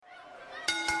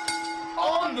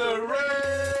On the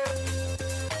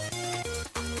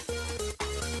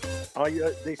Hi,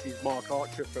 this is Mark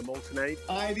Archer from Alternate.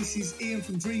 Hi, this is Ian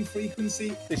from Dream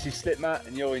Frequency. This is Slipmatt,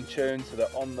 and you're in tune to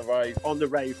the On the Rave. On the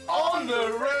Rave. On the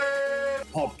Rave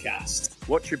Podcast.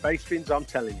 Watch your bass fins, I'm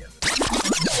telling you.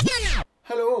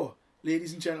 Hello,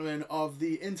 ladies and gentlemen of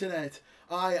the internet.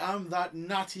 I am that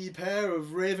natty pair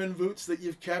of raven boots that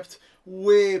you've kept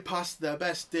way past their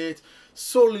best date,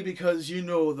 solely because you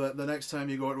know that the next time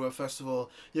you go to a festival,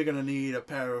 you're going to need a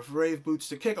pair of rave boots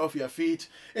to kick off your feet,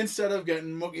 instead of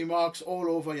getting mucky marks all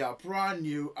over your brand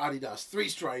new Adidas 3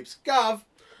 Stripes. Gav!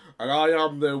 And I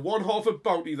am the one half of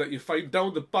bounty that you find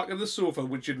down the back of the sofa,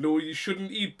 which you know you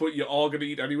shouldn't eat, but you are going to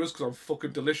eat anyways because I'm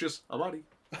fucking delicious. I'm Addy.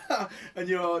 And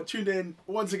you're tuned in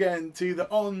once again to the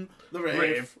On the Rave,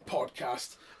 Rave.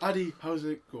 podcast. Addy, how's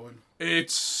it going?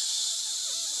 It's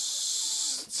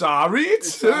alright.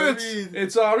 It's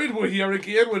alright. We're here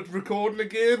again. We're recording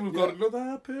again. We've got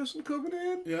another person coming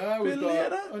in. Yeah, we've Bit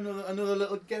got later. another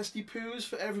little guesty poos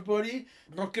for everybody.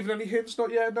 Not giving any hints.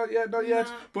 Not yet.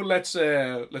 But let's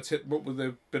hit them up with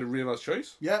a bit of Raver's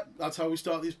Choice. Yeah, that's how we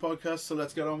start these podcasts, so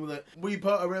let's get on with it. We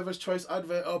put a Raver's Choice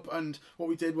advert up, and what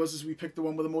we did was we picked the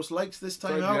one with the most likes this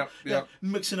time out. Yeah.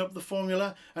 Mixing up the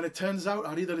formula, and it turns out,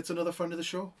 Addy, that it's another friend of the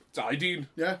show. It's Ideen.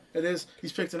 Yeah, it is.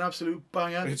 He's picked an absolute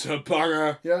banger. It's a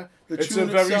banger. Yeah, It's a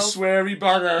very sweary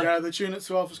banger. Yeah, the tune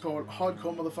itself is called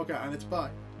Hardcore Motherfucker, and it's by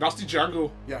Nasty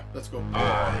Django. Yeah, let's go.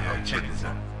 Yo, check this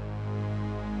out.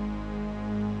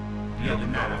 The other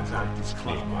night I was out at this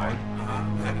club, right? I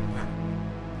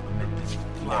met this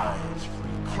fly, it's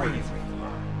pretty crazy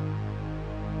fly.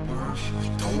 Girl, she was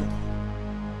dope.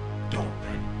 Dope,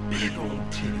 man. Big old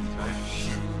titties, right?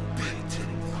 Shit. Big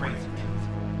titties, crazy titties.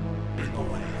 Big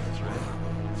old ass,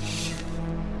 right? Shit.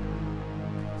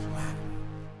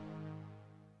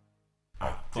 I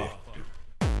fucked her.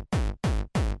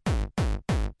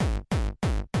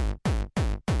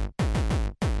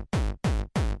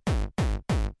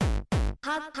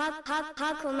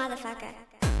 Hardcore motherfucker.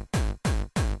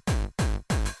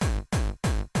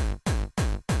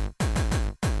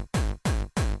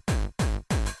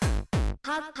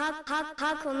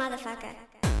 Hardcore motherfucker.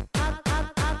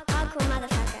 Hardcore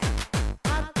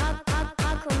motherfucker.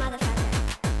 Hardcore motherfucker.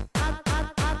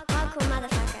 Hardcore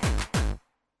motherfucker.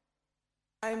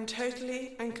 I'm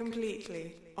totally and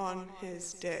completely on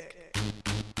his dick.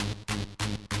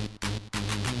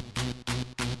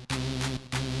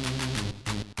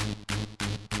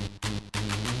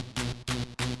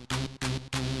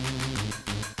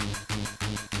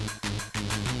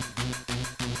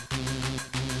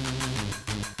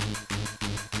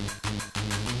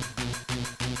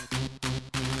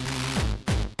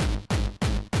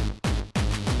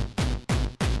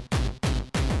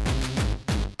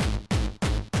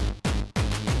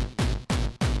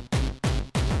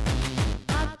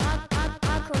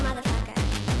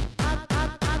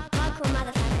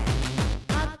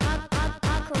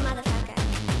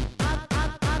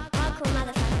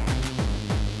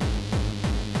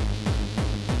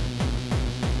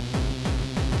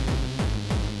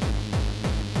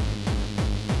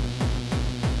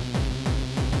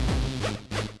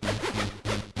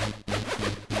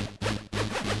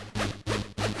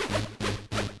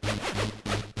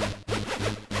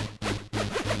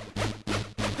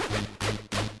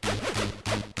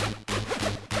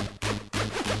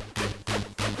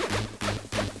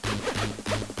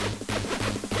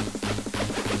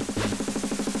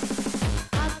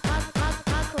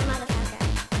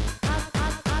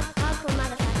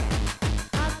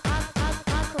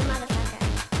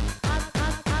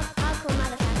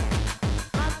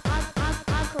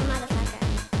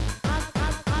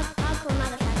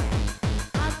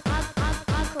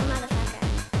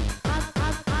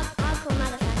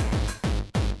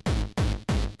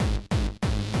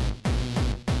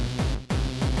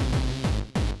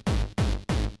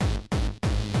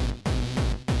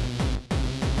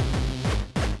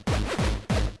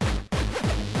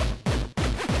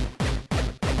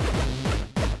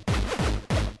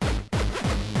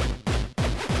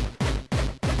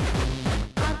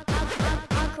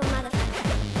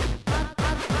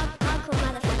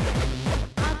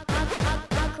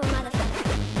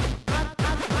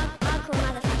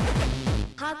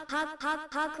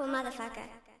 Hardcore motherfucker.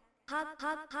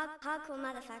 Hardcore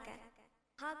motherfucker.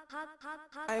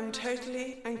 I'm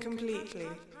totally and completely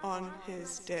on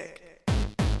his dick.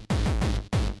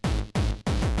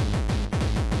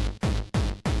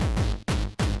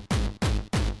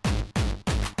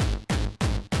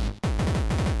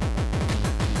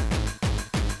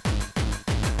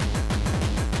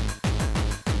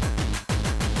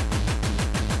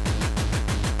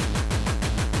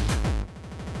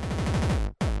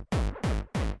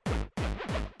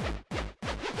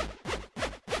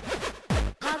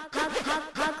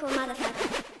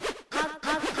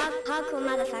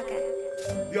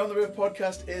 On The Rave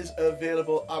podcast is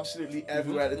available absolutely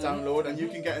everywhere to download, and you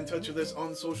can get in touch with us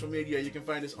on social media. You can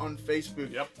find us on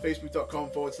Facebook,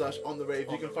 facebook.com/On The Rave.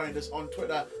 You can find us on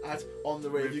Twitter @On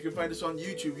The Rave. You can find us on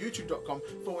YouTube,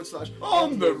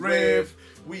 youtube.com/On The Rave.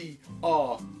 We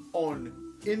are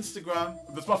on Instagram.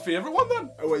 That's my favourite one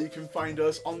then. Where you can find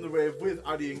us on the rave with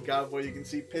Addy and Gav, where you can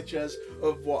see pictures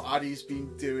of what Addy's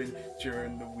been doing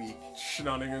during the week.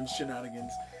 Shenanigans.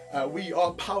 We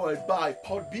are powered by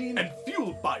Podbean And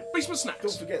fueled by Basement Snacks.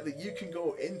 Don't forget that you can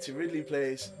go into Ridley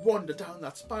Place, wander down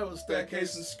that spiral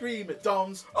staircase and scream at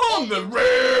Dom's On The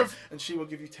Rave. and she will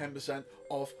give you 10%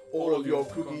 off all of your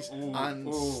cookies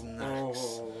and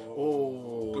snacks.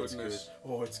 Oh, goodness.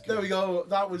 It's good. There we go.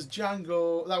 That was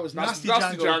Django. That was Nasty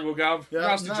Django, Gav. Yeah,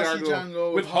 Nasty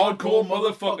Django with Hardcore hardcore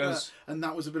motherfuckers. And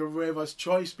that was a bit of Raver's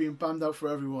choice being banned out for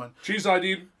everyone. Cheers,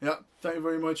 Ideen. Yeah, thank you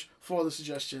very much for the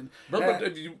suggestion.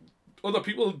 Remember, other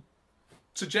people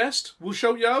suggest, we'll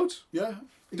shout you out. Yeah.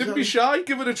 Don't be shy,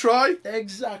 give it a try.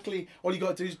 Exactly. All you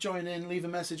got to do is join in, leave a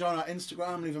message on our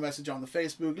Instagram, leave a message on the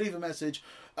Facebook, leave a message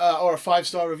or a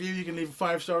 5-star review. You can leave a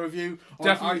 5-star review on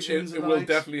iTunes. It will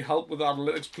definitely help with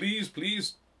analytics.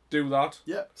 Please do that.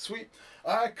 Yeah, sweet.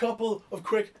 A couple of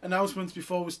quick announcements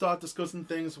before we start discussing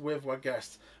things with our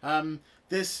guests.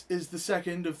 This is the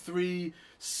second of 3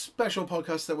 special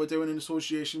podcasts that we're doing in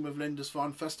association with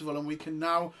Lindisfarne Festival, and we can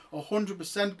now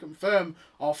 100% confirm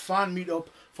our fan meetup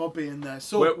for being there.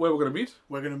 So where we're gonna meet?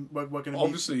 We're gonna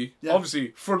obviously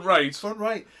meet. front right. Front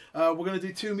right. We're gonna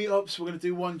do 2 meetups. We're gonna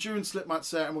do one during Slipmat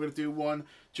set, and we're gonna do one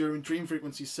during Dream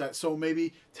Frequency set. So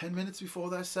maybe 10 minutes before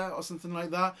their set or something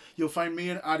like that, you'll find me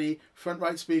and Addy, front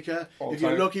right speaker. If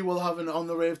you're lucky, we'll have an On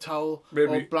The Rave towel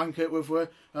or blanket with her.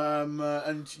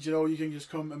 And you can just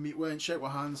come and meet her and shake our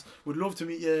hands. We'd love to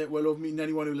meet you. We love meeting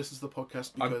anyone who listens to the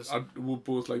podcast because we'll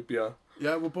both like beer.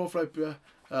 Yeah, we're both like beer.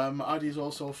 Addy's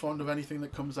also fond of anything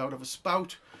that comes out of a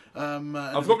spout. I've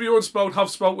got my own spout. Have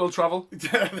spout will travel.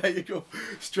 There you go.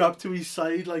 Strapped to his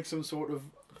side like some sort of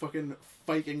fucking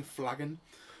Viking flagon.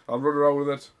 I'll run around with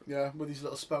it. Yeah, with his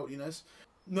little spoutiness.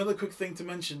 Another quick thing to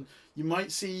mention, you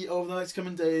might see over the next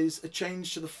coming days a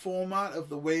change to the format of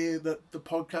the way that the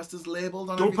podcast is labelled.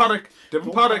 Don't panic.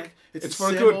 Don't panic. It's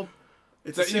for good.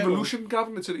 It's an evolution,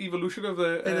 Gavin. It's an evolution of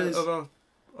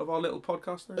of our little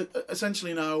podcast there.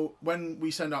 Essentially now, when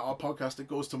we send out our podcast, it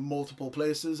goes to multiple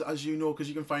places, as you know, because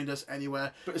you can find us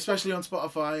anywhere, but especially on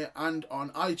Spotify and on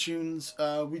iTunes.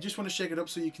 We just want to shake it up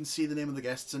so you can see the name of the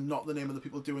guests and not the name of the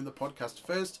people doing the podcast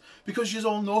first, because you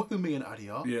all know who me and Addy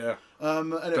are. Yeah.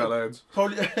 And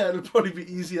it'll probably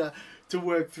be easier to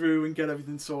work through and get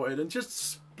everything sorted and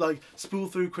just spool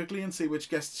through quickly and see which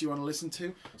guests you want to listen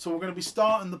to. So we're going to be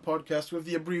starting the podcast with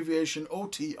the abbreviation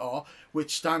OTR,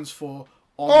 which stands for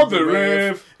On The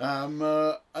Rave.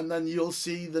 And then you'll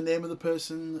see the name of the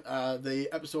person, the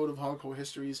episode of Hardcore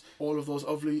Histories, all of those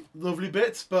lovely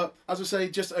bits. But as I say,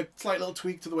 just a slight little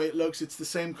tweak to the way it looks. It's the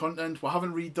same content. We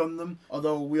haven't redone them,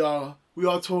 although we are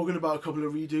talking about a couple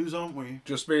of redos, aren't we?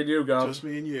 Just me and you, Gav. Just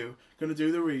me and you. Going to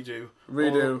do the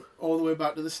redo. All the way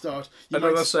back to the start.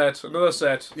 Another set.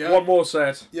 Yeah. One more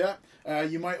set. Yeah.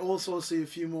 You might also see a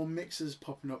few more mixes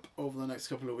popping up over the next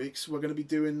couple of weeks. We're going to be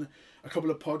doing a couple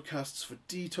of podcasts for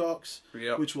Detox,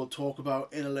 which we'll talk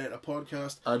about in a later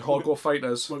podcast. And Hardcore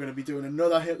Fighters. We're going to be doing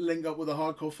another link up with the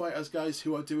Hardcore Fighters guys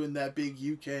who are doing their big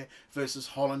UK versus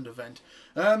Holland event.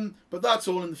 But that's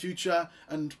all in the future.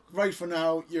 And right for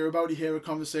now, you're about to hear a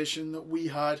conversation that we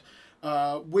had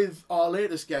with our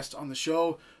latest guest on the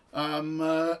show.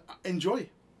 Enjoy.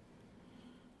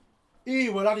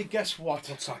 Well, Addy, guess what?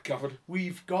 What's that, Gavin?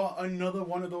 We've got another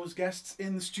one of those guests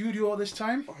in the studio this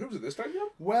time. Oh, who's it this time, yeah?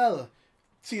 Well,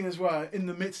 seeing as we're in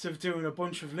the midst of doing a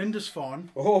bunch of Lindisfarne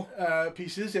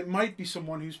pieces, it might be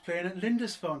someone who's playing at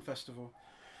Lindisfarne Festival.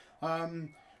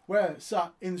 We're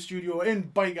sat in the studio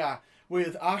in Biker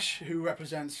with Ash, who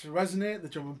represents Resonate, the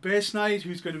drum and bass night,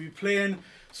 who's going to be playing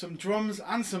some drums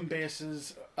and some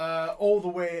basses all the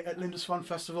way at Lindisfarne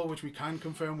Festival, which we can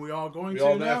confirm we are going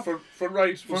to now. Front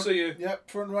right, we'll see you. Yep,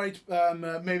 front right.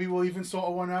 Maybe we'll even sort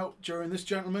one out during this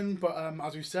gentleman, but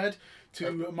as we said,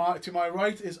 to my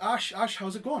right is Ash. Ash,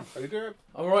 how's it going? How you doing?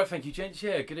 I'm alright, thank you, gents.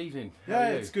 Yeah, good evening.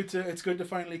 Yeah, it's good to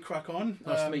finally crack on.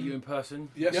 Nice to meet you in person.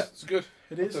 Yes, it's good.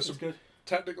 It is. It's good.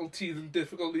 Technical teething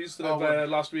difficulties that I've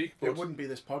last week. But it wouldn't be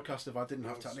this podcast if I didn't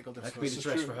have technical difficulties. That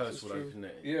could be the dress rehearsal, though, couldn't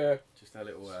it? Yeah. Just a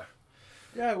little.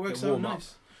 Yeah, it works out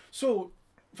nice. So,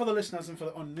 for the listeners and for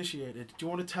the uninitiated, do you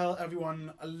want to tell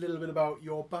everyone a little bit about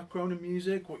your background in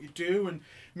music, what you do, and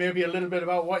maybe a little bit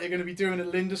about what you're going to be doing at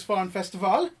Lindisfarne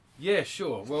Festival? Yeah,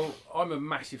 sure. Well, I'm a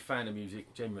massive fan of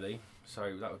music generally,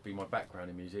 so that would be my background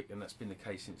in music, and that's been the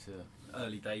case since the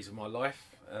early days of my life.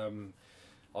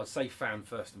 I'd say fan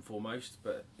first and foremost,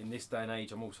 but in this day and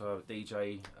age, I'm also a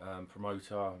DJ,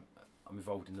 promoter. I'm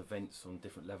involved in events on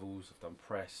different levels. I've done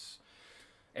press,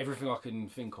 everything I can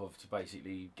think of to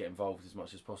basically get involved as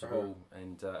much as possible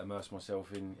and immerse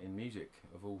myself in music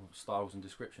of all styles and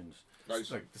descriptions.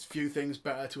 Nice. Like, there's few things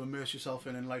better to immerse yourself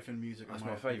in life and music. That's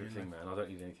my favourite thing, man. I don't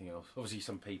need anything else. Obviously,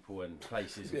 some people and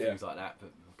places and things like that, but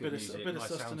good music, bit of nice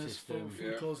sustenance, sound system.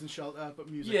 food, clothes and shelter, but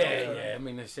music. Yeah. I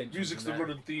mean, essentially, Music's the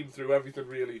running theme through everything,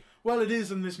 really. Well, it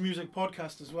is in this music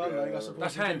podcast as well. Like, I suppose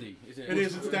that's handy, isn't it? It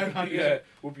is. It's down handy. Yeah,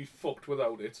 we'll be fucked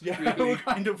without it. Yeah, really. we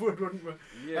kind of would, wouldn't we?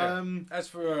 Yeah. As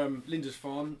for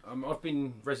Lindisfarne, I've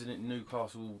been resident in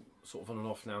Newcastle sort of on and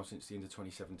off now since the end of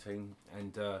 2017,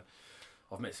 and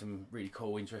I've met some really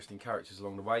cool, interesting characters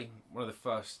along the way. One of the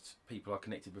first people I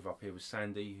connected with up here was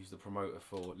Sandy, who's the promoter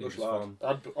for Lindisfarne.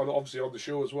 And obviously on the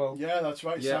show as well. Yeah, that's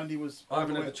right. Yeah. Sandy was. I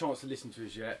haven't had the chance to listen to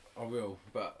us yet. I will,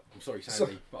 but I'm sorry,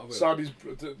 Sandy, but I will.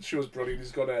 The show's brilliant.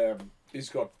 He's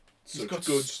got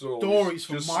good stories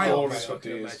for miles. Stories for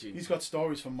days. He's got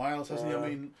stories for miles, hasn't he? I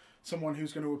mean, someone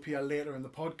who's going to appear later in the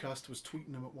podcast was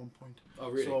tweeting him at one point.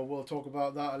 Oh, really? So we'll talk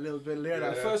about that a little bit later. Yeah,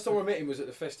 the first time I met him was at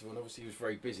the festival, and obviously he was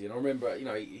very busy. And I remember,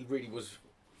 he really was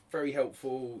very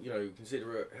helpful,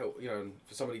 considerate, and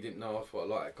for somebody who didn't know, I thought I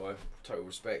like that guy, total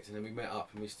respect. And then we met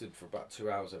up and we stood for about 2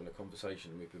 hours having a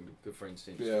conversation, and we've been good friends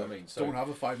since. You know what I mean? So, don't have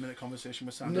a 5-minute conversation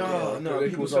with Sandy. No,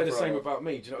 people say the same about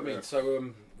me. Do you know what I mean?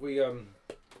 So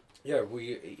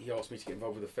he asked me to get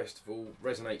involved with the festival.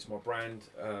 Resonate's my brand.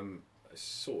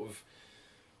 Sort of,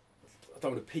 I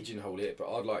don't want to pigeonhole it,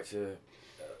 but I'd like to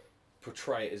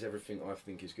portray it as everything I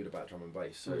think is good about drum and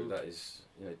bass. So that is,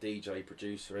 DJ,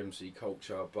 producer, MC,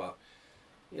 culture, but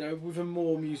with a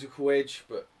more musical edge,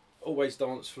 but always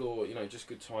dance floor. Just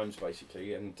good times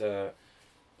basically. And that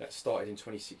started in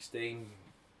 2016.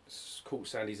 It's caught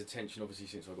Sandy's attention obviously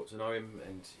since I got to know him,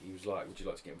 and he was like, "Would you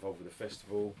like to get involved with the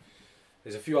festival?"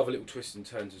 There's a few other little twists and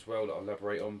turns as well that I'll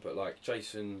elaborate on, but like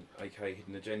Jason, aka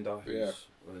Hidden Agenda, who's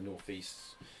one of the North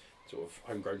East's sort of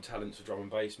homegrown talents for drum and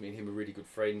bass. Me and him are really good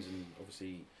friends, and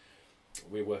obviously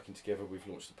we're working together. We've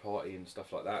launched a party and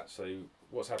stuff like that. So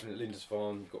what's happening at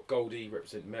Lindisfarne? We've got Goldie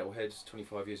representing Metalheads,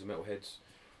 25 years of Metalheads.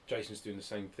 Jason's doing the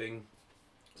same thing.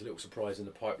 There's a little surprise in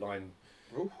the pipeline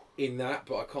in that,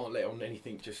 but I can't let on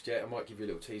anything just yet. I might give you a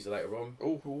little teaser later on.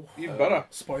 Even better.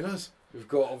 Spoilers. We've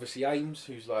got obviously Ames,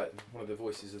 who's like one of the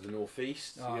voices of the North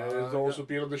East. He's also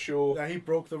been on the show. Yeah, he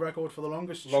broke the record for the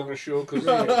longest show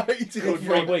because he did.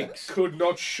 3 weeks. Could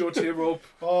not shut him up.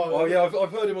 Oh yeah,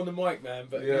 I've heard him on the mic, man.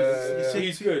 But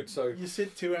he's good. So you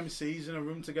sit 2 MCs in a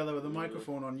room together with a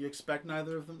microphone on. You expect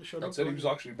neither of them to shut up. I said he was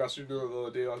actually messaging the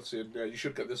other day. I said, "You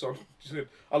should get this on." He said,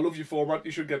 "I love your format.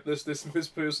 You should get this, and this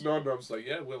person on." And I was like,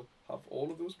 "Yeah, we'll have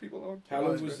all of those people on." How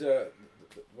long was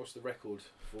what's the record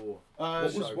for?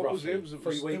 What was it? Was it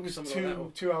 3 weeks? It was something like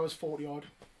that, 2 hours 40 odd.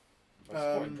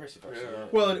 That's quite impressive, actually. Yeah.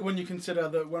 Well, when you consider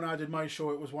that when I did my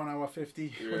show, it was 1 hour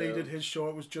 50. Yeah. When he did his show,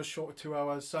 it was just short of 2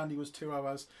 hours. Sandy was 2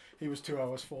 hours. He was 2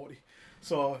 hours 40.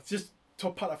 So it's just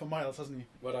top patter for miles, hasn't he?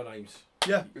 Well done, Ames.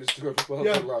 Yeah. Well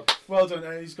Yeah. done, lad. Well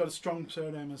done. He's got a strong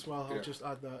surname as well. I'll Yeah. just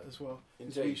add that as well.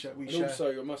 Indeed. We and share.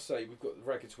 also, I must say, we've got the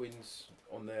Ragged Twins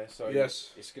on there. So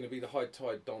Yes. it's going to be the High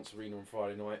Tide Dance Arena on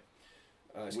Friday night.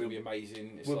 It's going to be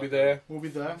amazing. It's We'll like be there. We'll be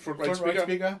there. Front right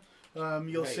speaker.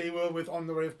 You'll Mate. see we're with On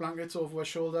the Rave blankets over our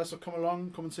shoulder, so come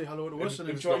along, come and say hello to us and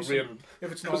If it's enjoy not some. raining.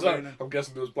 If it's not 'Cause raining. I'm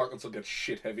guessing those blankets will get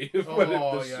shit heavy Oh, when they're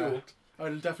yeah. soaked.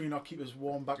 It'll definitely not keep us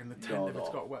warm back in the tent if it's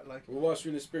got wet like. Well, whilst we're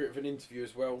in the spirit of an interview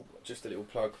as well, just a little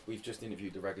plug. We've just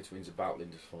interviewed the Ragged Twins about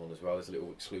Lindisfarne as well. There's a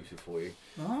little exclusive for you.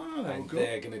 Ah, there we And go.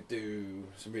 they're going to do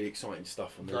some really exciting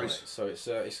stuff on the Nice. night.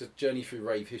 So it's a journey through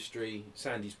rave history.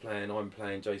 Sandy's playing, I'm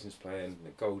playing, Jason's playing,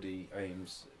 Goldie,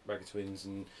 Ames, Ragged Twins,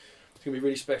 and it's going to be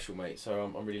really special, mate. So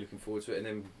I'm really looking forward to it. And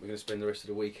then we're going to spend the rest of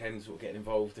the weekend sort of getting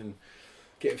involved and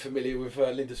getting familiar with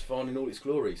Lindisfarne in all its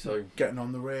glory. So getting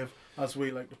on the rave, as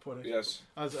we like to put it. Yes.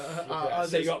 As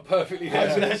set you up perfectly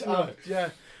as there. it is,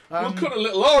 yeah. We'll cut a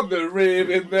little on the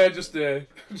rave in there just to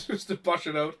bash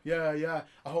it out. Yeah.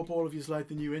 I hope all of you like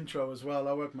the new intro as well.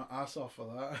 I worked my ass off for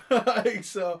that.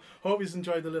 So hope you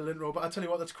enjoyed the little intro. But I tell you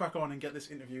what, let's crack on and get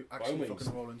this interview actually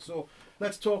fucking rolling. So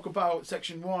let's talk about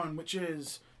section 1, which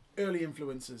is early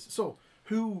influences. So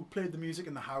who played the music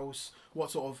in the house?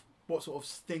 What sort of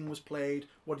thing was played?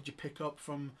 What did you pick up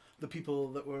from the people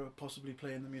that were possibly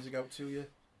playing the music out to you?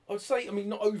 I would say, I mean,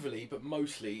 not overly, but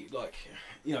mostly, like,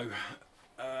 it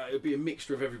would be a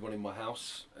mixture of everyone in my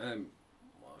house. My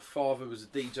father was a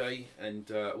DJ,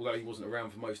 and although he wasn't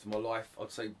around for most of my life,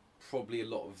 I'd say probably a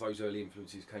lot of those early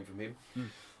influences came from him.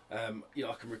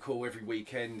 I can recall every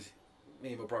weekend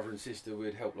me and my brother and sister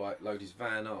would help like load his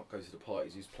van up, go to the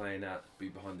parties he's playing at, be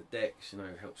behind the decks, you know,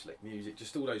 help select music,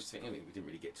 just all those things. I mean, we didn't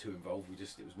really get too involved. It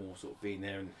was more sort of being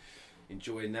there and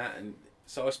enjoying that. And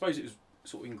so I suppose it was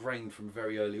sort of ingrained from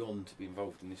very early on to be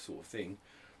involved in this sort of thing.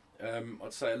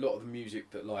 I'd say a lot of the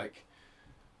music that like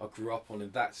I grew up on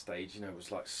at that stage, you know,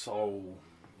 was like soul,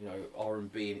 you know,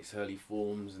 R&B in its early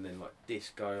forms, and then like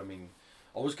disco. I mean,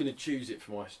 I was going to choose it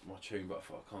for my tune, but I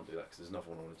thought I can't do that because there's another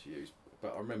one I wanted to use.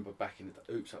 But I remember back in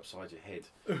the Oops Upside Your Head.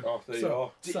 Oh, there you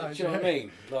are. Do you know what I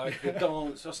mean? Like the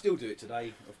dance, I still do it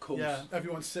today, of course. Yeah,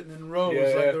 everyone's sitting in rows. Yeah,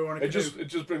 like yeah. they're on a It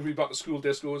just brings me back to school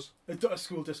discos.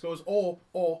 School discos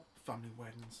or family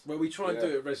weddings. Well, we try and do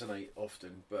it resonate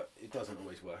often, but it doesn't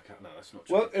always work out. No, that's not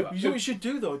true. Well, But- You know what you should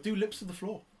do though? Do Lips to the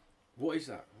Floor. what is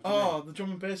that? What do you mean? The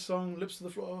drum and bass song Lips to the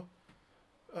Floor.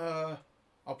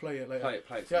 I'll play it later.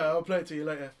 Play it. Yeah, I'll play it to you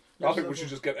later. I think we should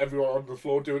just get everyone on the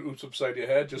floor doing Oops Upside Your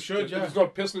Head. Just, should, yeah. It's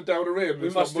not pissing it down the rain. We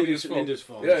It's must not do muddy this as at fuck. Linda's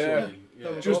Farm. Yeah, yeah.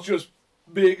 surely. Yeah. Just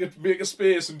make a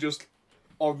space and just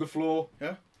on the floor.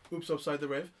 Yeah. Oops Upside the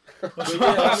Rave.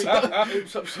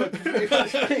 Oops Upside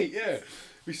the Rave. Yeah.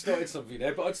 We started something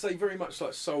there, but I'd say very much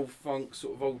like soul, funk,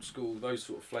 sort of old school, those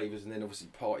sort of flavours, and then obviously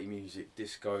party music,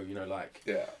 disco, you know, like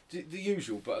the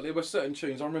usual. But there were certain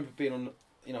tunes. I remember being on,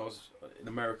 you know, I was in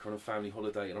America on a family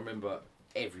holiday, and I remember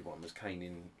everyone was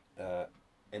caning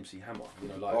MC Hammer, you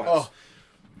know, like that's,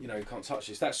 you know, Can't Touch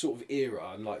This, that sort of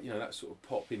era, and like, you know, that sort of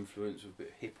pop influence with a bit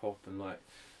of hip hop, and like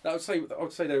that. I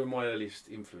would say they were my earliest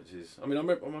influences. I mean, I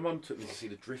remember my mum took me to see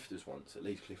the Drifters once at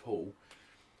Leithcliff Hall.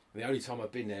 And the only time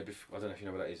I've been there, I don't know if you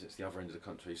know what that is. It's the other end of the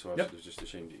country, so I was just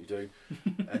assumed that you do.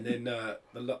 And then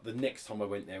the next time I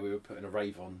went there, we were putting a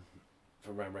rave on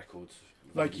for Ram Records.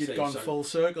 Like you'd gone full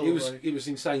circle. It was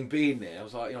insane being there. I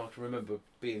was like, you know, I can remember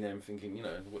being there and thinking, you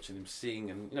know, watching them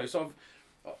sing, and you know, so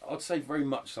I'd say very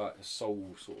much like a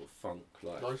soul sort of funk,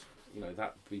 like you know,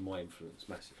 that would be my influence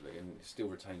massively, and it's still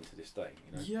retained to this day.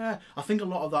 You know? Yeah, I think a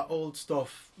lot of that old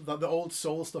stuff, the old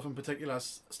soul stuff in particular,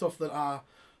 stuff that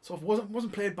sort of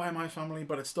wasn't played by my family,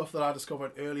 but it's stuff that I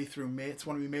discovered early through mates.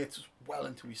 One of my mates was well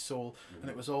into his soul, and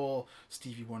it was all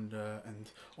Stevie Wonder and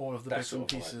all of the bits and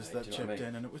pieces that chipped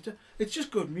in, and it's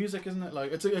just good music, isn't it?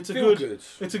 Like it's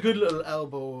a good little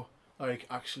elbow, like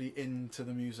actually into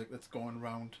the music that's going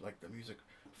around, like the music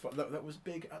that was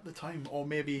big at the time, or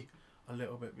maybe a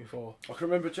little bit before. I can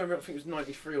remember, I think it was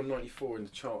 93 or 94 in the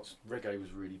charts. Reggae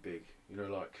was really big, you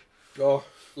know, like. Oh,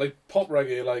 like pop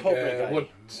reggae, like pop reggae.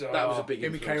 That was a big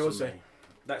Amy influence on me.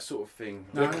 That sort of thing.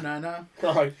 Nah.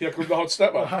 Here comes the hot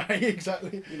stepper.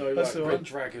 Exactly. You know, like Red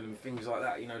Dragon and things like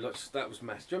that. You know, like, that was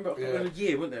massive. Do you remember? There was a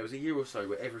year, wasn't there? It was a year or so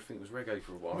where everything was reggae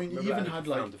for a while. I mean, you even had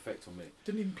like effect on me.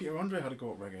 Didn't even Peter Andre had a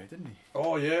go at reggae, didn't he?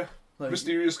 Oh yeah. Like,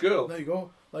 Mysterious Girl. There you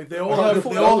go. Like they all had a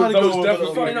go.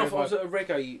 Definitely funny enough, I was at a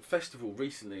reggae festival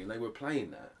recently, and they were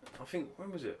playing that. I think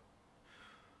when was it?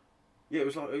 Yeah, it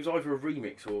was either a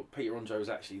remix or Peter Andre was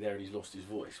actually there and he's lost his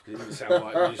voice because it didn't sound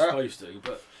like he was supposed to.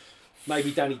 But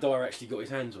maybe Danny Dyer actually got his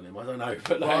hands on him. I don't know.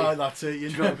 But like, that's it.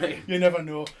 You never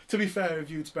know. To be fair, if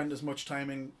you'd spent as much time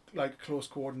in like close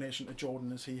coordination to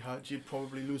Jordan as he had, you'd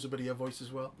probably lose a bit of your voice as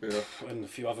well. Yeah, and a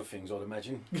few other things, I'd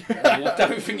imagine. I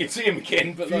don't think you'd see him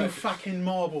again. But few fucking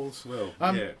marbles. Well,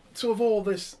 yeah. So of all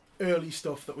this early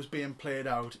stuff that was being played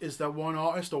out, is there one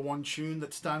artist or one tune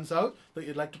that stands out that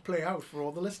you'd like to play out for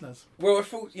all the listeners? Well, I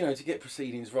thought, you know, to get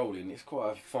proceedings rolling, it's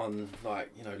quite a fun,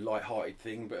 like, you know, light-hearted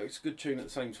thing, but it's a good tune at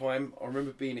the same time. I remember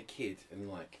being a kid and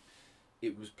like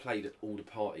it was played at all the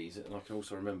parties, and I can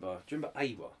also remember, do you remember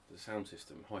AWA, the sound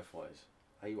system, hi-fis?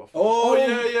 AWA. Oh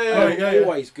yeah.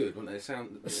 Always good, wasn't they?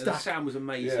 The sound was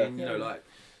amazing, you know, like.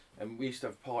 And we used to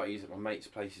have parties at my mates'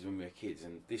 places when we were kids,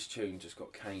 and this tune just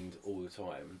got caned all the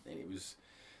time. And it was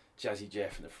Jazzy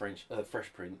Jeff and the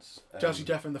Fresh Prince. Jazzy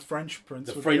Jeff and the French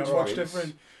Prince. The French Prince.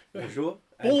 Different. Bonjour.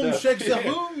 Boom, shake the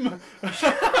room.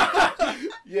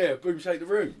 Yeah, boom, shake the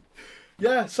room.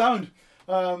 Yeah, sound.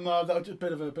 That was a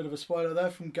bit of a spoiler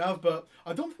there from Gav, but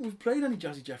I don't think we've played any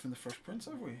Jazzy Jeff and the Fresh Prince,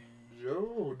 have we?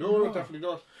 No, definitely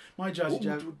not. My Jazzy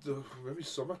Jeff. Maybe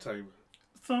summertime.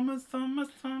 Summertime.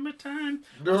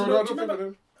 No,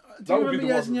 Do you remember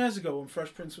years and one. years ago when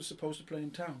Fresh Prince was supposed to play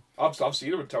in town? I've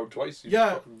seen him in town twice. He's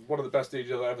one of the best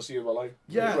DJs I've ever seen in my life.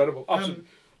 Yeah. Incredible.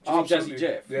 Jazzy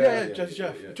Jeff. Yeah, Jazzy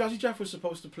Jeff. Yeah. Jazzy Jeff was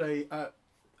supposed to play at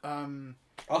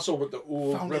I saw him at the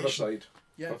old Riverside.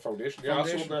 Foundation. Yeah, I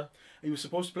saw him there. He was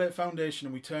supposed to play at Foundation,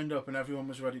 and we turned up and everyone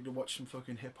was ready to watch some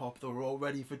fucking hip hop. They were all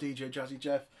ready for DJ Jazzy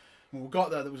Jeff. When we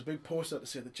got there was a big poster to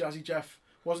say that Jazzy Jeff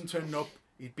wasn't turning up,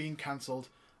 he'd been cancelled,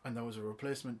 and there was a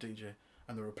replacement DJ.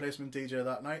 And the replacement DJ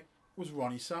that night was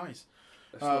Ronnie Size.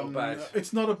 That's not bad.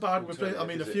 It's not a bad replacement. I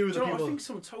mean, a few of the people. I think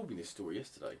someone told me this story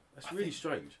yesterday. That's really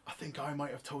strange. I think I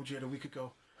might have told you it a week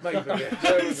ago. Maybe. Yeah.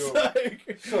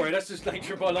 Sorry, that's just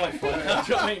nature of my life. Do you know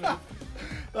what I mean?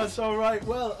 That's all right.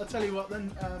 Well, I'll tell you what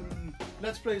then.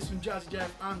 Let's play some Jazzy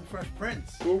Jeff and Fresh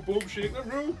Prince. Boom, boom, shake the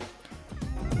room.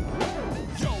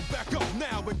 Yo, back up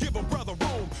now and give a brother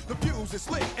room. The fuse is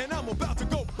lit and I'm about to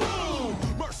go boom.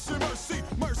 Mercy, mercy,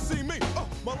 mercy me.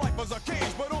 My life is a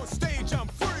cage, but on stage I'm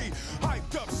free.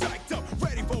 Hyped up, psyched up,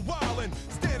 ready for wildin'.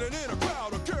 Standing in a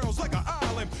crowd of girls like an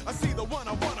island. I see the one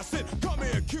I wanna sit. Come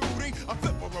here, cutie. I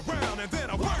flip her around and then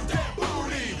I work that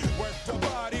booty. Work the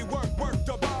body, work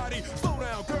the body. Slow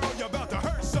down, girl, you're about to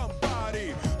hurt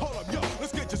somebody. Hold up, yo,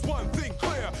 let's get just one thing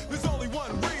clear. There's only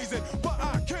one reason why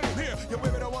I came here. You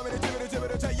women don't want me to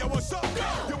tell you what's up.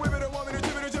 You women don't want me to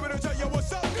tell you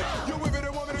what's up. You women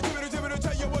don't want me to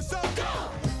tell you what's up.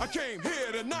 I came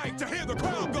here tonight to hear the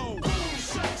crowd go. Boom,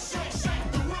 shake, shake,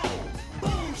 shake the room.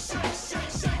 Boom, shake, shake,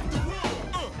 shake the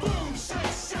room. Boom,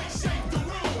 shake, shake, shake the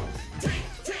room. Tick,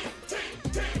 tick,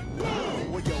 tick, tick,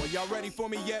 boom. Well, yo, are y'all ready for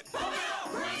me yet?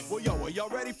 Well, yo, are y'all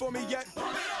ready for me yet?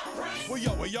 Well,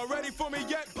 yo, are y'all ready for me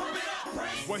yet?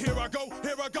 Well, here I go,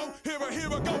 here I go, here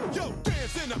I go. Yo,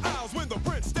 dance in the aisles when the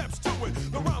prince steps to it.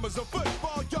 The rhyme is a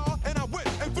football, y'all, and I went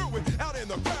and threw it out in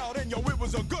the crowd, and yo, it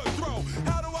was a good throw.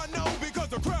 How do I know? Because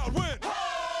the crowd went.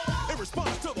 In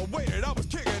response to the way that I was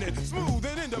kicking it, smooth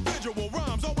and individual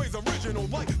rhymes, always original,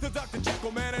 like the Dr.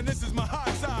 Jekyll man, and this is my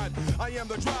high side. I am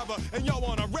the driver, and y'all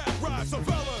on a rap ride, so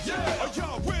fellas, are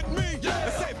y'all with me?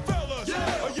 And say fellas,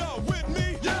 are y'all with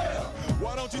me?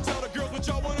 Why don't you tell the girls what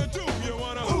y'all wanna do? You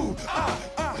wanna ooh,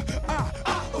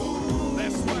 ooh.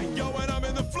 That's right, yo, and I'm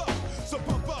in the flow, so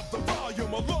pump up the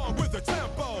volume along with the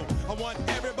tempo. I want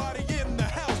everybody in the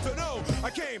house to know I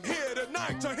came here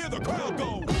tonight to hear the crowd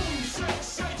go. Boom, shake,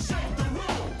 shake, shake the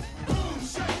room. Boom,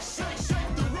 shake, shake,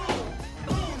 shake the room.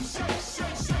 Boom, shake,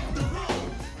 shake, shake the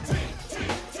room. Tick,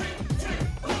 tick, tick, tick,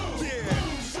 boom. Yeah.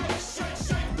 Boom, shake, shake,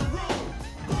 shake the room.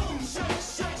 Boom, shake,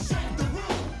 shake, shake the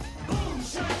room. Boom,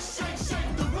 shake, shake,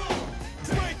 shake the room.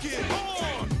 Break it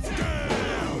on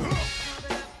down.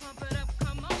 Pump it up,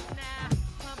 come on now.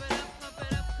 Pump it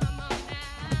up, come on now.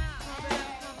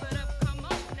 Pump it up, come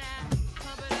on now.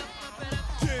 Pump it up.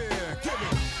 Yeah, give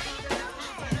it.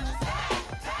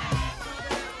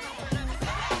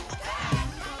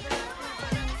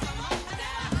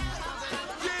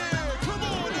 Yeah, come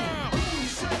on now. Boom,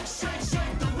 shake, shake,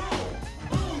 shake the room.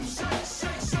 Boom, shake,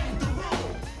 shake, shake the room.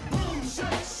 Boom,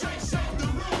 shake, shake, shake the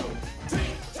room.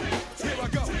 Tick, tick, tick. Here I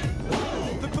go.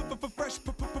 The fresh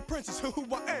prince is who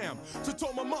I am. So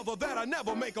told my mother that I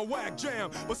never make a whack jam.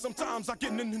 But sometimes I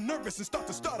get nervous and start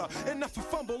to stutter, and I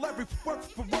fumble every word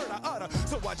I utter.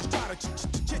 So I just try to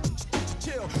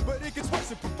chill, but it gets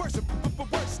worse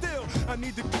still. I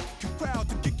need the crowd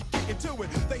to get into it.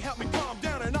 They help me calm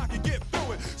down and I can get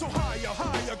through it. So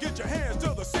higher, get your hands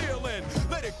to the ceiling.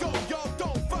 Let it go, y'all,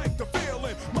 don't fight the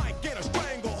feeling. Might get a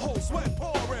stranglehold, sweat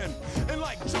pouring. And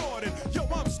like Jordan, yo,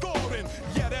 I'm scoring.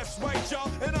 Yeah, that's right, y'all,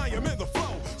 and I am in the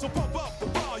flow. So pump up the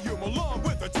volume along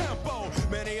with the tempo.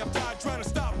 Many have died trying to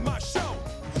stop my show.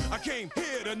 I came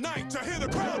here tonight to hear the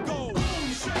crowd go.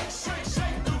 Boom, shake, shake,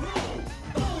 shake the room.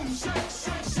 Boom, shake,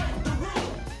 shake, shake the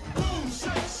room. Boom,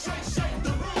 shake, shake, shake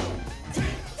the room.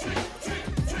 Tick, tick, tick,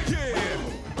 tick. Yeah.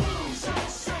 Boom, shake,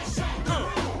 shake, shake the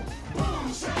room. Boom,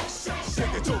 shake, shake,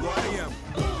 shake it to where I am.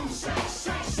 Boom, shake,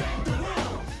 shake, shake the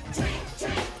room. Tick,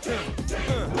 tick, tick, tick.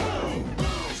 Boom,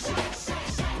 boom, shake, shake,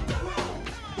 shake the room.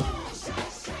 Boom,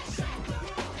 shake, shake, shake the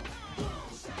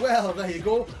room. Well, there you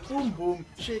go. Boom, boom,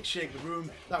 shake, shake the room.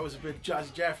 That was a bit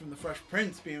Jazzy Jeff from the Fresh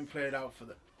Prince being played out for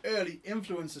the early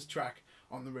influences track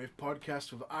on the Rave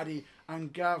Podcast with Addy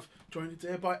and Gav, joined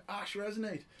today by Ash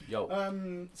Resonate. Yo.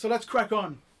 So let's crack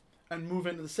on and move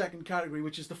into the second category,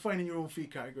 which is the finding your own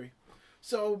feet category.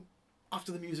 So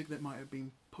after the music that might have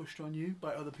been pushed on you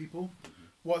by other people,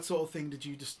 what sort of thing did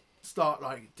you just start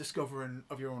like discovering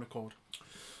of your own accord?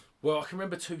 Well, I can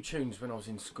remember two tunes when I was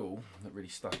in school that really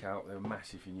stuck out. They were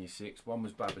massive in Year 6. One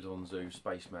was Babylon Zoo,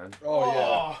 Spaceman. Oh,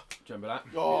 yeah. Do you remember that?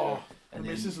 Oh, yeah. And the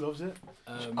missus loves it.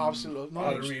 Absolutely.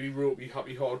 I had a really ropey,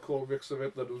 happy hardcore mix of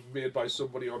it that was made by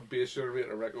somebody on Bass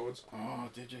Generator Records. Oh,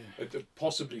 did you? It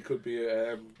possibly could be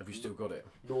Have you still got it?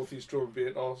 Northeast drum and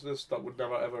bass artist that would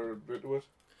never ever admit to it.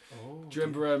 Oh, do you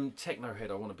remember Techno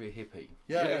Head, I Want to Be a Hippie?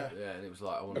 Yeah. Yeah, and it was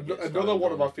like, I want to get another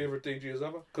one of my favourite DJs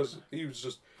ever, because he was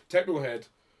just Techno Head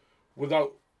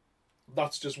without...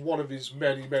 That's just one of his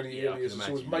many aliases. So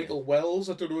it was Michael Wells,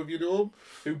 I don't know if you know him,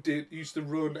 who used to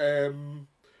run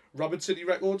Rabbit City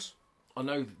Records. I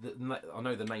know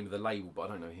the name of the label, but I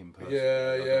don't know him personally.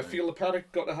 Yeah. Feel the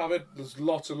Panic, got to have it. There's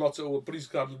lots and lots of, but he's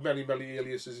got many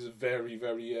aliases. He's a very,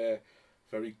 very,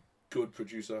 very good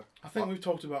producer. I think we've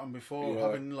talked about him before, Yeah.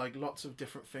 having like lots of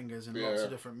different fingers and lots of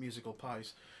different musical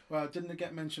pies. Well, didn't it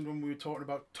get mentioned when we were talking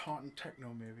about Tartan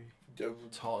Techno, maybe?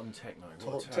 Tartan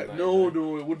Techno.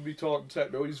 No, it wouldn't be Tartan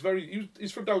Techno. He's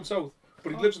from down south,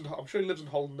 but he lives in. I'm sure he lives in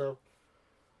Holland now.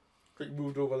 I think he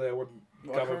moved over there when.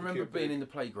 Well, I can remember being in the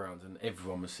playground and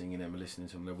everyone was singing them and listening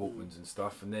to them, their Walkmans and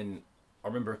stuff. And then I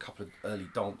remember a couple of early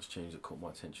dance tunes that caught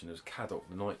my attention. There was Caddock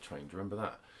the Night Train. Do you remember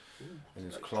that? And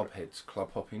there's Clubheads,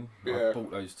 Club Hopping. Yeah. I bought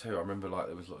those too. I remember like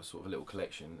there was like sort of a little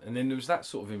collection. And then there was that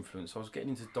sort of influence. I was getting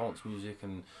into dance music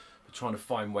and trying to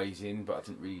find ways in, but I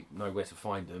didn't really know where to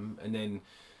find them. And then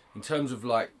in terms of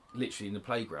like literally in the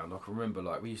playground, I can remember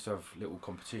like we used to have little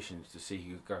competitions to see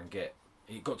who could go and get.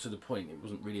 It got to the point it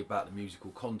wasn't really about the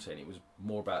musical content, it was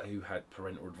more about who had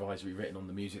parental advisory written on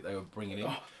the music they were bringing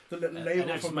in. The little and label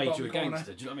that's from made the you a bottom gangster.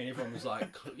 corner. Do you know what I mean? Everyone was like,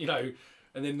 you know,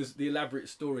 and then there's the elaborate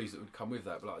stories that would come with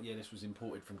that. But like, yeah, this was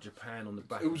imported from Japan on the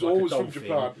back. It was of like always a from dolphin.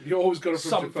 Japan. You always got it from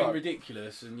something Japan.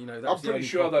 ridiculous, and you know. That I'm was the pretty only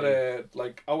sure copy. that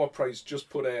like our price just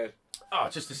put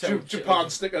just to sell Japan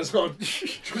stickers on,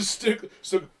 just stick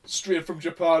straight from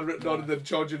Japan written on, and then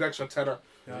charge you an extra tenner.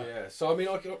 Yeah. So I mean,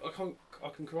 I can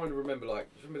kind of remember like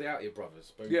remember the Out Here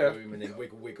Brothers, Boom Yeah. Boom, and then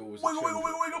Wiggle Wiggle was Wiggle, wiggle,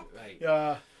 wiggle, wiggle. Hey.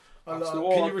 Yeah.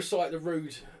 Can you recite the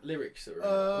rude lyrics that are in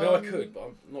it? I mean, I could, but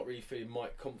I'm not really feeling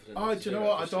Mike confident. Oh, do you know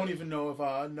what? I don't even know if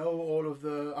I know all of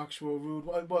the actual rude.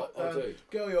 But I do.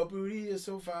 Girl, your booty is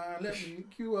so fine. Let me hook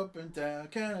you up and down.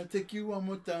 Can I take you one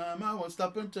more time? I won't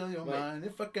stop until you're Mate. mine.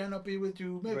 If I cannot be with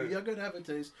you, maybe Mate. I could have a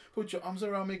taste. Put your arms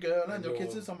around me, girl, and your your-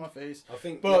 kisses on my face. I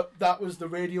think, But that was the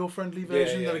radio-friendly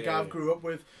version yeah, that Gav yeah. grew up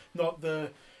with, not the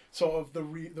sort of the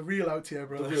real Out Here the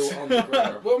Brothers. real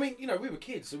underground. Well, I mean, you know, we were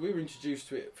kids, so we were introduced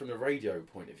to it from the radio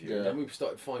point of view, Yeah. and then we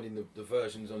started finding the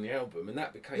versions on the album, and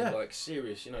that became Yeah. like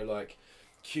serious, you know, like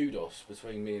kudos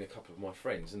between me and a couple of my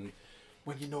friends, and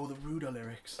When you know the ruder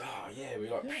lyrics. oh yeah, we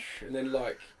like, and then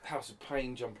like House of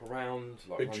Pain, Jump Around,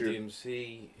 like Big Run tune.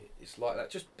 DMC, it's like that,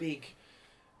 just big,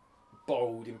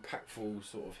 bold, impactful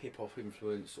sort of hip hop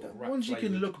influence, sort The of rap ones you can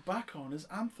flavoured. look back on as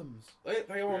anthems.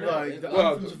 They are Like right. the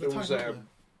Well, anthems of the it time. was, weren't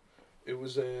they? It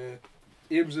was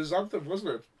Ames's anthem,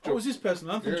 wasn't it? What was his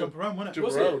personal anthem? Yeah. Jump Around, wasn't it? Jump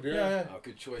Was Around, it? yeah. Oh,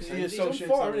 good choice. He And he's on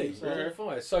associates fire, that isn't he? with- He's on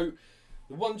fire. So,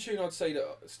 the one tune I'd say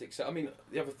that sticks out, I mean,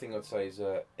 the other thing I'd say is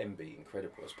MB,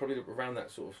 Incredible. It's probably around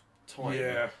that sort of time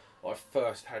Yeah. I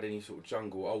first had any sort of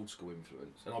jungle, old school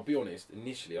influence. And I'll be honest,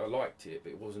 initially I liked it,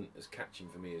 but it wasn't as catching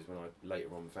for me as when I later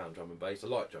on found drum and bass. I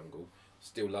like jungle,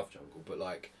 still love jungle, but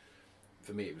like,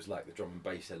 for me it was like the drum and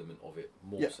bass element of it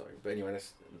more so. But anyway,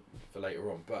 that's for later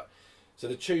on. But so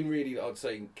the tune really that I'd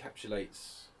say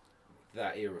encapsulates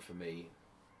that era for me,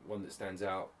 one that stands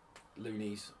out,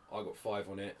 Loonies, I got 5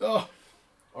 on it. Oh,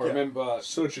 I remember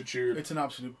Such a tune. it's an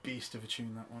absolute beast of a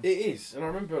tune, that one. it is, and I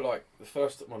remember like the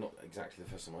first, well not exactly the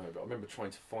first time I heard it, but I remember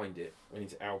trying to find it. Went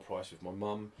into Our Price with my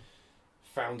mum,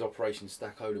 found Operation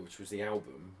Stackola, which was the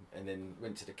album, and then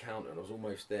went to the counter and I was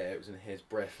almost there. It was in a hair's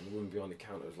breadth, and the woman behind the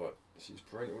counter was like, "This is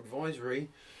parental advisory."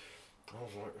 I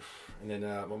was like, and then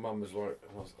my mum was like,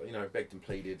 I was, you know, begged and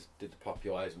pleaded, did the puppy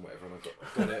eyes and whatever, and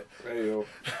I got it. There you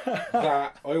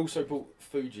That I also bought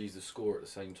Fuji's The Score at the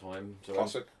same time. So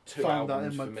Classic. 2 Found that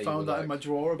albums in my for me. found were that like, in my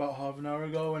drawer about half an hour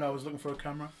ago when I was looking for a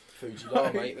camera. Fuji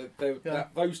La, mate. Yeah.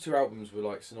 Those 2 albums were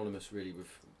like synonymous, really, with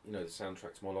you know the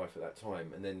soundtrack to my life at that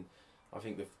time. And then I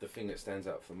think the thing that stands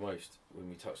out for the most, when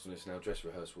we touched on this in our dress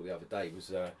rehearsal the other day,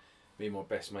 was me and my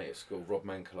best mate at school, Rob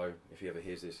Mankelo. If he ever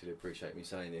hears this, he'll appreciate me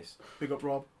saying this. Big up,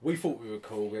 Rob. We thought we were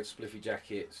cool. We had spliffy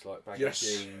jackets, like baggy Yes.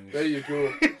 jeans. There you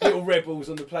go. Little rebels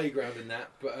on the playground and that.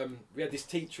 But we had this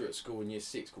teacher at school in year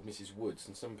 6 called Mrs. Woods,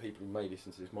 and some people who may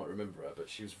listen to this might remember her, but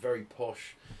she was very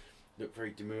posh, looked very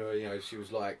demure, you know, she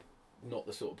was like not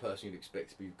the sort of person you'd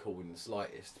expect to be cool in the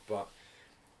slightest. But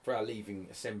for our leaving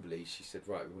assembly, she said,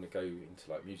 right, we want to go into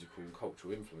like musical and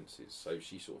cultural influences. So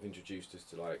she sort of introduced us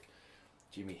to like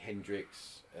Jimi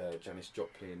Hendrix, Janis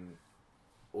Joplin,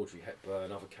 Audrey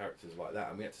Hepburn, other characters like that,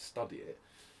 and we had to study it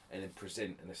and then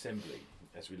present an assembly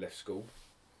as we left school.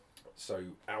 So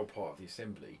our part of the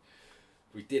assembly,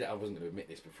 we did, I wasn't going to admit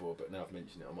this before, but now I've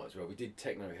mentioned it, I might as well. We did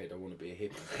Techno Head, I Want to Be a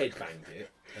Hippie, headbanged it,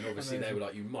 and obviously they were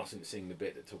like, you mustn't sing the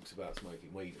bit that talks about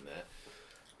smoking weed and that.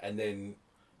 And then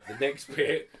the next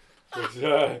bit was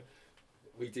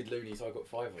We did Loonies, I Got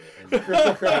 5 on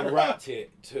it, and rapped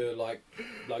it to like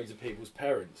loads of people's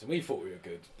parents, and we thought we were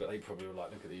good, but they probably were like,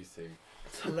 look at these two.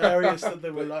 It's hilarious that they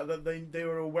were like that. They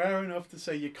were aware enough to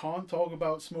say you can't talk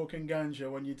about smoking ganja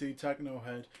when you do Techno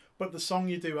Head, but the song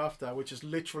you do after, which is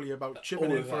literally about chipping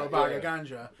All in of for a that, bag yeah. of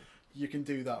ganja, you can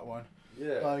do that one.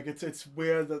 Yeah. Like it's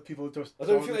weird that people just. I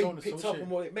don't think don't they picked up associate. on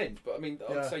what it meant, but I mean,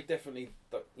 I'd Yeah. say definitely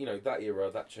that that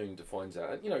era, that tune defines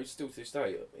that, and still to this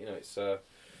day, it's.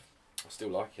 I still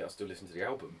like it. I still listen to the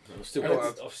album. I've still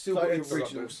got the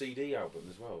original CD album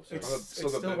as well. So It's still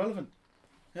relevant.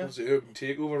 Yeah. Was it Urban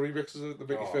Takeover remixes of the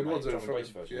Mickey Finn ones? drum and bass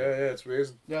version. Yeah, it's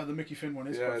amazing. Yeah, the Mickey Finn one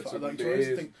is quite fun. Like, it I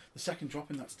is. think the second drop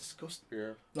in that's disgusting.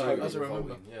 Yeah. Like, Totally as I remember.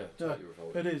 revolting, yeah, totally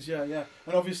revolting. It is, yeah.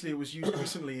 And obviously it was used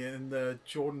recently in the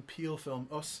Jordan Peele film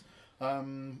Us,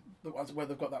 where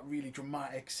they've got that really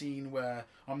dramatic scene where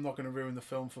I'm not going to ruin the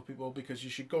film for people because you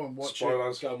should go and watch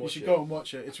Spoilers. it. You should go and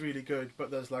watch it. It's really good,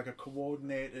 but there's like a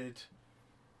coordinated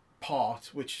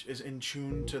part which is in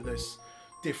tune to this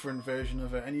different version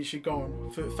of it, and you should go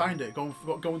and find it. Go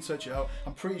and search it out.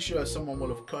 I'm pretty sure someone will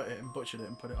have cut it and butchered it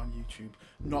and put it on YouTube.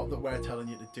 Not that we're telling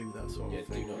you to do that sort of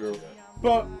thing. Do not do that.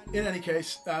 But in any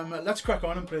case, let's crack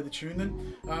on and play the tune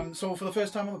then. So for the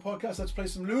first time on the podcast, let's play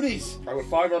some Loonies. I got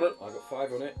 5 on it. I got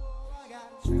 5 on it.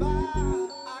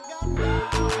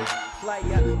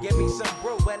 Player, give me some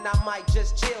brew and I might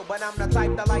just chill. But I'm the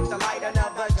type that like to light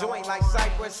another joint like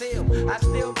Cypress Hill. I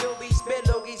still do be spit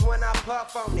loogies when I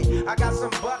puff on it. I got some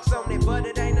bucks on it, but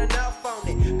it ain't enough on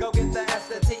it. Go get the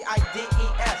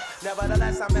S-T-I-D-E-S.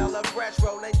 Nevertheless, I'm hella fresh,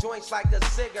 rolling joints like a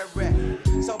cigarette.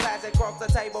 So pass it across the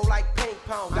table like ping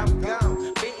pong. I'm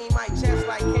gone, beating my chest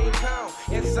like King Kong.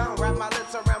 It's on, wrap my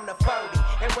lips around the 40.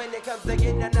 And when it comes to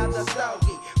getting another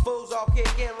stogie, fools all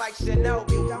kick in like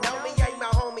Shinobi. Know me ain't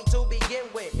my homie to begin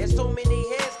with. It's too many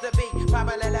heads to be.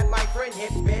 Probably let my friend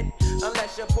hit bit.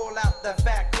 Unless you pull out the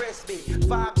fat crispy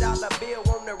 $5 bill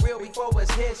on the real before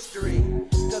it's history.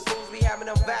 Cause fools be having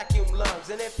them vacuum lungs.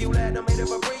 And if you let them hit it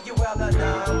for free, you hella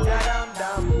dumb.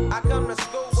 Da-dum-dum. I come to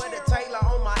school with a Taylor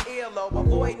on my earlobe.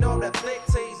 Avoiding all the thick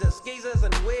teasers, skeezers,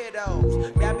 and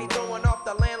weirdos. Got me throwing off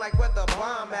the land like where the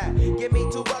bomb at. Give me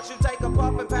 $2, you take a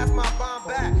puff and pass my bomb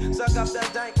back. Suck up the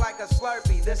dank like a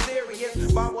Slurpee. The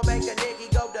serious bomb will make a nigga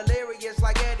go delirious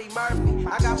like Eddie Murphy.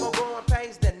 I got more growing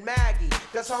pains than Maggie.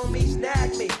 Cause homie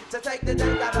snagged me to take the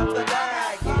dank out of the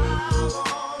bag.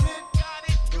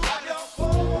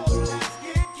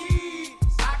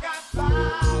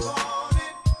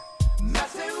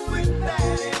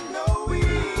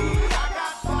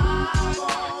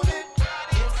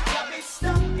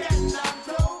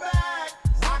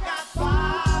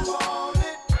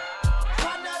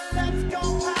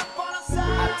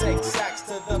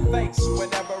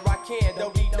 Whenever I can,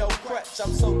 don't need no crutch,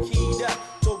 I'm so keyed up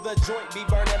till the joint be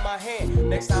burning my hand.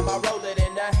 Next time I roll it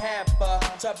in a hamper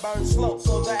to burn slow,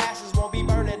 so the ashes won't be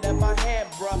burning in my hand,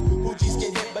 bruh. Hoogies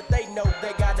get hit, but they know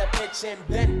they got a pitch and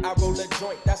bent. I roll a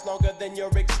joint that's longer than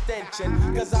your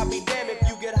extension, cause I'll be damned if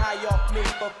you get high off me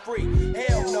for free.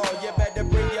 Hell no, you better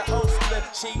bring your own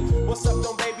slip cheek. What's up,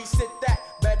 don't babysit that?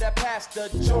 Better pass the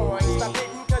joint. Stop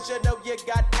hitting cause you know you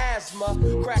got asthma.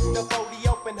 Crack the 40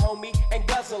 open, homie, and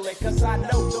guzzle it. Cause I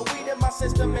know the weed in my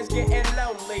system is getting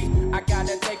lonely. I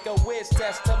gotta take a whiz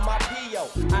test to my P.O.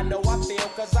 I know I feel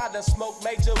cause I done smoked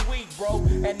major weed, bro.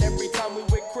 And every time we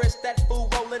with Chris, that fool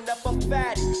rolling up a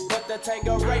fatty. But the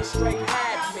Tangeray straight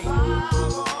had me.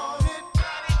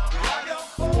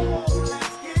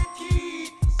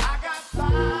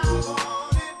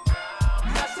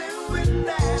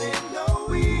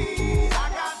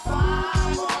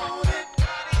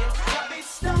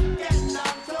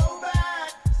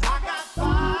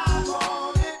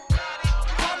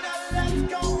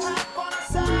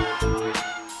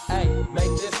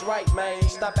 Man,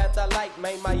 stop at the light,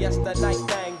 man. My yesterday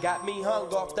thing got me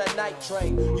hung off the night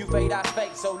train. You fade, I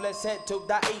fake, so let's head to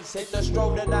the east. Hit the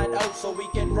stroll to 9-0 so we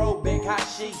can roll big hot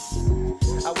sheets.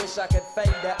 I wish I could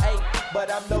fade the 8,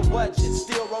 but I'm no budget.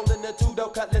 Still rolling the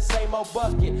 2-door, cut the same old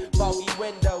bucket. Foggy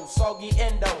window, soggy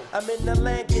endo. I'm in the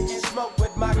land getting smoke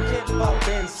with my kinfolk.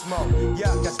 Been smoke,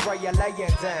 yuck, I spray you, lay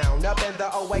it down. Up in the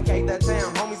OAK, the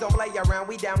town. Homies don't play around,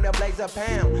 we down there blaze a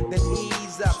pound. Then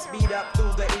ease up, speed up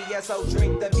through the ESO,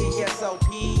 drink the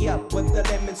VSOP up with the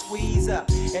lemon squeeze up.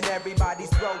 And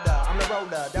everybody's roller, I'm the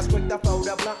roller. That's quick to fold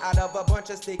a blunt out of a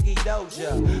bunch of sticky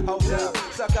doja. Hold up,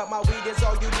 suck up my weed, it's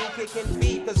all you do, kicking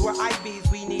feet. Cause we're IBs,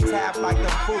 we need to have like a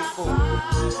foo-foo.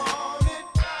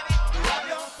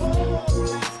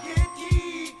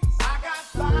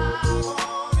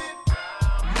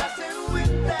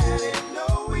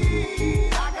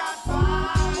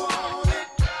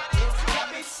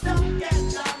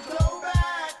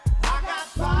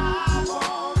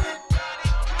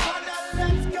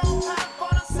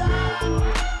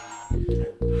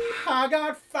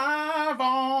 5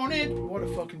 on it. What a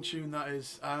fucking tune that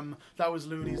is. That was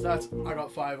Looney's. That's I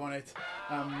Got 5 on it.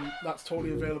 That's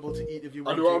totally available to eat if you I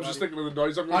want know, to. I was just thinking of the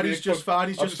noise I'm going to make. Just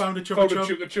found a found chupa a chup.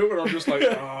 chupa chup, and I'm just like,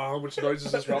 how much noise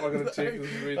is this rap I'm going to take? This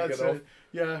is really That's get off. it.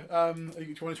 Yeah. Do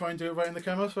you want to try and do it right in the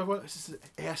camera? So this is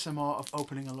ASMR of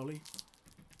opening a lolly.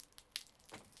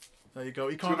 There you go.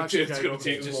 You can't actually get it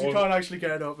open. You can't actually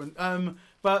get it open.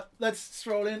 But let's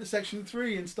stroll into section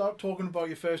 3 and start talking about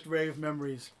your first rave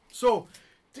memories. So,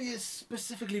 do you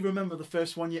specifically remember the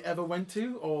first one you ever went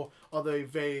to, or are they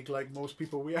vague like most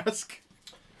people we ask?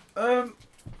 No,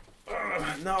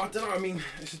 I don't know. I mean,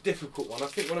 it's a difficult one. I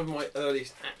think one of my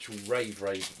earliest actual rave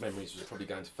memories was probably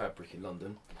going to Fabric in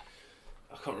London.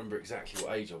 I can't remember exactly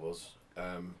what age I was,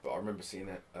 but I remember seeing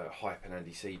Hype and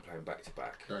Andy C playing back to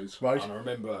back. Right. And I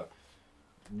remember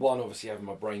one, obviously having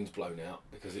my brains blown out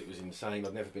because it was insane.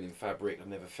 I'd never been in Fabric. I'd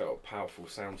never felt a powerful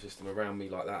sound system around me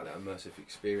like that immersive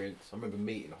experience. I remember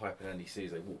meeting Hype and Andy C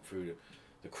as they walked through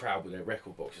the crowd with their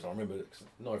record boxes. I remember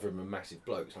neither of them were massive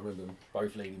blokes. I remember them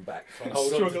both leaning back, trying to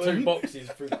hold on to 2 boxes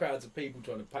through crowds of people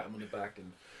trying to pat them on the back.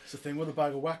 And it's the thing with a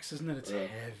bag of wax, isn't it? It's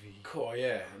heavy. Cool,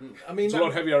 yeah. I mean, it's a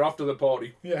lot heavier after the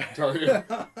party. Yeah.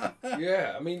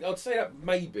 Yeah, I mean, I'd say that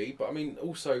maybe, but I mean,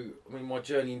 also, my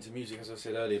journey into music, as I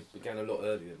said earlier, began a lot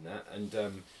earlier than that,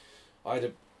 and I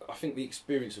think the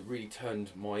experience that really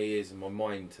turned my ears and my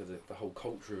mind to the whole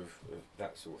culture of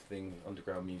that sort of thing,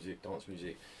 underground music, dance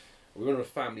music. We went on a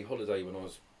family holiday when I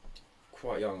was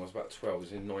quite young. I was about 12. It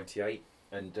was in '98,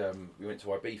 and we went to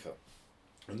Ibiza.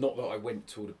 And not that I went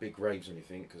to all the big raves or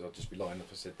anything, because I'd just be lying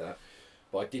if I said that.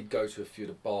 But I did go to a few of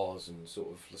the bars and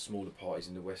sort of the smaller parties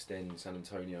in the West End, San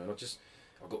Antonio, and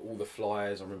I got all the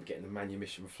flyers. I remember getting the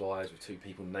Manumission flyers with 2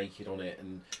 people naked on it,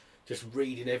 and just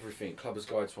reading everything. Clubber's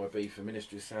Guide to Ibiza,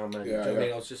 Ministry of Sound Man. Do you know what I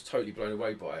mean? I was just totally blown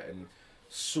away by it and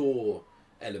saw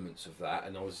elements of that.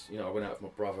 And I was, I went out with my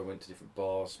brother, went to different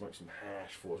bars, smoked some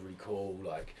hash, thought it was really cool.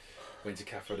 Like, went to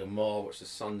Cafe Del Mar, watched the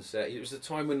sunset. It was the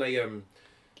time when they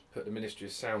put the Ministry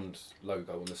of Sound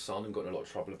logo on the sun and got in a lot of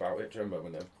trouble about it. Do you remember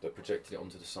when they projected it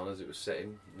onto the sun as it was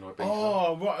setting?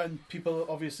 Oh, right, and people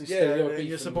obviously Yeah, stared, they were and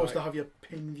you're beefing, supposed to like- have your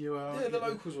pin view out. Yeah, the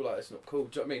locals were like, it's not cool.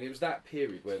 Do you know what I mean? It was that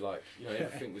period where, like,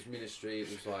 everything was Ministry. It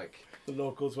was like... The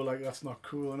locals were like, that's not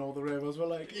cool, and all the ravers were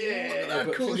like, Yeah, look at that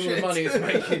but cool think of all shit. the money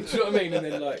it's making. Do you know what I mean? And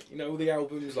then, like, all the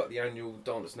albums, like the annual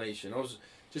Dance Nation. I was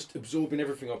just absorbing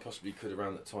everything I possibly could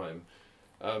around that time.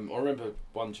 I remember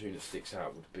one tune that sticks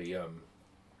out would be,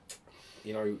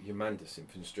 Yamanda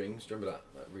Symphony Strings. Do you remember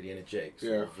that really energetic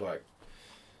sort of like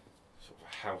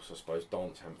house, I suppose,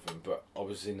 dance anthem? But I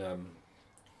was in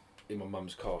my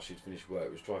mum's car. She'd finished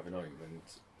work. Was driving home, and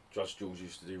Judge Jules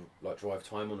used to do like drive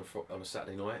time on a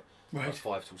Saturday night, like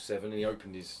 5 till 7, and he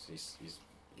opened his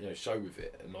show with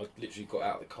it, and I literally got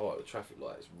out of the car at the traffic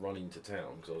lights, running to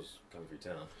town because I was going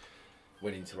through town.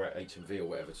 Went into HMV or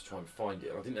whatever to try and find it,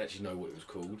 and I didn't actually know what it was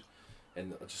called.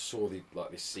 And I just saw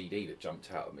this CD that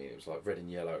jumped out at me. It was like red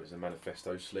and yellow. It was a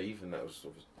Manifesto sleeve, and that was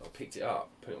I picked it up,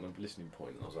 put it on a listening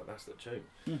point, and I was like, "That's the tune."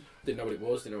 Didn't know what it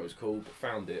was, didn't know what it was called, but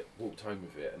found it, walked home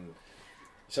with it, and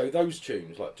so those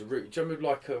tunes like Darude. Do you remember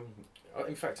like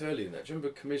in fact earlier than that? Do you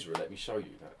remember Commisera? Let Me Show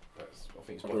You. That's I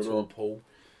think it's by Tom Paul.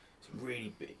 It's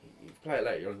really big. You play it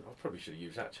later. I probably should have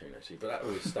used that tune actually, but that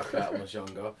always stuck out when I was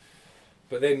younger.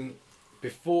 But then.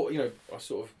 Before, I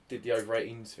sort of did the over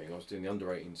 18s thing. I was doing the under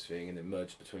 18s thing, and then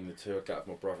merged between the two. I'd go out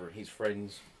with my brother and his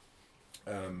friends.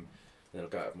 Then I'd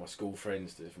go out with my school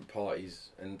friends to different parties.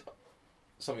 And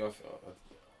something I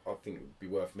think would be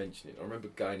worth mentioning. I remember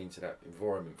going into that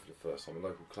environment for the first time, a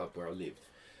local club where I lived,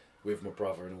 with my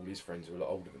brother and all his friends who were a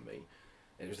lot older than me.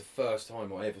 And it was the first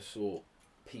time I ever saw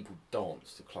people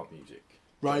dance to club music.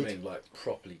 Right. I mean, like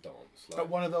properly dance. Like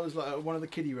one of those, like one of the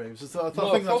kiddie raves. No,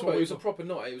 think that's what it was a proper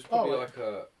night. It was probably Oh, like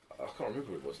I can't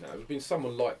remember what it was now. It would have been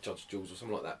someone like Judge Jules or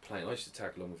someone like that playing. I used to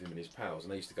tag along with him and his pals,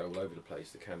 and they used to go all over the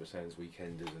place. The Canvas Hands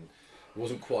Weekenders, and I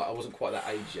wasn't quite that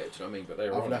age yet. Do you know what I mean? But they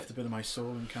were. I've on left it. a bit of my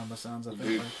soul in Canvas Hands, I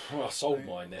think. Oh, I sold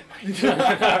mine there, mate. Do you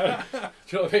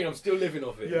know what I mean? I'm still living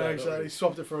off it. Yeah, No, exactly. really.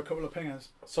 Swapped it for a couple of pingers.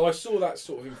 So I saw that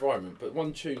sort of environment, but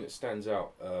one tune that stands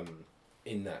out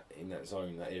in that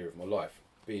zone, that era of my life,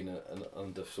 being an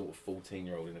under sort of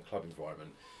 14-year-old in a club environment,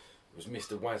 was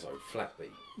Mr. Wazzo, Flatbeat.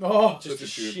 Oh, just the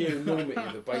sheer enormity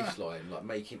of the bass line, like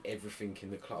making everything in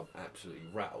the club absolutely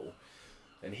rattle,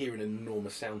 and hearing an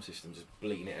enormous sound system just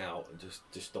bleating it out and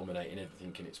just dominating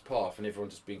everything in its path, and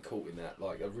everyone just being caught in that.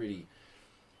 Like, it really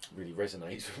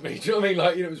resonates with me. Do you know what I mean?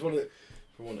 Like, it was one of the,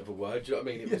 for want of a word. Do you know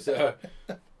what I mean? It was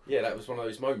yeah, that was one of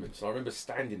those moments. And I remember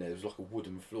standing there. There was like a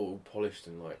wooden floor, all polished,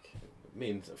 and like, me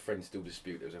and a friend still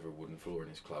dispute there was ever a wooden floor in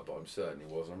his club, but I'm certain it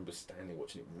was. I remember standing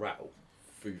watching it rattle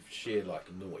through sheer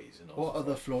like noise. And What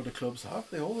other Florida clubs have?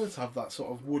 They always have that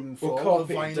sort of wooden floor well, with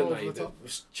carpeting, vinyl don't over they? the top.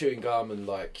 Chewing gum and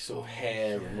like sort of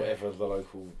hair and whatever the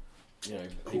local, you know,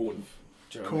 people.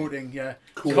 Do you know what I mean? Coating, yeah.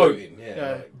 Coating,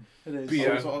 yeah. Like, it is.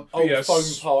 Beer, Sort of old beer, foam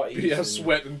parties. Beer, and-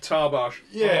 sweat and tarbash.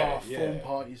 Yeah, foam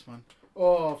parties, man.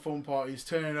 Oh, foam parties.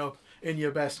 Turning up in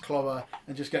your best clover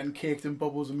and just getting caked in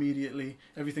bubbles immediately.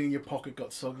 Everything in your pocket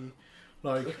got soggy.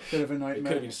 Like, bit of a It nightmare.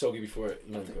 could have been soggy before it,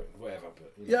 you know, whatever.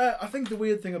 But you know. Yeah, I think the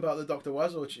weird thing about the Dr.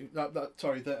 Wazzo tune, the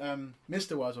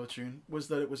Mr. Wazzo tune, was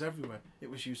that it was everywhere.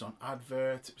 It was used on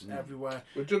adverts, it was everywhere.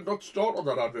 We did not start on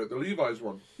that advert, the Levi's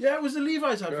one. Yeah, it was the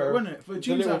Levi's advert, wasn't it? For The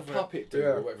June's little advert. puppet dude,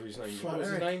 or whatever his name. Flat What was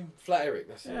his Eric. name? Flat Eric.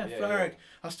 That's Yeah, it. Flat Eric.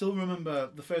 I still remember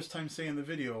the first time seeing the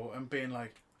video and being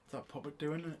like, "What's that puppet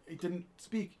doing?" And he didn't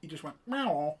speak. He just went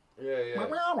meow, Yeah.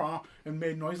 meow, and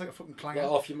made noise like a fucking clanger.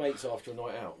 Like half your mates after a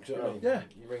night out. Do you know what I mean? Yeah.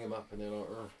 You ring them up and they're like,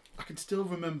 oh. I can still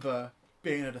remember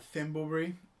being at a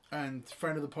Thimbleberry and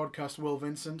friend of the podcast, Will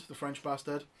Vincent, the French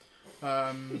bastard.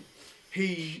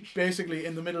 He basically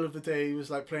in the middle of the day he was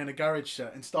like playing a garage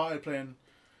set and started playing,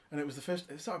 and it was the first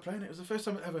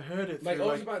time I ever heard it. Mate, through,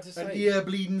 I was like, about to say, an ear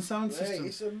bleeding sound Hey,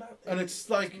 system, it's and it's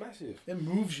like massive. it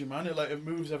moves you, man. It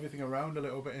moves everything around a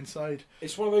little bit inside.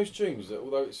 It's one of those tunes that,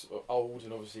 although it's old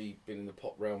and obviously been in the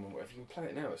pop realm and whatever, you can play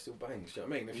it now, it still bangs. Do you know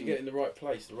what I mean? If you get in the right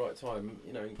place, the right time,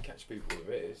 you know, you can catch people with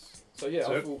it. So yeah,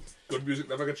 I thought good music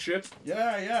never gets shit.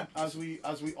 Yeah. As we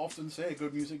often say,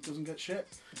 good music doesn't get shit.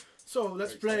 So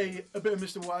let's play a bit of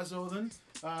Mr. Wazzo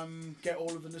then. Get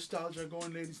all of the nostalgia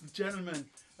going, ladies and gentlemen.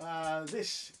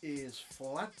 This is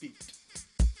Flat Beat.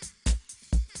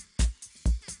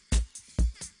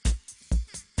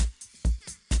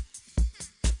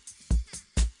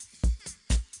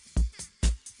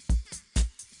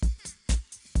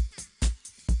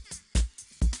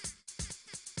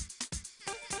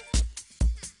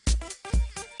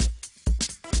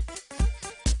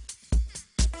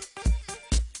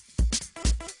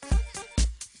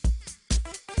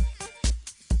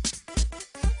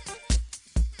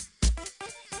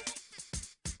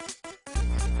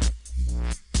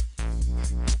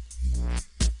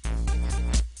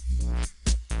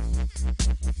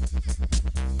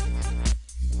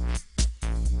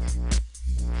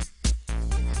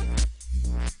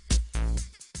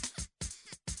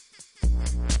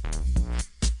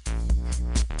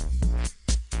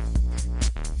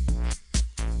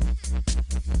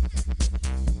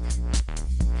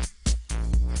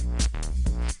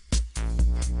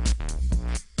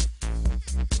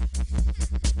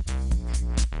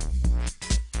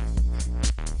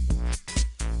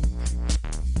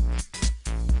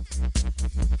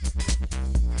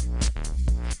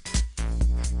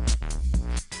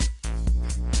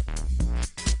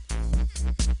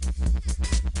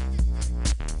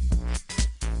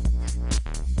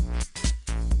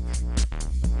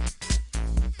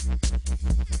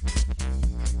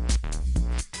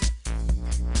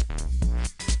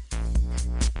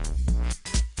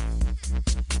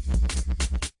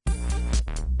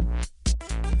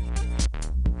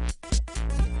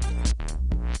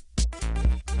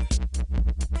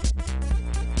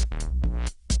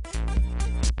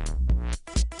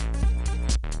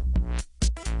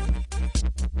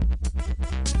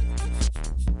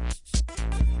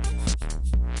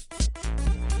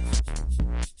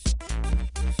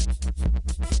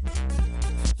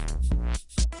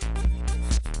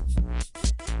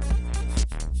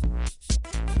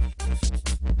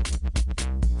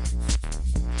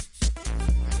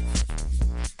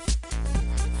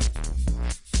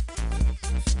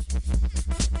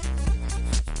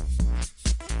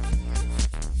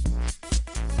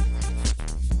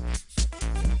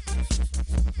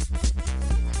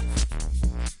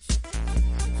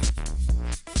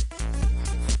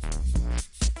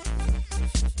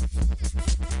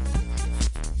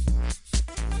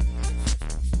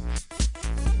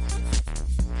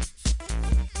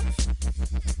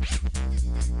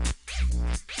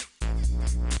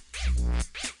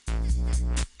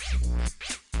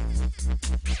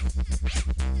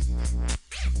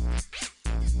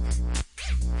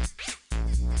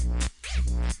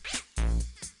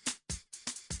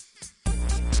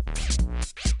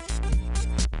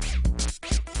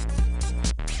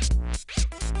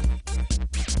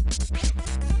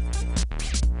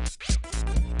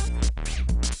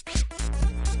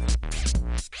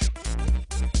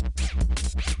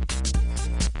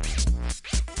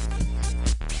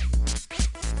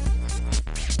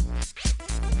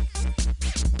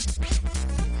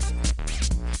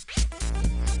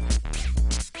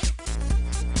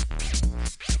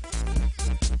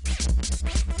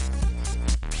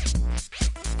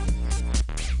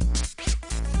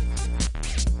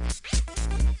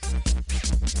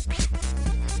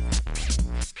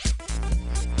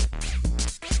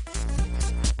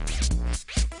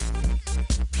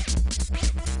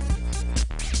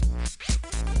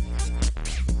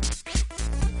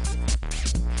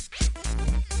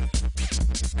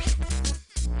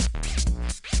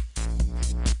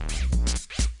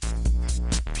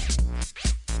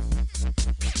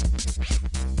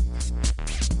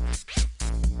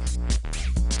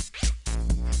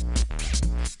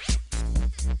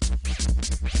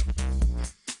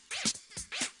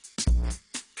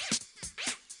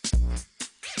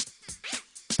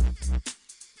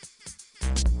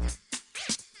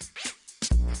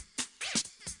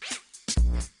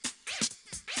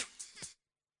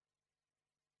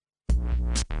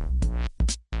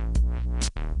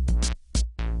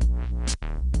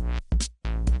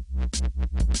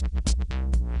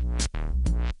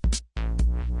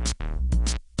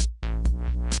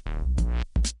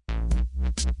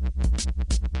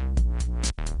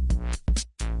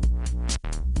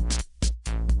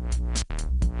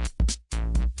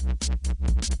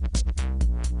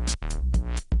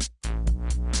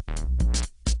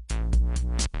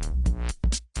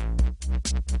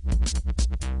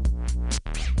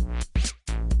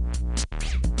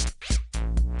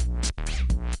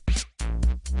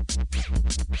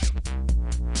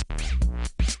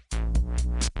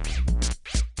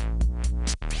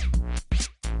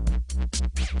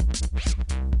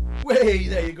 Way,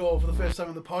 there you go. For the first time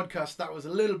on the podcast, that was a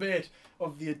little bit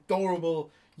of the adorable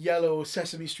yellow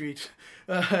Sesame Street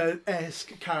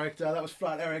esque character. That was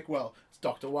Flat Eric. Well, it's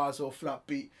Dr. Wazzo, Flat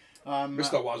Beat.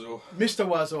 Mr. Wazzo. Mr.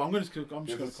 Wazzo. I'm just going to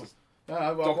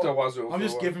Dr. Wazzo. I'm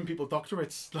just giving people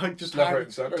doctorates, like Left, right,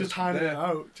 and centre. handing it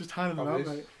out, handing them out,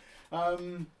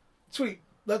 mate. Sweet.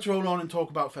 Let's roll on and talk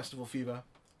about Festival Fever.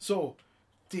 So,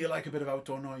 do you like a bit of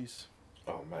outdoor noise?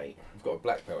 Oh, mate, I've got a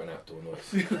black belt in outdoor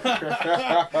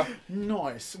noise.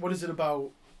 Nice. What is it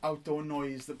about outdoor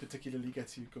noise that particularly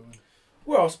gets you going?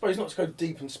 Well, I suppose not to go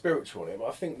deep and spiritual on it, but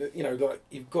I think that, you know, like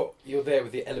you're there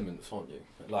with the elements, aren't you?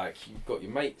 Like, you've got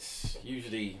your mates,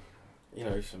 usually, you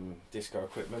know, some disco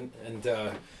equipment, and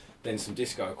then some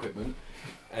disco equipment,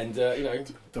 and you know,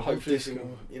 hopefully some,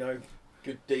 you know,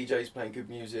 good DJs playing good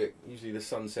music. Usually the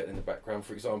sunset in the background.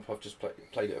 For example, I've just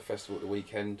played at a festival at the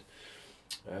weekend.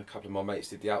 A couple of my mates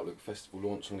did the Outlook Festival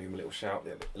launch. I'm going to give them a little shout.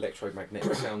 The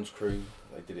Electromagnetic Sounds crew.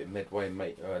 They did it in Medway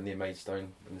near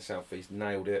Maidstone in the southeast.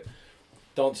 Nailed it.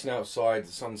 Dancing outside,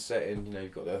 the sun setting. You know,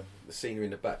 you've got the scenery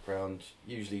in the background.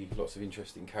 Usually lots of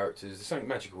interesting characters. There's something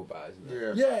magical about it, isn't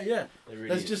there? Yeah. Really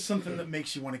There's is. just something that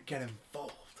makes you want to get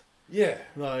involved. Yeah.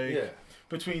 Like, yeah.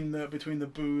 Between the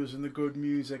booze and the good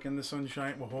music and the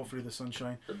sunshine. Well, hopefully the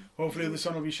sunshine. Hopefully the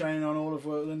sun will be shining on all of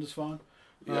Lindisfarne.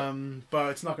 Yeah. But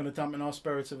it's not going to dampen our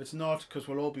spirits if it's not, because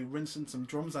we'll all be rinsing some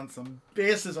drums and some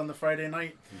basses on the Friday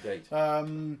night.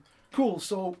 Indeed. Cool.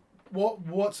 So,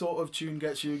 what sort of tune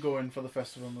gets you going for the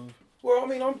festival move? Well, I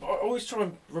mean, I always try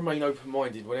and remain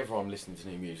open-minded whenever I'm listening to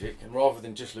new music, and rather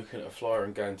than just looking at a flyer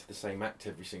and going to the same act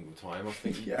every single time, I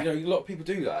think, Yeah. you know, a lot of people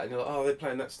do that, and you're like, oh, they're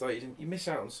playing that stage, and you miss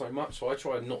out on so much, so I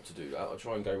try not to do that. I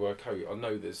try and go, well, okay, I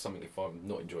know there's something, if I'm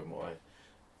not enjoying what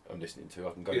I'm listening to,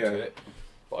 I can go to it,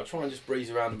 but I try and just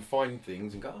breeze around and find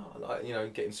things and go, oh, like, you know,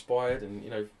 get inspired and, you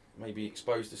know, maybe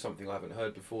exposed to something I haven't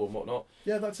heard before and whatnot.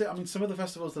 Yeah, that's it. I mean, some of the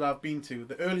festivals that I've been to,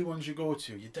 the early ones you go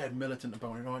to, you're dead militant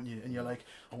about it, aren't you? And you're like,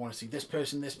 I want to see this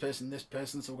person,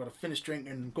 so I've got to finish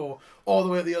drinking and go all the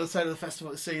way to the other side of the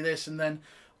festival to see this. And then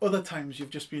other times you've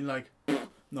just been like,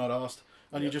 not asked.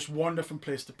 And you just wander from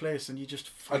place to place, and you just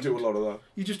I do a lot of that.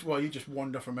 You just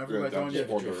wander from everywhere, don't you?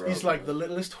 Wander He's around, like the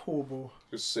littlest hobo.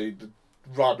 Just see the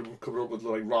random coming up with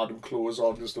like random clothes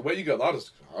on. Just the way you got that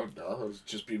is, I don't know, it's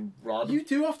just been random. You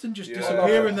do often just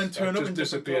disappear and then turn up in different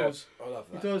disappear. clothes. I love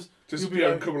that. He does.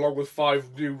 Disappear and come along with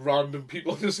 5 new random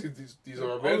people. Just these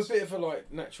are I'm amazing. a bit of a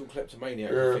like natural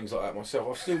kleptomaniac and things like that myself.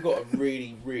 I've still got a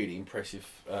really, really impressive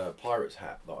pirate's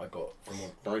hat that I got from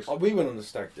Nice. we went on the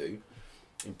stag do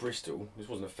in Bristol. This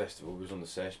wasn't a festival, we was on the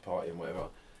sesh party and whatever.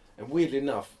 And weirdly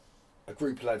enough, a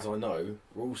group of lads I know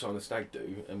were also on the stag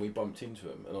do, and we bumped into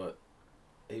him, and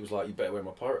he was like, "You better wear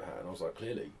my pirate hat," and I was like,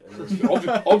 "Clearly." And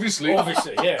then, obviously,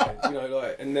 yeah. You know,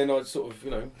 like, and then I sort of, you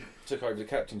know, took over the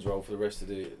captain's role for the rest of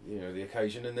the, you know, the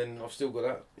occasion, and then I've still got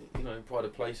that, you know, pride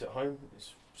of place at home.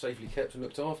 It's safely kept and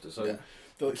looked after. So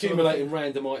accumulating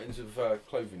random items of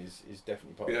clothing is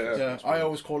definitely part of it. Yeah, I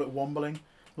always call it wombling.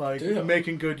 Like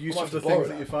making good use I of the might have to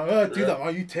things that borrow you that. find. Do that. Oh,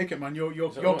 you take it, man. You're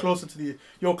right? closer to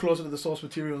the source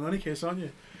material in any case, aren't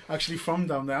you? Actually, from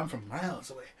down there, I'm from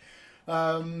miles away.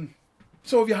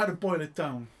 So if you had to boil it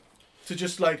down to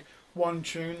just like one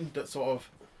tune that sort of,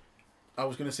 I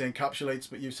was going to say encapsulates,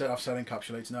 but I've said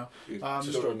encapsulates now.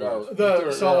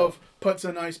 The sort of puts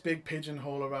a nice big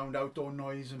pigeonhole around outdoor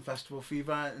noise and festival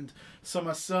fever and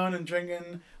summer sun and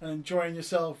drinking and enjoying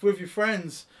yourself with your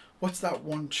friends. What's that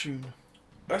one tune?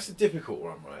 That's a difficult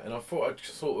one, right? And I thought I'd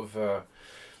sort of, I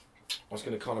was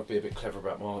going to kind of be a bit clever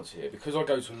about my answer here, because I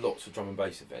go to lots of drum and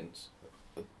bass events.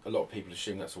 A lot of people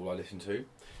assume that's all I listen to,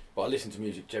 but I listen to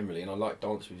music generally, and I like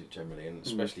dance music generally, and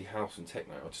especially house and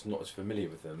techno. I'm just not as familiar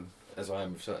with them as I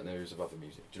am with certain areas of other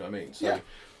music. Do you know what I mean? So,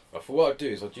 I thought what I'd do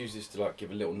is I'd use this to like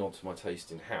give a little nod to my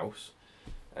taste in house,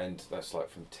 and that's like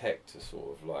from tech to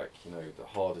sort of like, you know, the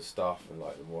harder stuff and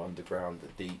like the more underground,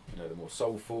 the deep, you know, the more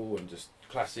soulful and just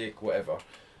classic, whatever.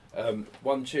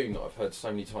 One tune that I've heard so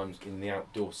many times in the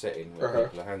outdoor setting where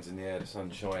people are hands in the air, the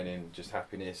sun's shining, just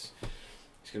happiness.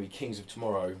 It's going to be Kings of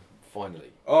Tomorrow,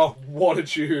 finally. Oh, what a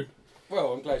tune!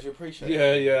 Well, I'm glad you appreciate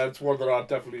it. Yeah, it's one that I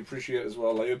definitely appreciate as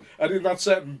well. Like, and in that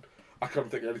setting, I can't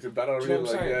think of anything better. Do you know Really,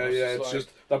 what I'm saying? it's like, just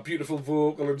that beautiful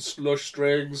vocal and slush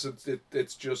strings.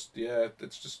 It's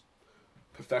just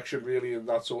perfection really in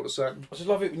that sort of setting. I just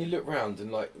love it when you look round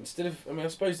and like, instead of, I mean, I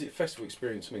suppose the festival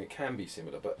experience, I mean, it can be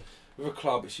similar, but with a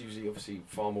club, it's usually obviously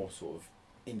far more sort of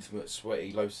intimate,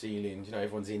 sweaty, low ceilings. You know,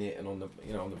 everyone's in it and on the,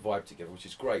 you know, on the vibe together, which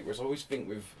is great. Whereas I always think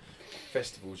with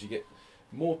festivals, you get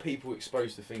more people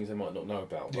exposed to things they might not know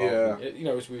about. Than, you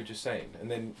know, as we were just saying, and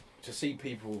then to see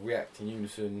people react in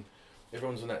unison,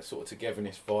 everyone's on that sort of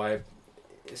togetherness vibe.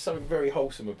 there's something very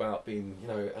wholesome about being, you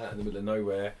know, out in the middle of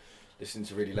nowhere, listening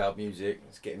to really loud music.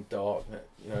 It's getting dark.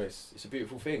 You know, it's a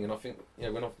beautiful thing. And I think,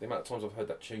 you know, the amount of times I've heard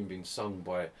that tune being sung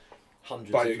by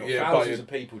hundreds, if not thousands of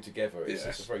people together, it's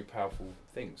a very powerful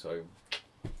thing. So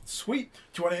sweet.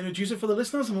 Do you want to introduce it for the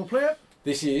listeners and we'll play it?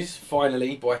 This is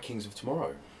Finally by Kings of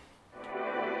Tomorrow.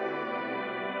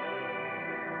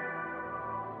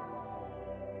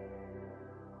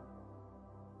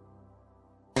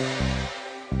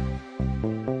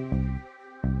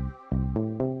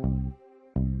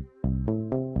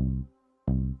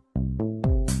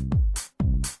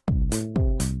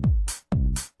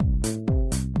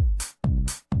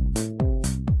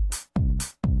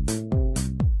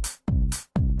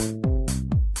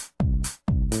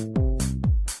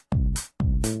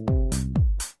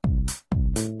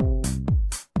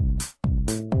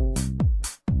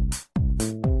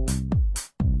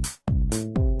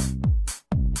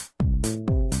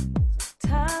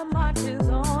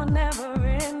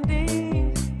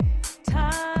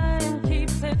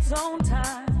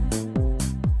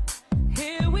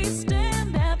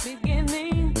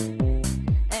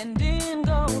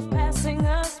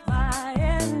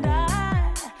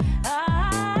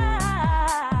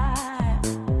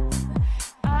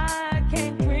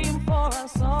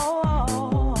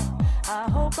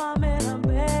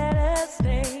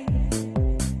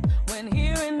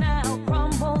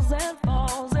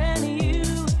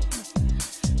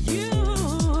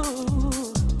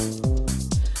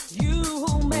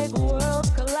 Make world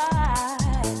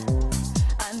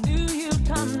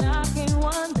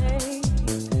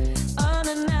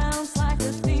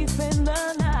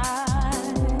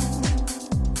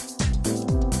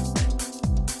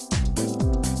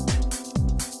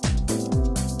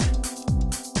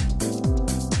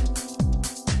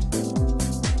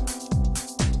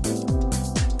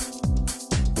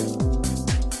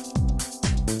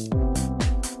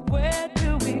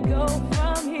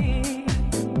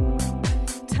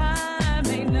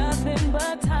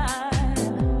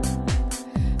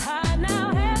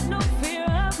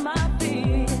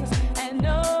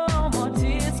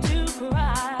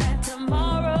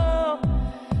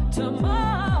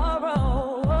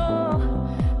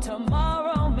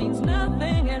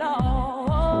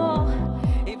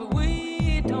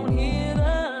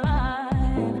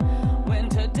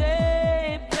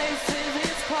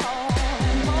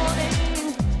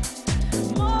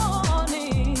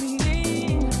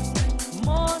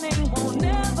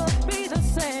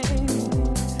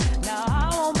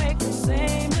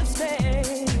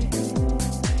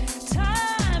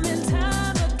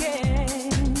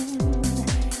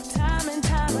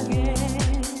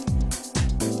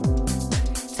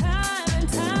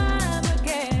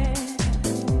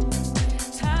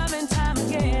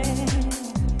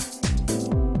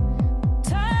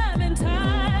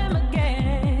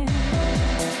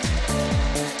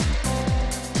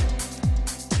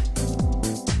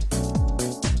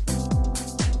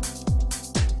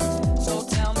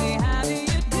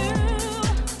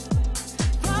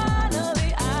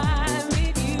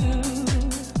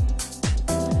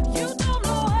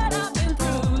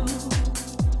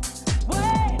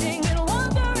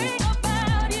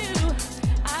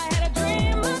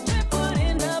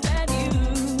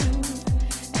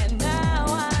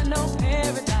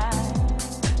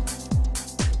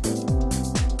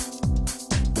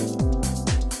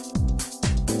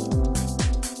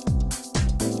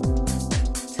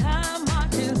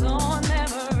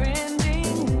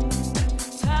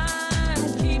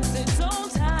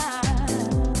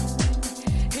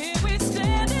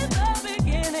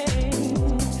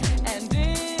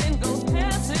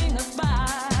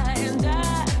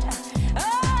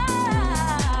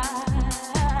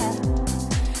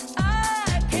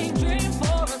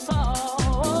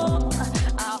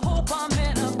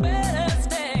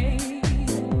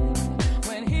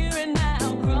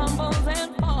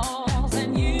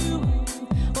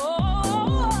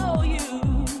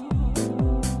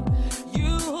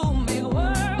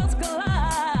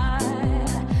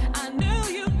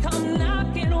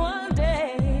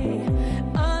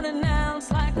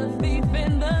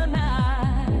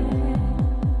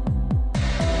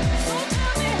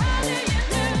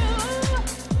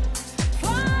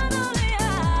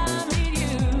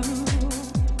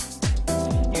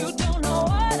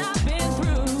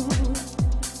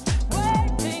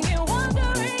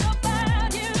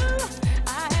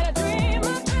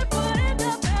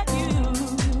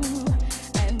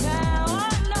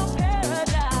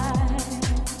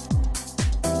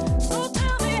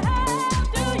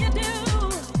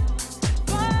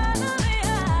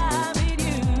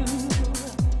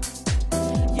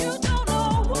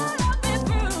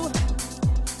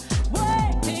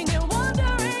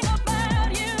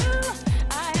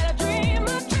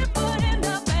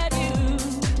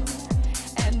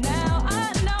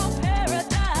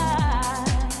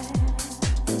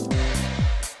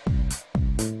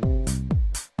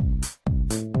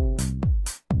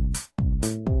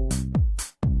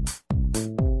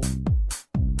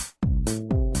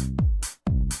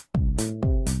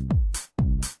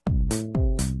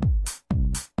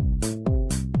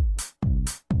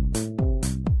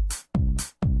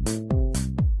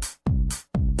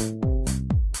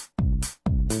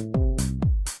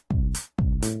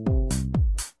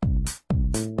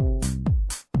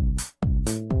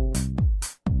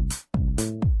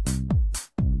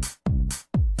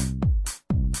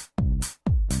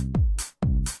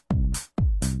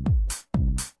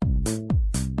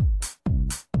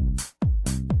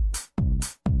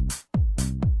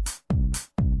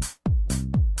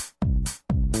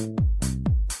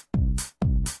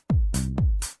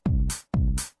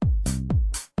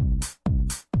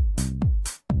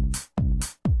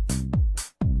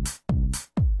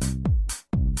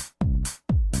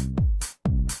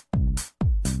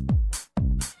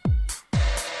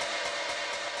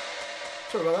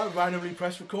Sorry about that. Randomly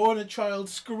press record and a child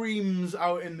screams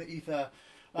out in the ether.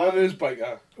 Well, it is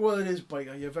Biker. Well, it is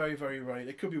Biker. You're very, very right.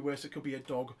 It could be worse. It could be a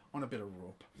dog on a bit of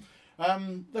rope.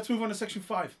 Let's move on to section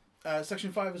 5.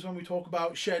 Section 5 is when we talk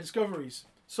about shared discoveries.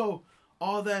 So,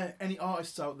 are there any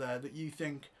artists out there that you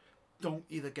think don't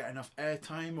either get enough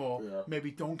airtime or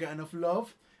maybe don't get enough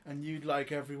love, and you'd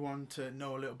like everyone to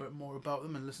know a little bit more about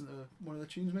them and listen to one of their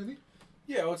tunes, maybe?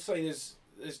 Yeah, I would say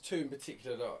there's two in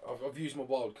particular that I've used my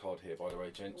wild card here, by the way,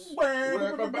 gents.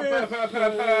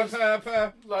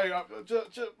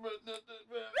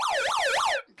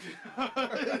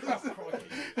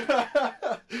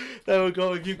 There we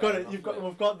go. If you've got it, we've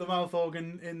got the mouth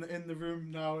organ in the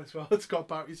room now as well. It's got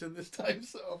batteries in this time.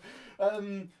 So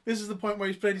this is the point where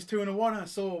he's played his 2 and a 1.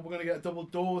 So we're gonna get a double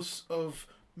dose of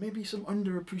maybe some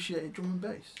underappreciated drum and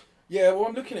bass. Yeah, well,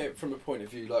 I'm looking at it from a point of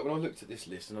view, like when I looked at this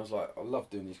list and I was like, I love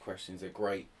doing these questions, they're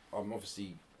great. I'm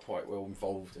obviously quite well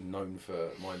involved and known for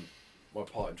my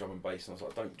part in drum and bass, and I was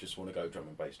like, I don't just want to go drum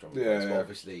and bass, but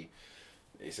obviously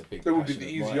it's a big That would be passion the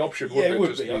of easy mine. option, Yeah, wouldn't it it? would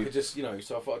Just be. I be- could just,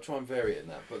 so I thought I'd try and vary it in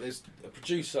that. But there's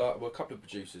a couple of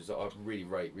producers that I really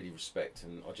rate, really respect,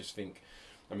 and I just think,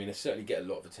 I mean, they certainly get a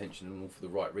lot of attention and all for the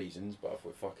right reasons, but I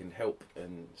thought if I can help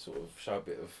and sort of shine a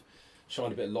bit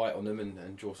of light on them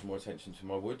and draw some more attention to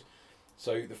them, I would.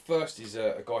 So the first is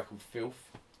a guy called Filth.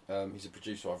 He's a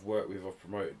producer I've worked with, I've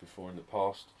promoted before in the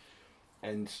past,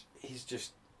 and he's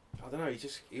just, I don't know,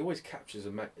 he always captures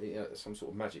some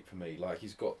sort of magic for me. Like,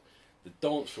 he's got the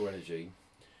dancehall energy,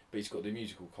 but he's got the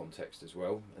musical context as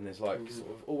well, and there's like sort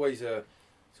of always a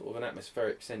sort of an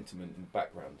atmospheric sentiment in the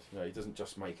background. He doesn't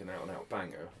just make an out and out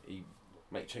banger. He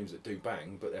makes tunes that do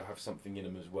bang, but they'll have something in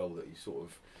them as well that you sort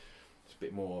of, it's a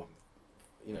bit more,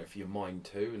 for your mind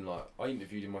too. And like, I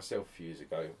interviewed him myself a few years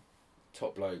ago.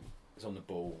 Top bloke is on the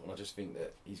ball, and I just think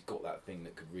that he's got that thing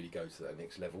that could really go to that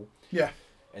next level. Yeah.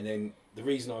 And then the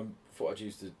reason I thought I'd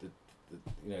use the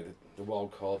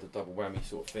wild card, the double whammy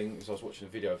sort of thing, is I was watching a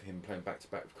video of him playing back to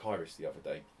back with Kairis the other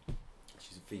day.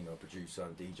 She's a female producer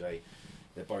and DJ.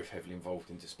 They're both heavily involved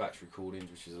in Dispatch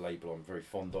Recordings, which is a label I'm very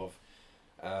fond of.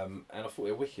 And I thought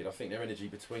they're wicked. I think their energy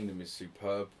between them is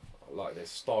superb. Like, their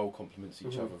style complements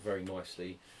each other very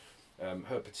nicely.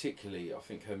 Her particularly, I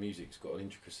think her music's got an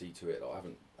intricacy to it that I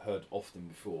haven't heard often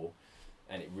before,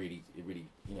 and it really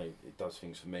it does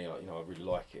things for me. I really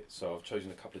like it. So I've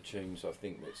chosen a couple of tunes I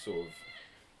think that sort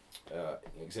of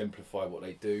exemplify what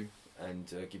they do and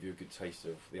give you a good taste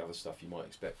of the other stuff you might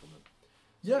expect from them.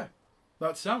 Yeah,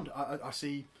 that's sound. I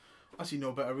see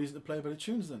no better reason to play a bit of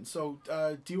tunes then. So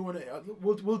do you want to?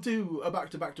 We'll do a back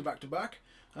to back to back to back.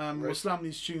 We'll slam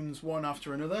these tunes one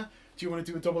after another. Do you want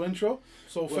to do a double intro?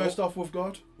 So first off, we've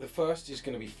got the first is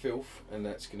going to be Filth, and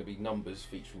that's going to be Numbers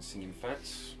featuring Singing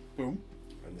Fats. Boom.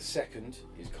 And the second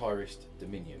is Kairis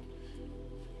Dominion.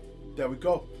 There we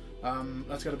go.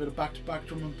 Let's get a bit of back to back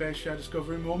drum and bass share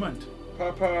discovery moment.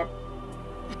 Pop pop.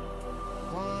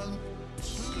 1,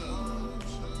 2.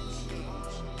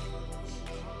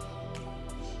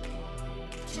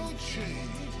 Don't change.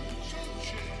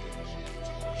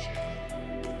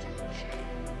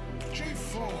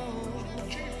 G4.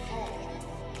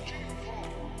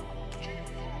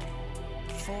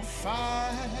 4,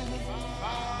 5.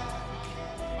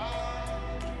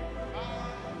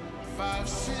 5,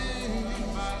 6.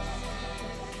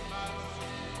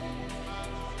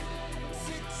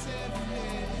 6, 7,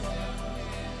 8.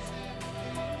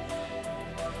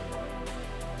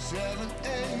 7,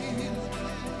 8.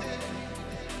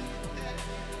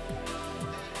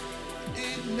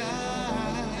 8, 9.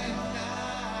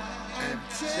 And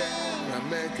 10. I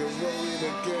make a roll in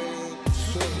the game.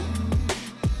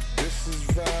 This is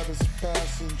vibes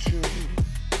passing through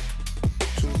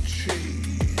to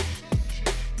cheese.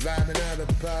 Vibing at a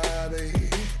party.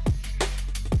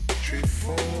 3,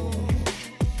 4.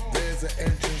 There's an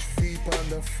entrance fee on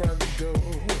the front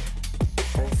door.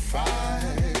 4, 5.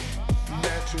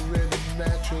 Natural rhythm,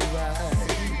 natural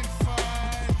ride.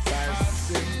 5,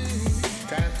 6.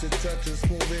 Time to touch and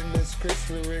smooth in this crisp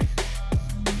lyric.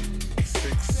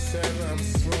 6, 7. I'm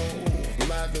slow,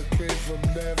 like the kid from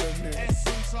Devon.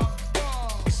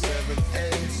 7,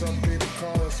 8. Some people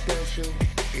call it special,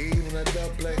 even a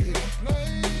double. 8, 9.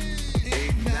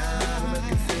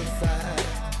 Make it feel 5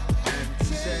 and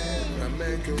 10. I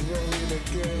make it rolling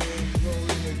again,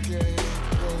 rolling again,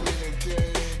 rolling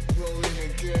again, rolling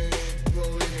again,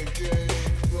 rolling again,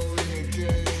 rolling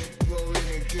again, rolling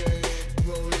again,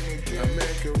 rolling again. I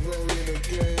make it rolling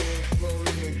again,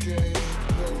 rolling again,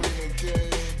 rolling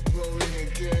again, rolling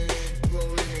again,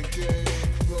 rolling again,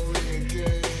 rolling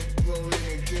again, rolling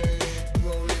again,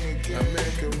 rolling again. I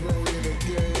make it rolling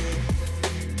again.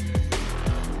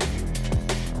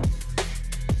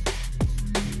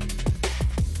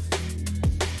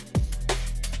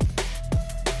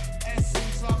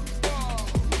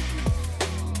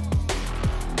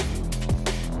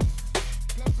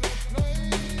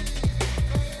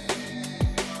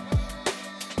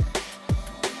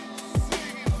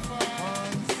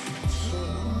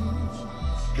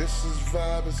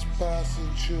 vibe is passing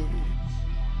through.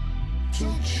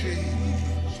 Too cheap.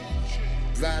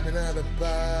 Vibing out the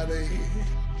body.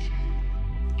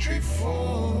 3,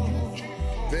 4.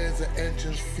 There's an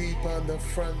entrance fee on the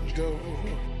front door.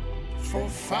 4,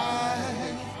 5.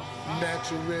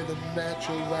 Natural rhythm,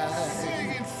 natural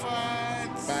ride.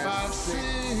 5,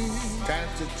 6. Time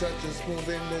to touch and smooth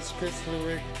in this crystal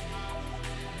ring.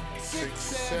 6,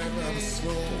 7. I'm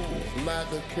smooth. Like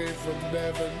the kid from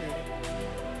Devon.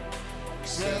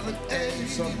 7, 8.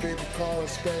 Some people call it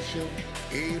special.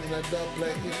 Even a double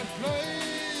 8,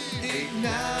 9.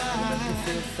 Make you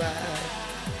feel 5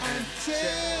 and 10.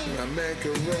 I make a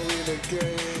roll in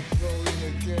again, roll in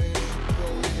again,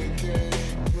 roll in again,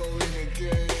 roll in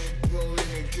again, roll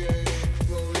in again,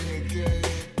 roll in again,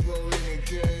 roll in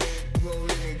again, roll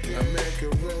in again. I make a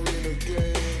roll in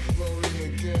again, roll in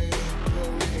again,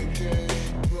 roll in again,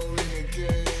 roll in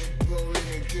again, roll in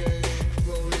again,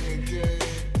 roll in again, roll in again,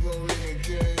 roll in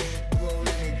again.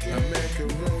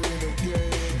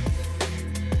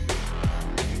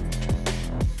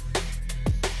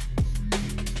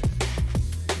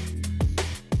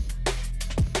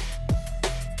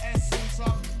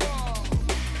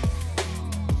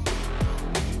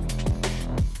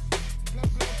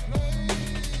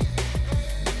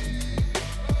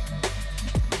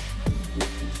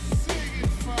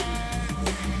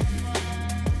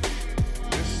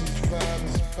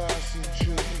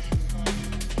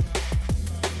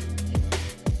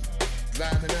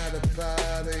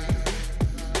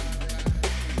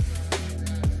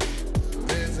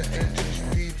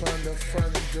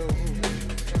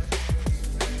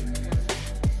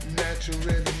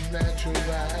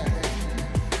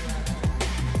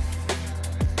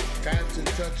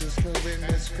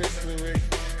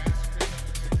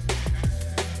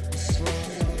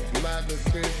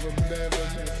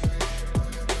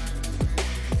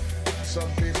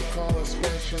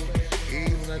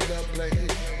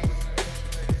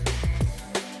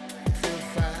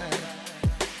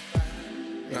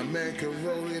 I make a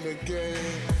roll in again.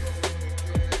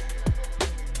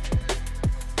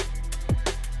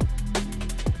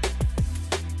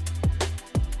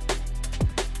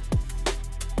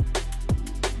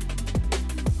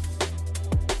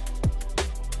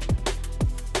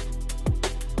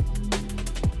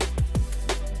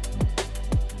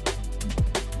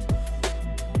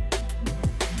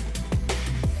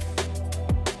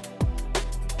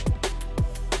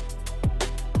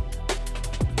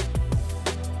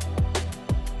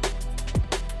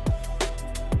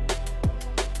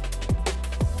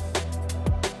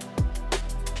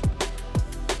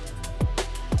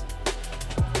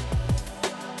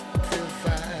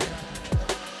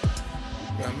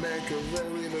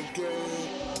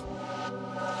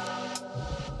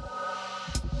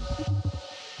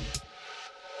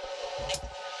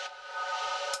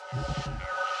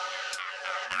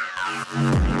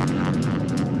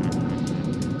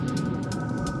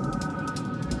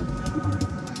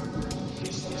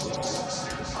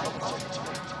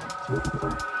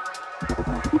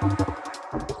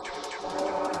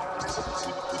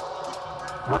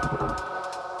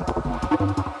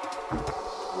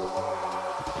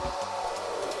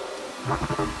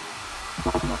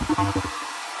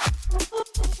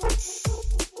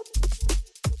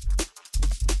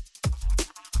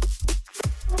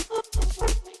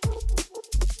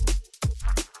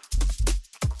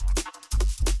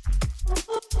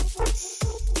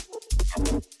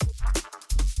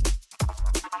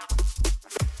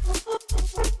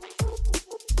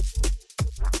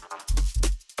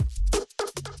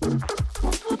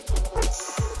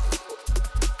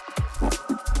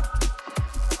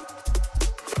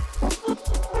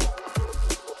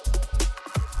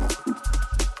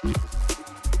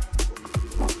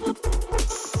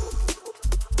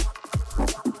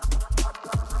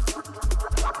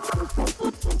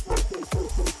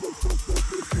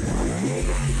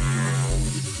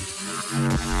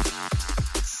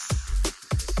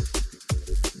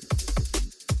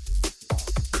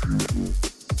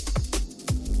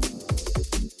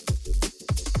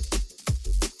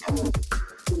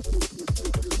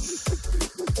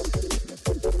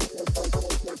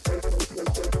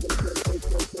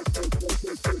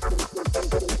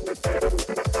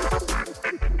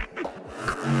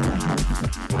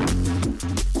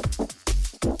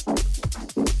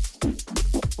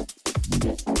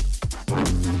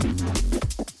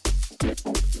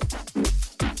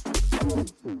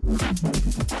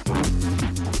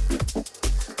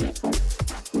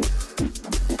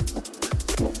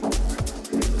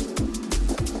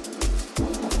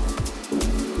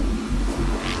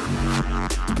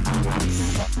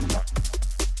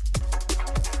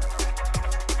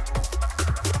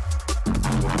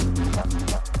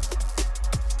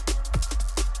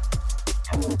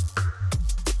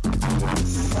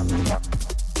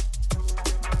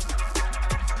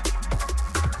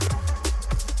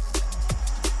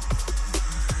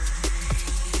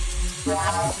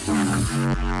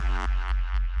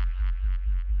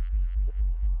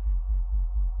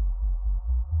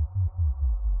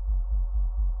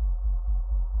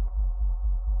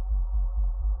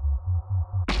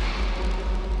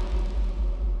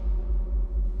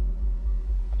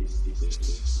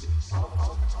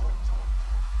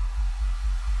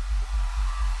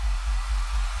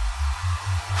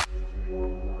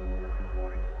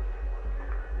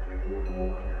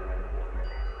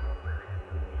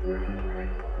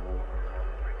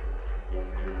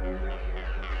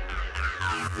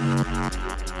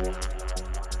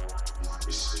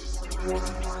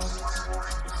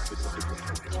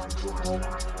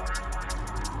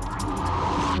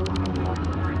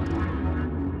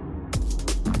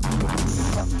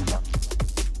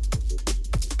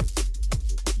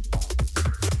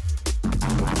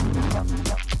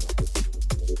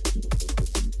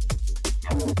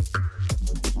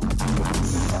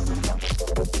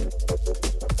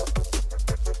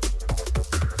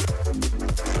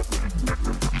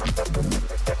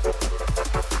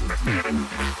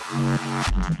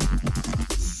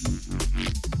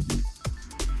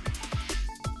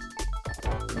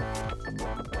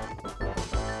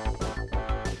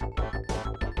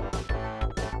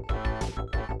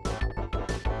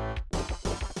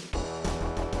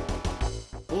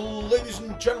 Ladies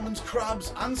and gentlemen,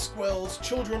 crabs and squirrels,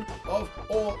 children of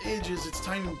all ages, it's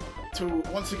time to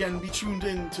once again be tuned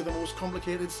in to the most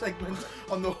complicated segment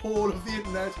on the whole of the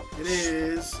internet. It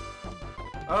is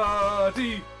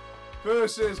Adi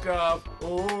versus Gav.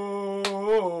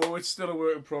 Oh, it's still a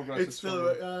work in progress. It's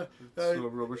still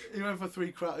rubbish. You went for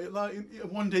 3 crabs. Like,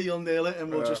 one day you'll nail it, and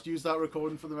we'll just use that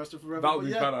recording for the rest of forever. That'll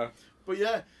be better. But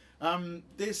yeah.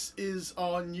 This is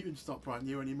our new, it's not brand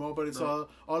new anymore, but it's our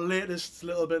latest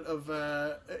little bit of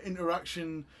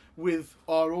interaction with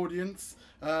our audience.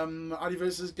 Adi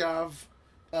vs. Gav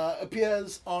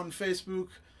appears on Facebook.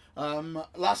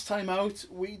 Last time out,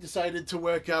 we decided to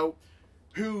work out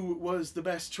who was the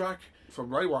best track from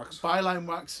Limewax. By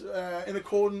Limewax, in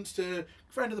accordance to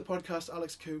friend of the podcast,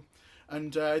 Alex Koo.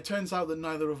 And it turns out that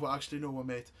neither of us actually know we're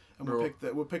mate. And we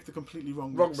picked the completely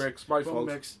wrong mix. My fault.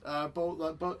 Mix.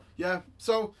 But yeah,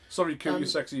 so... Sorry, Koo, you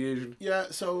sexy Asian. Yeah,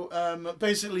 so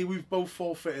basically we've both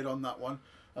forfeited on that one.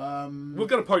 We'll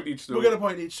get a point each, though. We'll get a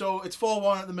point each. So it's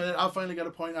 4-1 at the minute. I'll finally get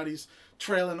a point. He's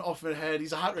trailing off ahead.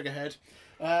 He's a hat-trick ahead.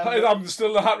 I'm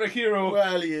still the hat-trick hero.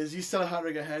 Well, he is. He's still a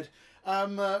hat-trick ahead.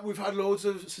 We've had loads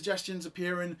of suggestions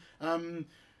appearing.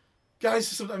 Guys,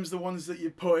 sometimes the ones that you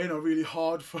put in are really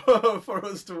hard for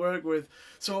us to work with.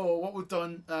 So what we've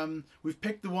done, we've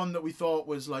picked the one that we thought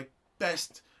was like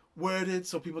best worded,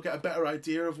 so people get a better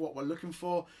idea of what we're looking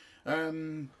for.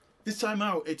 This time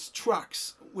out, it's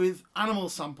tracks with animal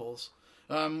samples,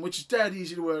 which is dead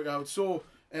easy to work out. So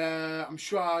I'm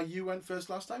sure you went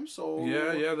first last time. So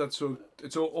yeah, it's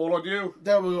all on you.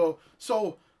 There we go.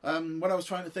 So when I was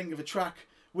trying to think of a track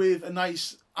with a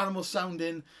nice animal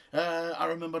sounding, I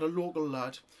remembered a local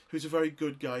lad who's a very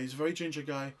good guy. He's a very ginger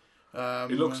guy.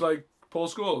 He looks like Paul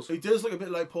Scholes. He does look a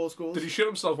bit like Paul Scholes. Did he shit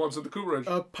himself once at the Cooperage?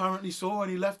 Apparently so, and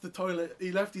he left the toilet.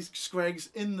 He left his scregs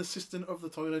in the cistern of the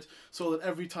toilet, so that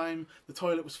every time the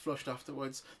toilet was flushed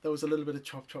afterwards, there was a little bit of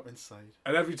chop inside.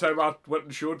 And every time I went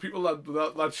and showed people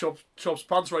that Chop's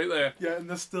pants right there. Yeah, and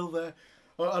they're still there.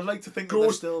 Well, I'd like to think that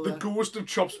they're still there. The ghost of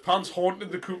Chop's pants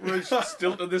haunting the Cooperage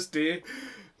still to this day.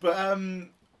 But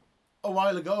a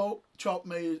while ago, Chop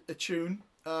made a tune,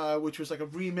 which was like a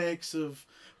remix of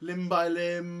Limb by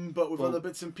Limb, but with other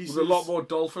bits and pieces. With a lot more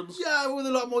dolphins. Yeah, with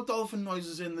a lot more dolphin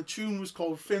noises in. The tune was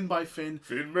called Fin by Fin.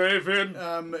 Fin by Fin.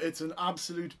 It's an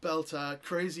absolute belter,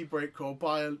 crazy breakcore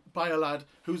by a lad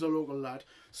who's a local lad.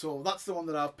 So that's the one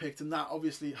that I've picked, and that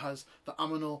obviously has the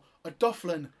Aminal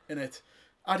Adoflin in it.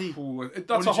 Adi, it's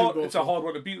a hard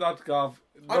one to beat, that, Gav.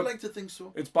 I'd like to think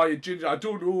so. It's by a ginger. I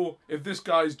don't know if this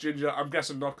guy's ginger. I'm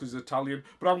guessing not because he's Italian.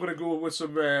 But I'm going to go with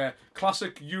some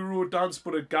classic Euro dance,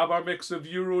 but a Gabba mix of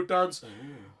Euro dance.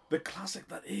 The classic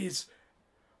that is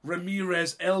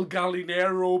Ramirez El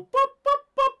Gallinero.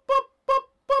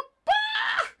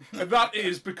 And that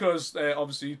is because,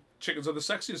 obviously, chickens are the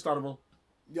sexiest animal.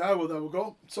 Yeah, well, there we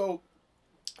go. So,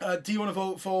 do you want to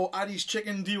vote for Adi's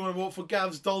chicken? Do you want to vote for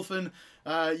Gav's dolphin?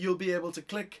 You'll be able to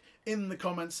click in the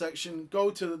comments section,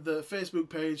 go to the Facebook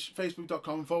page,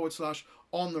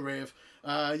 facebook.com/ontherave.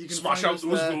 You can smash out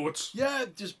those votes. Yeah,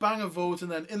 just bang a vote,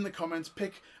 and then in the comments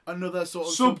pick another sort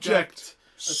of subject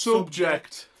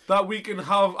that we can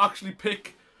actually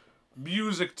pick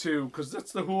music to, because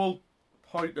that's the whole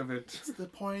point of it. It's the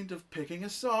point of picking a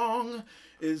song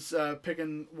is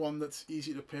picking one that's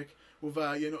easy to pick. We've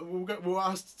we're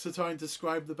asked to try and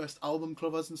describe the best album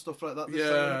covers and stuff like that.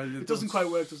 It doesn't quite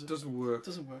work, does it? Doesn't work.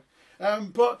 Doesn't work.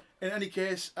 But in any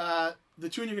case, the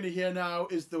tune you're going to hear now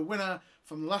is the winner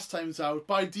from last time's out.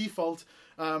 By default,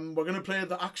 we're going to play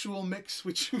the actual mix,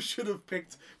 which you should have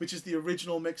picked, which is the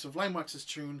original mix of Limewax's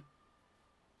tune,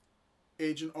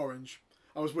 Agent Orange.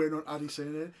 I was waiting on Addy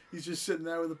saying it. He's just sitting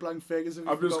there with a blank face.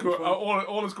 I'm just going.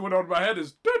 All that's going on in my head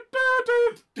is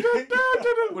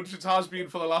which it has been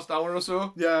for the last hour or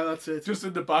so. Yeah, that's it. Just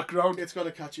in the background. It's got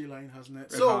a catchy line, hasn't it?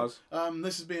 It So, has.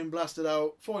 this is being blasted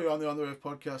out for you on the On The Wave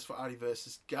podcast for Addy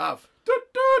versus Gav.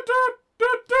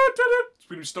 It's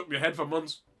been stuck in your head for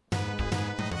months.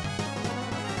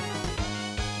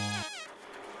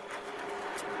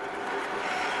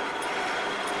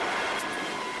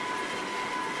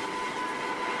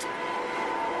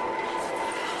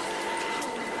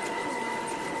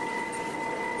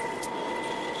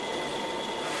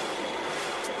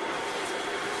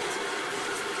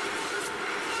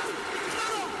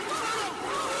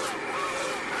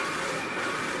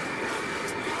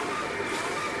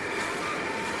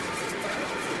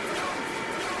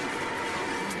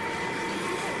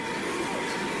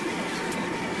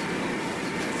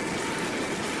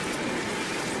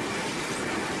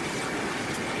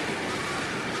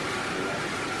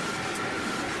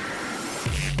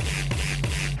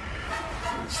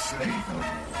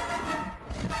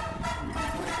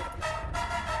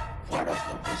 What of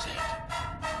the wizard?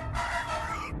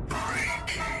 I will break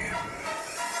him.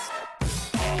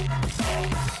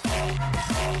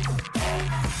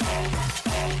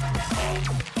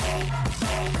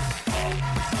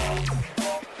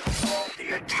 The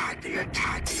attack, the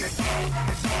attack, the attack.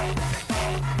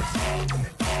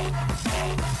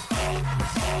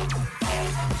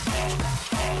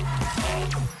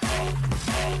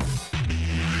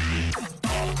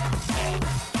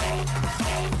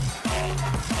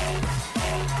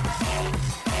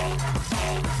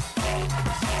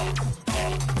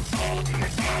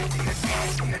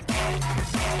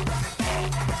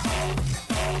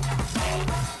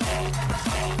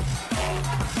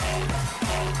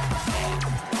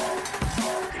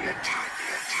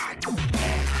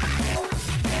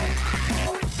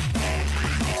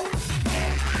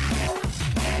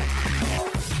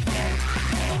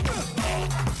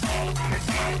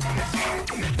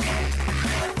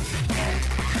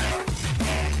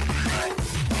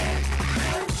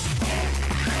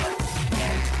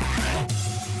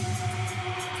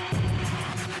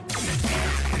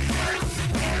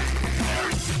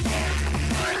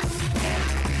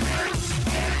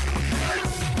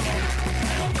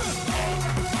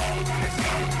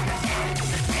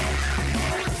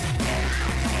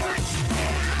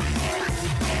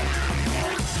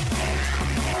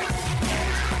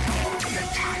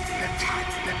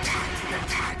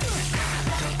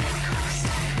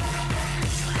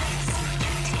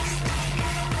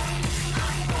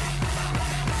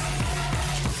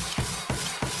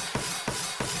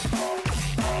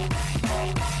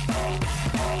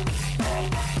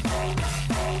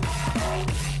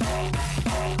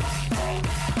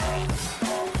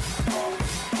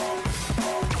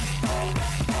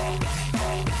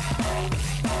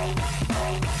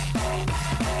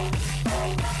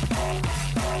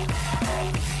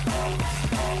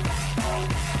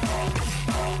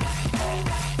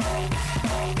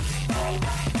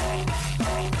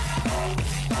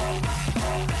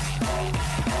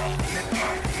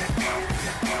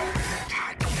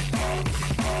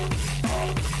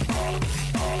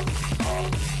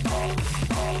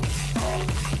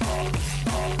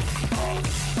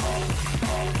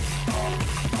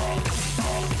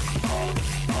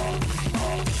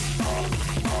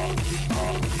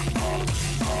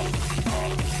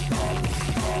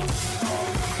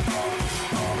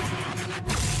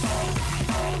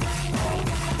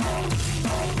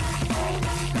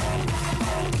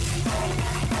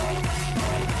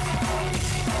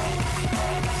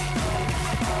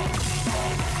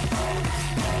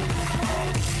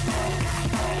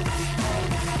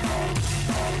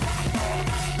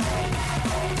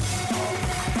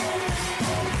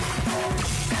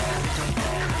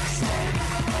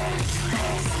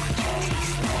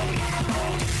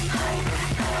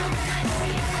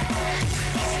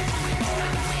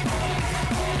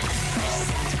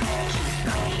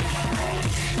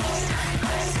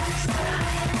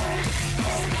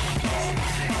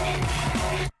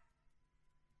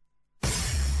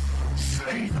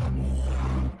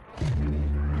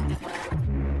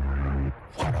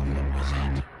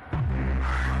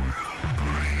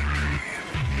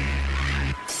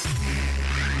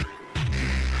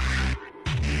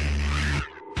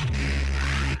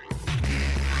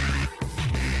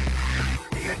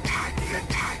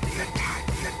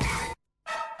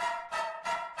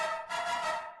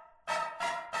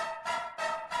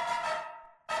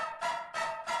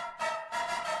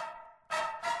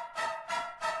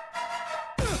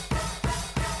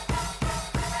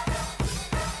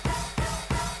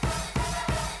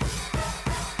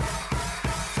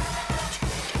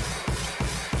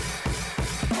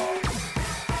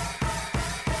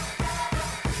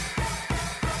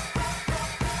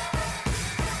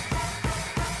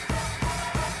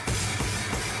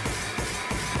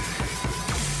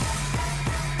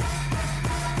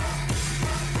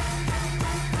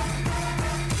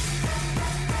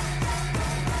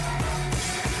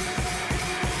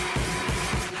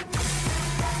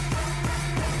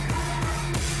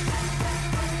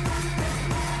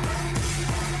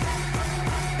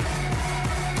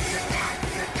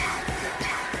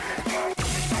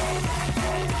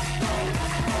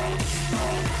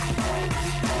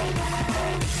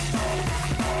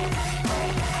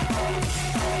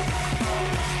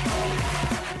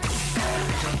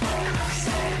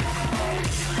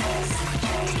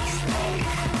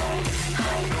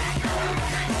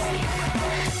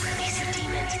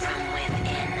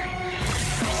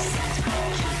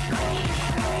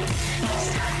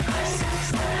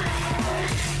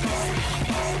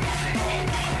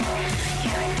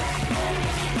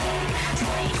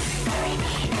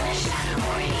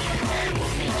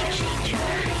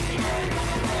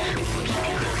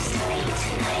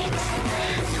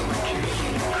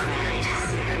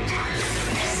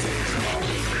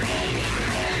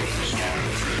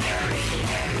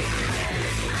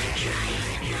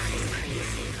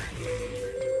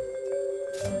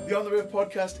 The On The Rave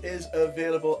podcast is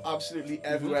available absolutely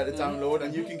everywhere to download,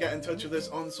 and you can get in touch with us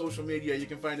on social media. You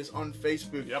can find us on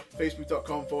Facebook,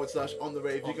 facebook.com/On The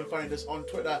Rave. You can find us on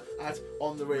Twitter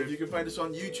 @On The Rave. You can find us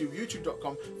on YouTube,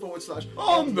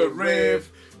 youtube.com/On The Rave.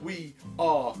 We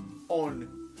are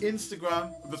on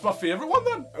Instagram. That's my favourite one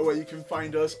then. Where you can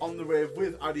find us On The Rave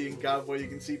with Addy and Gav, where you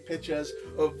can see pictures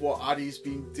of what Addy's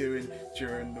been doing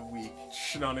during the week.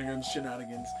 Shenanigans.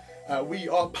 We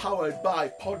are powered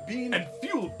by Podbean and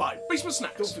fueled by Basement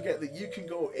Snacks. Don't forget that you can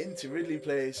go into Ridley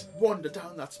Place, wander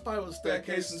down that spiral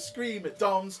staircase and scream at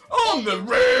Dom's On The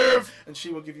Rave, and she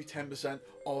will give you 10%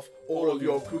 off all of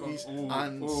your cookies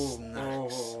and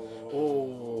snacks.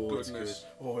 Goodness.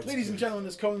 Ladies and gentlemen,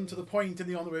 it's come to the point in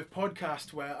the On The Rave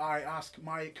podcast where I ask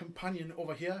my companion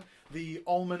over here, the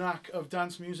almanac of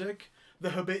dance music, the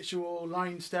habitual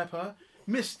line stepper,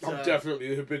 Mr. I'm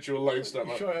definitely a habitual line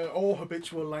stepper. Or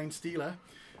habitual line stealer.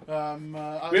 We'll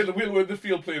win the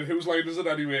field playing whose line is it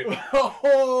anyway?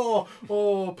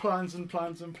 Plans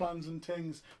and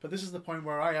things. But this is the point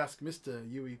where I ask Mr.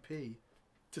 UEP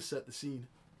to set the scene.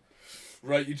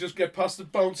 Right, you just get past the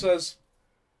bouncers,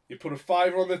 you put a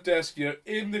 $5 on the desk, you're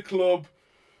in the club,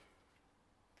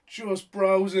 just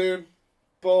browsing,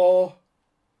 bar,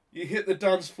 you hit the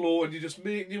dance floor and you're just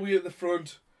making your way at the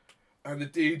front, and the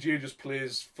DJ just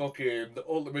plays fucking the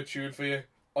ultimate tune for you.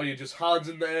 Or you're just hands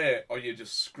in the air, or you're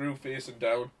just screw facing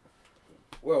down.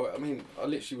 Well, I mean, I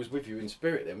literally was with you in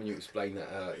spirit then when you explained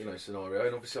that, scenario.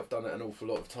 And obviously I've done that an awful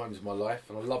lot of times in my life,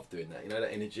 and I love doing that. You know,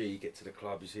 that energy, you get to the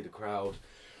club, you see the crowd,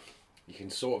 you can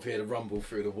sort of hear the rumble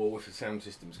through the wall if the sound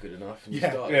system's good enough. And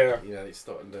it's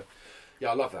starting to... Yeah,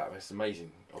 I love that. It's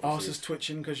amazing. Arse is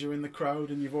twitching because you're in the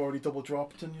crowd and you've already double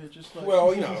dropped and you're just like...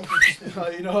 Well,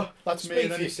 that's speak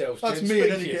me. For yourselves, that's Jim. me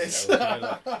in Speak any for case.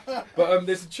 But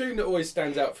there's a tune that always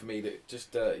stands out for me that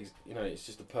just, it's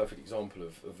just a perfect example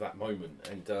of that moment.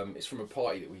 And it's from a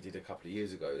party that we did a couple of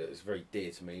years ago that was very dear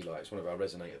to me. Like, it's one of our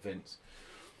Resonate events.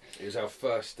 It was our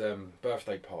first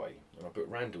birthday party, and I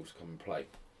booked Randall to come and play.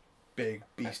 Big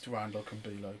beast Randall can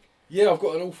be like. Yeah, I've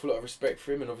got an awful lot of respect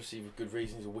for him, and obviously for good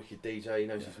reason. He's a wicked DJ, he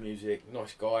knows his music,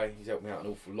 nice guy. He's helped me out an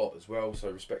awful lot as well,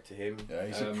 so respect to him. Yeah,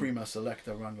 he's a prima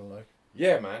selector, Randall, like.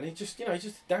 Yeah, man, he just, just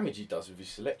the damage he does with his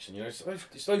selection. It's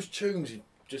those tunes you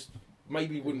just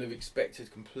maybe wouldn't have expected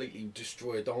completely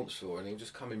destroy a dance floor, and he'll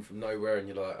just come in from nowhere, and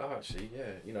you're like, oh, actually,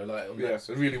 it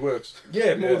really works.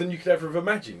 Yeah, more than you could ever have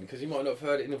imagined, because he might not have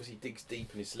heard it, and obviously digs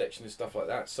deep in his selection and stuff like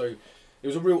that. So it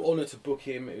was a real honour to book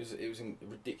him. It was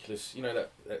ridiculous,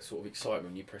 that sort of excitement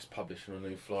when you press publish on a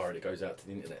new flyer and it goes out to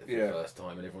the internet for the first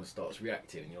time and everyone starts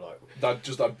reacting and you're like...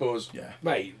 That buzz. Yeah.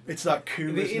 Mate. It's that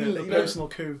coup, isn't it? The personal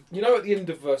coup. You know at the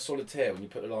end of Solitaire when you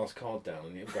put the last card down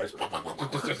and it goes... it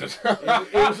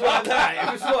was like that.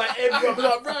 It was like everyone was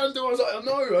like, Randall. I was like, I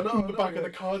know. The back of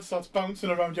the card starts bouncing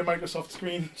around your Microsoft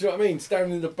screen. Do you know what I mean?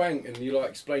 Standing in the bank and you're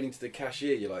like explaining to the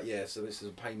cashier, you're like, yeah, so this is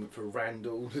a payment for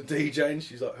Randall, the DJ, and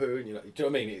she's like, who? And you're like, do you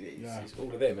know what I mean? It's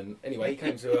all of them. And anyway, he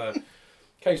came to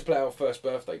play our first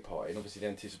birthday party, and obviously the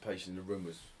anticipation in the room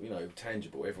was,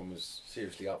 tangible. Everyone was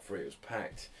seriously up for it. It was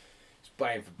packed. It was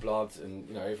baying for blood,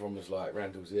 and everyone was like,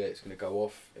 Randall's here, it's going to go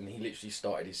off. And he literally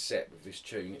started his set with this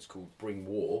tune. It's called Bring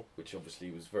War, which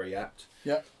obviously was very apt.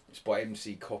 Yeah. It's by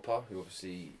MC Copper, who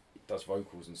obviously does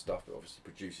vocals and stuff, but obviously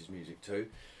produces music too.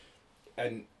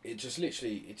 And it just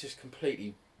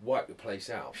completely wiped the place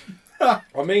out.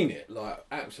 I mean it, like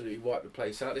absolutely wiped the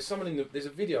place out. There's a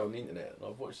video on the internet, and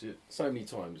I've watched it so many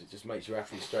times. It just makes you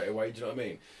happy straight away. Do you know what I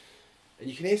mean? And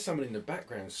you can hear someone in the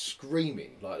background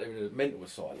screaming like they're in a mental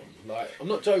asylum. Like, I'm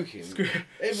not joking.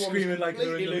 Everyone's screaming like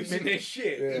they're in losing their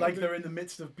shit. Like they're in the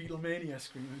midst of Beatlemania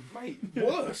screaming. Mate,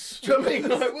 worse. Do you know what I mean?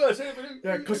 Like worse.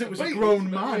 Yeah, because it was a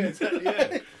grown man. Yeah, exactly,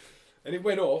 yeah. And it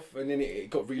went off, and then it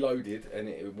got reloaded, and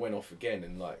it went off again.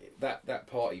 And like that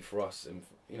party for us, and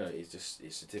it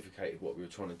certificated what we were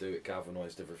trying to do. It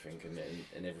galvanised everything,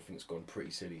 and everything's gone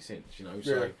pretty silly since.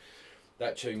 So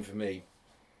that tune for me,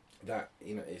 that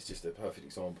it's just a perfect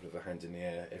example of a hand in the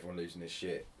air, everyone losing their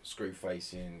shit, screw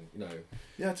facing,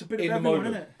 Yeah, it's a bit of in the everyone,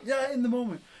 moment. isn't it? Yeah, in the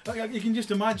moment. Like you can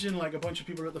just imagine like a bunch of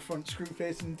people at the front screw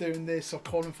facing doing this or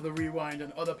calling for the rewind,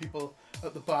 and other people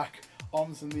at the back,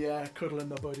 arms in the air, cuddling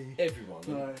their buddy. Everyone.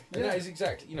 And that is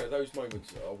exactly, those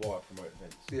moments are why I promote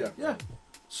events. Yeah.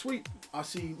 Sweet. I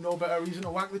see no better reason to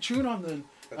whack the tune on than...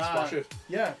 Let's smash it.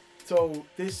 Yeah. So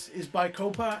this is by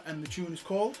Copa, and the tune is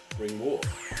called... Bring War.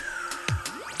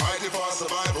 Fighting for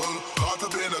survival, caught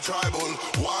up in a tribal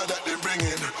war that they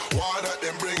bringing,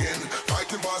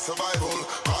 fighting for survival,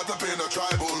 caught up in a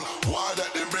tribal war that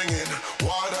they bringing,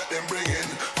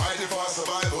 fighting for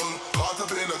survival, caught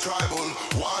up in a tribal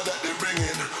war that they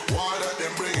bringing, war that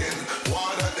they bringing,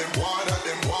 war that them, war that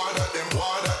them, war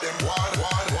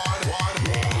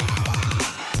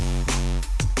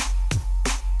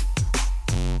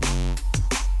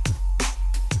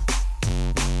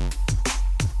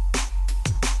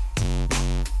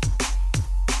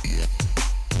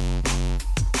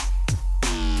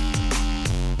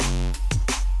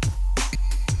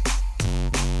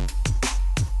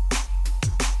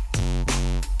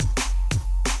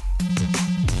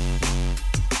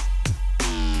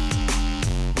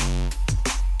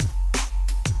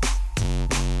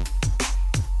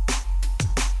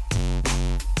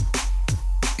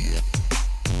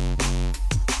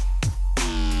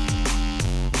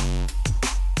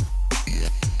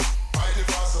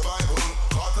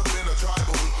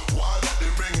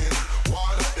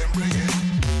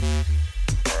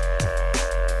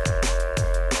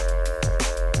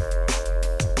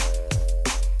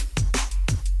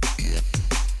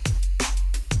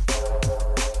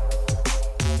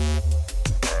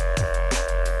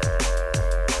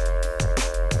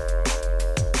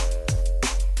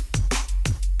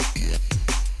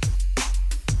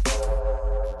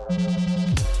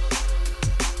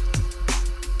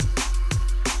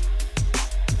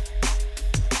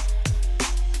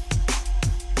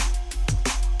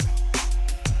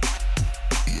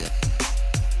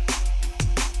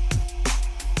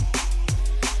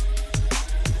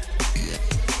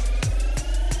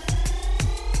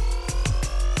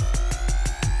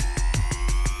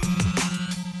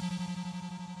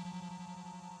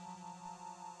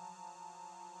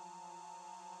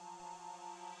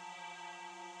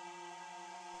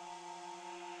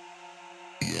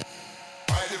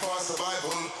Fighting for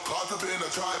survival, caught up in a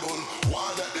tribal.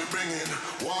 War that they bringing,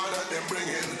 war that they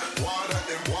bringing, war that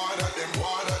them, war that them,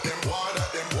 war that them, war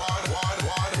that them, war, war,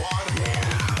 war, war.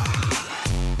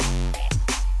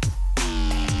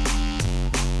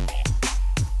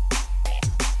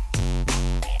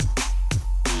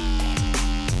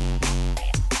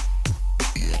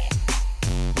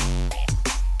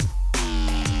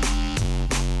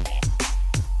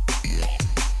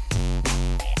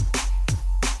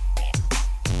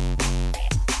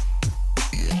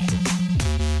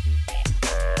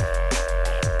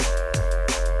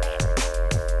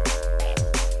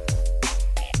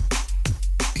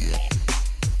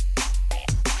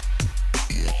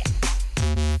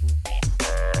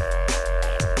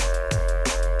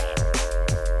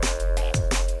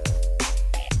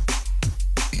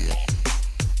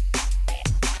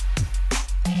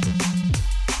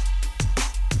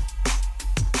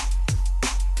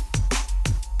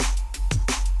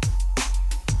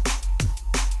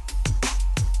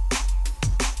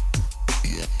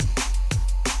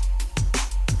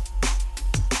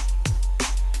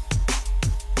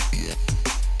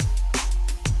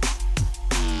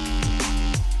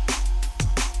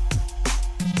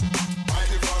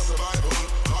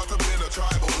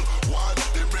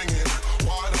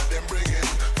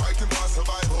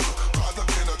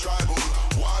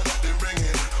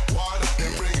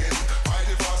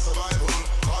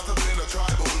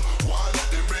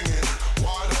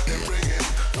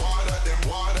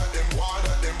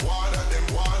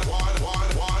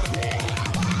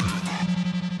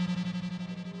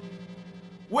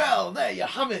 Well, there you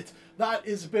have it. That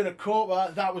is a bit of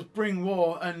Cobra. That was Bring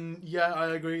War, and yeah, I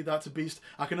agree, that's a beast.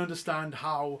 I can understand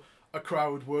how a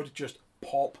crowd would just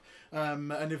pop.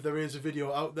 And if there is a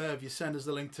video out there, if you send us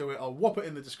the link to it, I'll whop it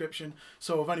in the description.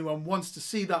 So if anyone wants to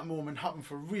see that moment happen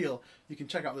for real, you can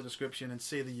check out the description and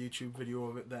see the YouTube video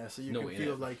of it there, so you can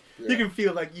feel like you can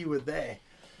feel like you were there.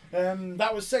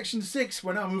 That was section 6.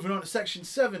 We're now moving on to section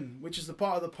 7, which is the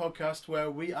part of the podcast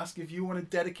where we ask if you want to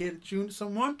dedicate a tune to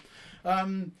someone.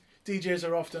 DJs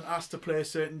are often asked to play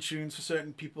certain tunes for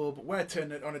certain people, but we're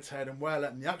turning it on its head and we're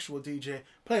letting the actual DJ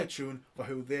play a tune for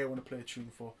who they want to play a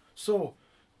tune for. So,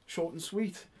 short and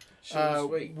sweet.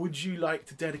 Would you like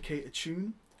to dedicate a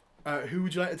tune? Who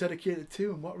would you like to dedicate it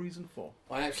to, and what reason for?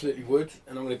 I absolutely would,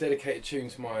 and I'm going to dedicate a tune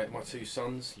to my two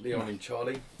sons, Leon and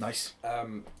Charlie. Nice.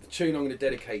 The tune I'm going to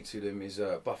dedicate to them is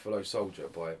Buffalo Soldier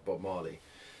by Bob Marley.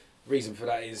 The reason for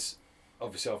that is,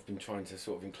 obviously I've been trying to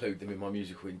sort of include them in my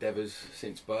musical endeavours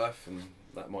since birth, and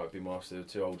that might be master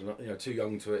too old, too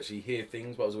young to actually hear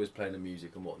things, but I was always playing the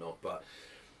music and whatnot. But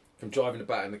from driving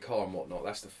about in the car and whatnot,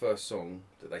 that's the first song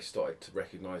that they started to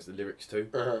recognise the lyrics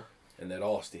to, and they'd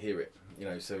ask to hear it.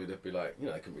 So they'd be like, they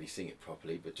couldn't really sing it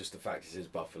properly, but just the fact it says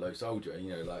Buffalo Soldier,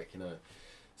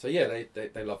 So yeah,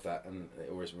 they love that, and it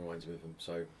always reminds me of them.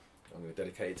 So I'm going to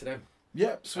dedicate it to them.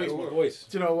 Yeah, sweet. That's my voice.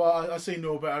 Do you know what? I see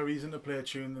no better reason to play a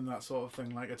tune than that sort of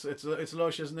thing. Like it's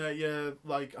lush, isn't it? Yeah,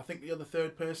 like I think you're the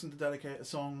third person to dedicate a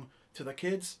song to their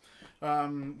kids,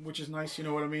 which is nice. You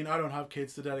know what I mean? I don't have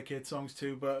kids to dedicate songs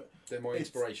to, but they're my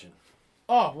inspiration.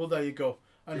 Oh well, there you go.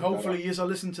 And hopefully, as I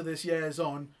listen to this years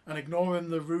on and ignoring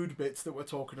the rude bits that we're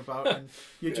talking about, and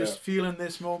you're just feeling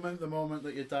this moment, the moment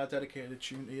that your dad dedicated a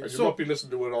tune to you. And you'll not be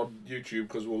listening to it on YouTube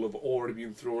because we'll have already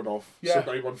been thrown off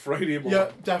sometime on Friday morning. Yeah,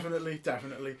 definitely.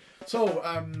 So,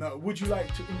 would you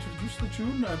like to introduce the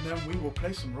tune, and then we will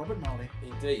play some Robert Marley?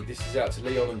 Indeed, this is out to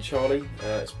Leon and Charlie.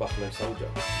 It's Buffalo Soldier.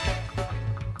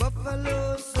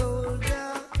 Buffalo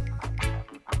Soldier,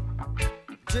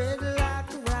 dread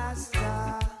like a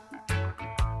Rasta.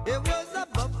 It was a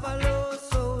Buffalo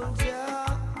Soldier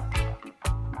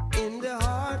in the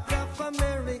heart of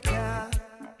America,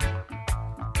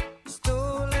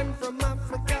 stolen from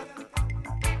Africa,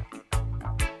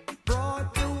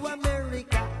 brought to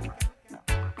America,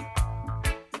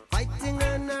 fighting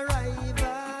an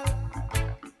arrival,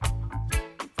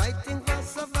 fighting for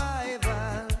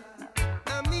survival.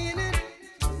 I mean it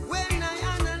when I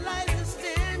analyze the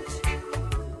stench.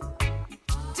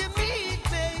 To me it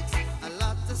makes a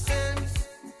lot of sense.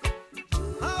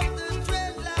 How the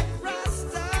dreadlock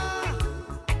Rasta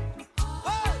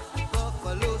was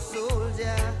Buffalo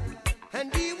Soldier,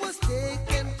 and he was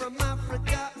taken from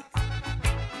Africa,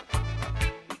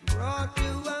 brought to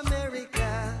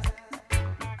America,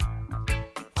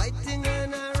 fighting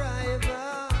an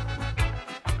arrival,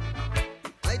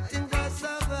 fighting for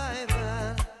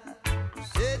survival.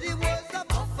 Said he was a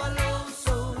Buffalo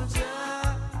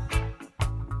Soldier,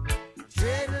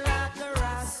 dread like a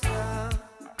Rasta.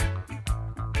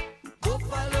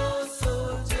 Buffalo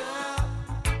Soldier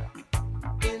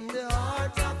in the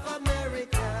heart of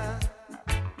America.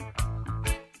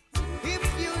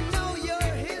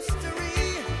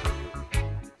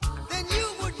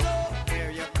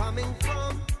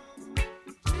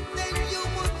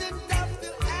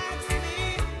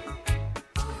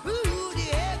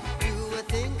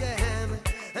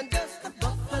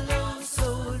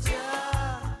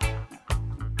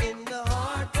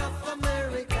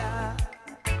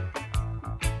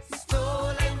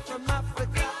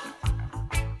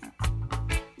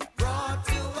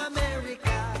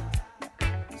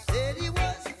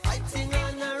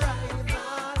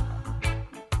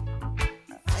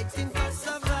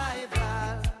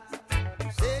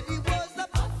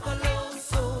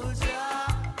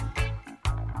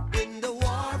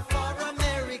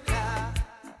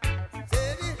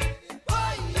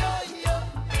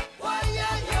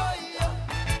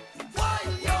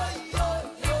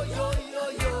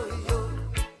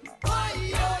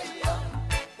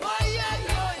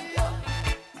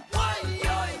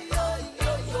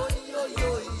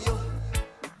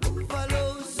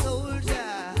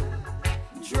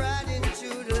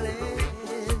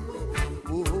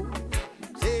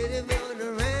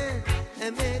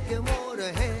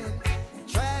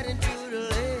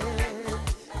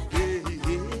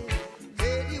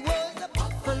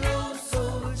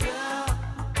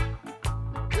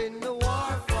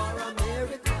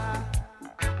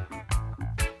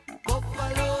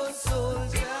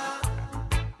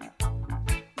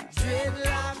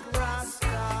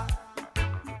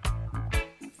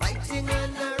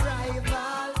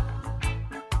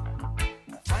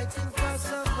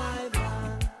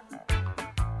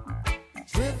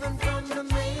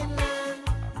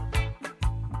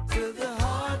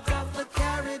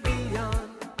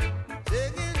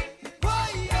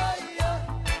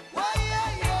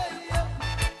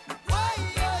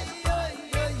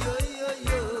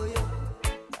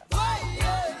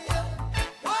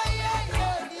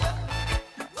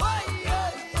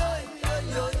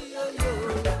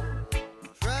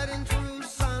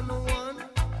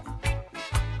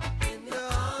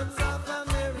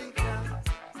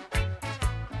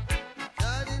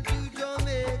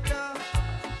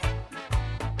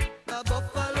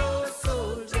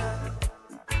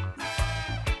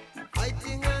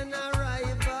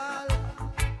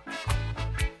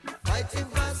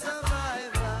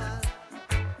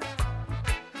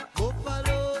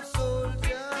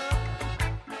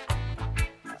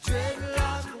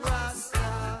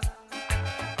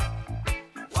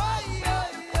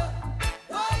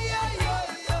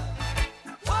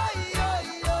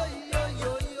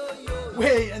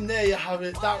 Anyway, and there you have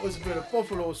it. That was a bit of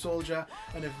Buffalo Soldier.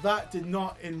 And if that did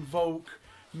not invoke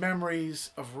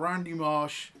memories of Randy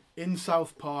Marsh in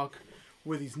South Park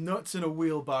with his nuts in a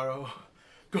wheelbarrow,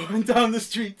 going down the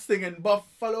street singing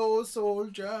Buffalo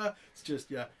Soldier, it's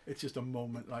just a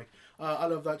moment. Like, I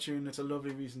love that tune. It's a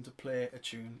lovely reason to play a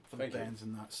tune for the bands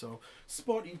and that. So,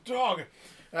 Spotty Dog.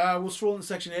 We'll stroll into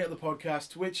section 8 of the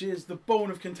podcast, which is the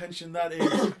bone of contention that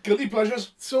is guilty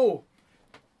pleasures. So,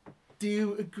 do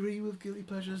you agree with guilty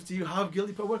pleasures? Do you have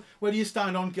guilty pleasures? Where do you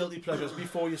stand on guilty pleasures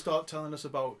before you start telling us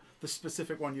about the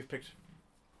specific one you've picked?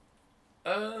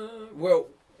 Well,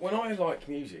 when I like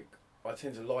music, I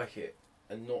tend to like it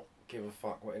and not give a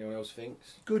fuck what anyone else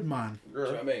thinks. Good man. Do you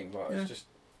know what I mean? Like, it's just.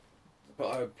 But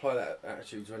I apply that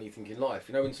attitude to anything in life.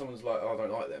 You know, when someone's like, "Oh, I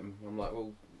don't like them," I'm like,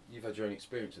 "Well, you've had your own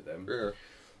experience with them. Yeah.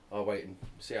 I'll wait and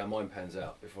see how mine pans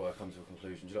out before I come to a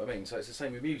conclusion." Do you know what I mean? So it's the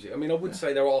same with music. I mean, I would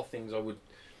say there are things I would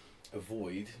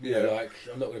avoid. You know, like,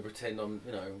 I'm not going to pretend I'm,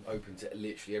 open to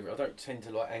literally every. I don't tend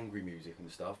to like angry music and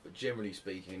stuff, but generally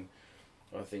speaking,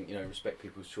 I think, respect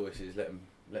people's choices, let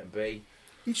them be.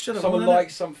 Each to their Someone own,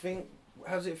 likes something.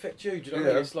 How does it affect you? Do you know what I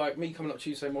Yeah. mean? It's like me coming up to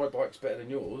you saying my bike's better than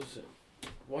yours.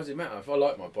 Why does it matter? If I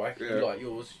like my bike, and you like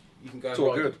yours, you can go It's and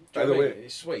all ride good. it. Do you know what I Either mean?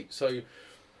 It's sweet. So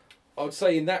I would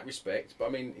say in that respect, but I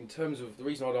mean in terms of the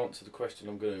reason I'd answer the question,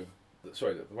 the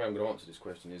way I'm going to answer this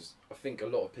question is, I think a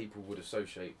lot of people would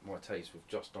associate my taste with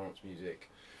just dance music,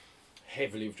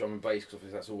 heavily with drum and bass, because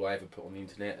obviously that's all I ever put on the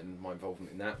internet and my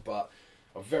involvement in that. But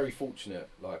I'm very fortunate.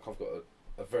 Like, I've got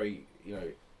a very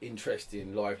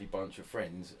interesting, lively bunch of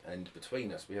friends, and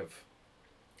between us we have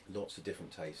lots of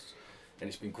different tastes, and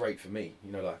it's been great for me.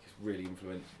 Like, it's really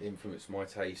influenced my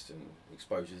taste and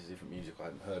exposure to different music I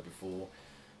hadn't heard before.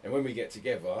 And when we get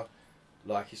together,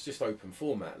 like, it's just open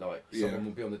format. Like, someone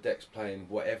will be on the decks playing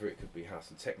whatever. It could be house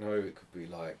and techno, it could be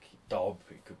like dub,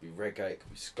 it could be reggae, it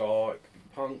could be ska, it could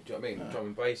be punk. Do you know what I mean? Drum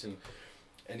and bass, and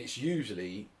it's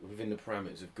usually within the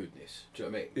parameters of goodness. Do you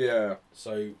know what I mean? Yeah.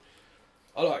 So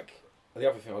I like. The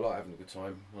other thing, I like having a good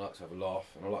time. I like to have a laugh,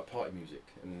 and I like party music.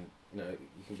 And you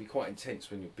can be quite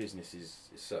intense when your business is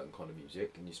certain kind of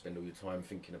music, and you spend all your time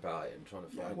thinking about it and trying to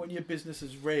find. Yeah, when your business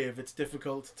is rave, it's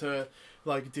difficult to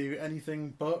like do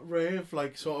anything but rave.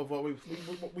 Like, sort of what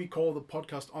we call the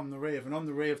podcast On the Rave, and On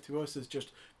the Rave to us is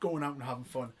just going out and having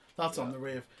fun. That's On the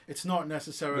Rave. It's not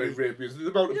necessarily rave music.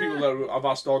 The amount of people that I've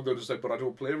asked on there to say, but I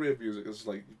don't play rave music. It's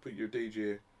like you put your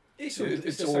DJ. It's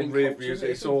It's the all same rave culture, music. isn't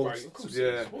it? It's all rave. Of course it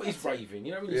yeah. is. What is raving?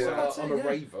 When you Yeah. say, That's I'm it, a yeah.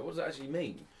 raver, what does that actually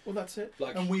mean? Well, that's it.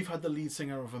 Like, and we've had the lead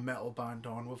singer of a metal band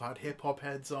on. We've had hip hop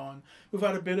heads on. We've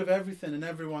had a bit of everything, and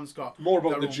everyone's got More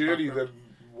about their the own journey background.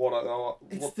 than what.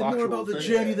 It's what more actual about the thing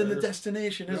journey than the is.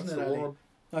 destination, isn't That's it, the Eddie? one.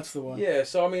 That's the one. Yeah,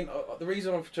 so I mean, the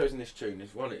reason I've chosen this tune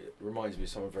is, one, it reminds me of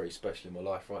someone very special in my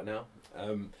life right now,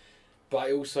 but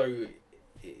it also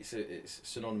it's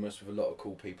synonymous with a lot of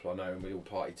cool people I know, and we all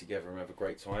party together and have a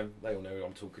great time. They all know what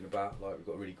I'm talking about. Like, we've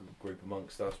got a really good group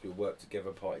amongst us. We all work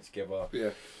together, party together. Yeah.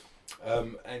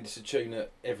 And it's a tune that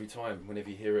every time, whenever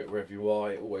you hear it, wherever you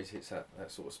are, it always hits that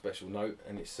sort of special note.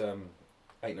 And it's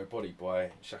Ain't Nobody by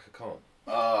Shaka Khan.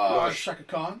 Oh, Shaka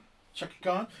Khan. Shaka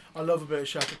Khan. I love a bit of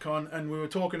Shaka Khan. And we were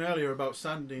talking earlier about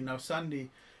Sandy. Now,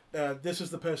 Sandy, this is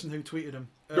the person who tweeted him.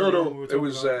 No, it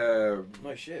was no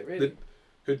shit, really.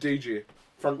 Her DJ,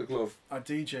 Frank the Glove. A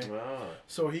DJ. Ah.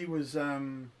 So he was.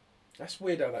 That's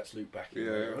weird how that's looped back in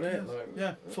there, isn't it? Like,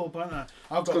 yeah, full banter.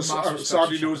 I've got Because mass respect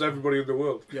Sandy for knows Shaka everybody in the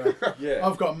world. Yeah, yeah.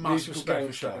 I've got mass Musical respect for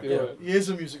gangster. Shaka. Yeah. He is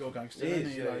a musical gangster. He Isn't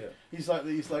is, he? yeah, Like, yeah.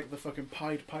 he's like the fucking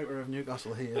Pied Piper of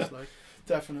Newcastle. He is like,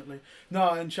 definitely.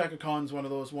 No, and Shaka Khan's one of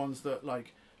those ones that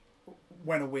like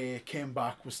went away, came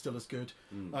back, was still as good.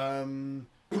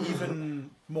 Even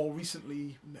more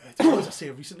recently, as I say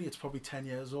recently, it's probably 10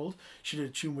 years old. She did a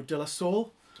tune with De La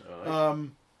Soul.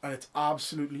 And it's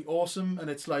absolutely awesome, and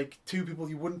it's like two people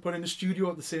you wouldn't put in the studio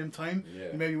at the same time.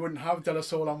 Yeah. You maybe wouldn't have De La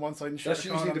Soul on one side and Shaka That's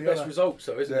Khan usually on the the best other. results,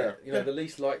 though, isn't it? Yeah. The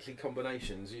least likely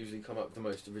combinations usually come up with the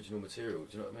most original material.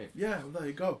 Do you know what I mean? Yeah, well, there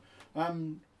you go.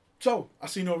 So I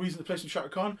see no reason to play some Shaka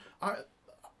Khan. I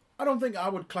don't think I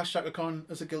would class Shaka Khan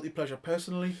as a guilty pleasure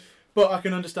personally, but I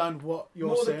can understand what you're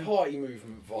More saying. the party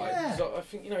movement vibe. Yeah. So I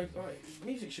think, like,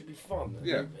 music should be fun. And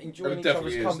Yeah. enjoying It each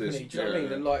definitely other's is company. this. Do you know what I mean?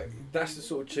 Yeah. And like, that's the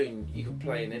sort of tune you can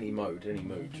play in any mode, any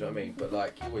mood. Do you know what I mean? But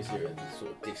like, you always hear it as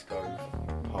sort of disco,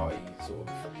 party, sort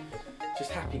of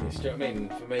just happiness. Do you know what I mean?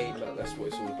 For me, like, that's what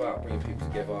it's all about: bringing people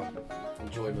together,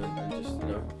 enjoyment, and just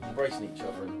embracing each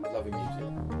other and loving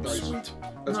music. Sweet.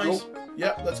 Let's nice. go.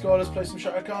 Yep, let's go. Let's play some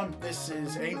Shaka Khan. This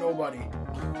is Ain't Nobody.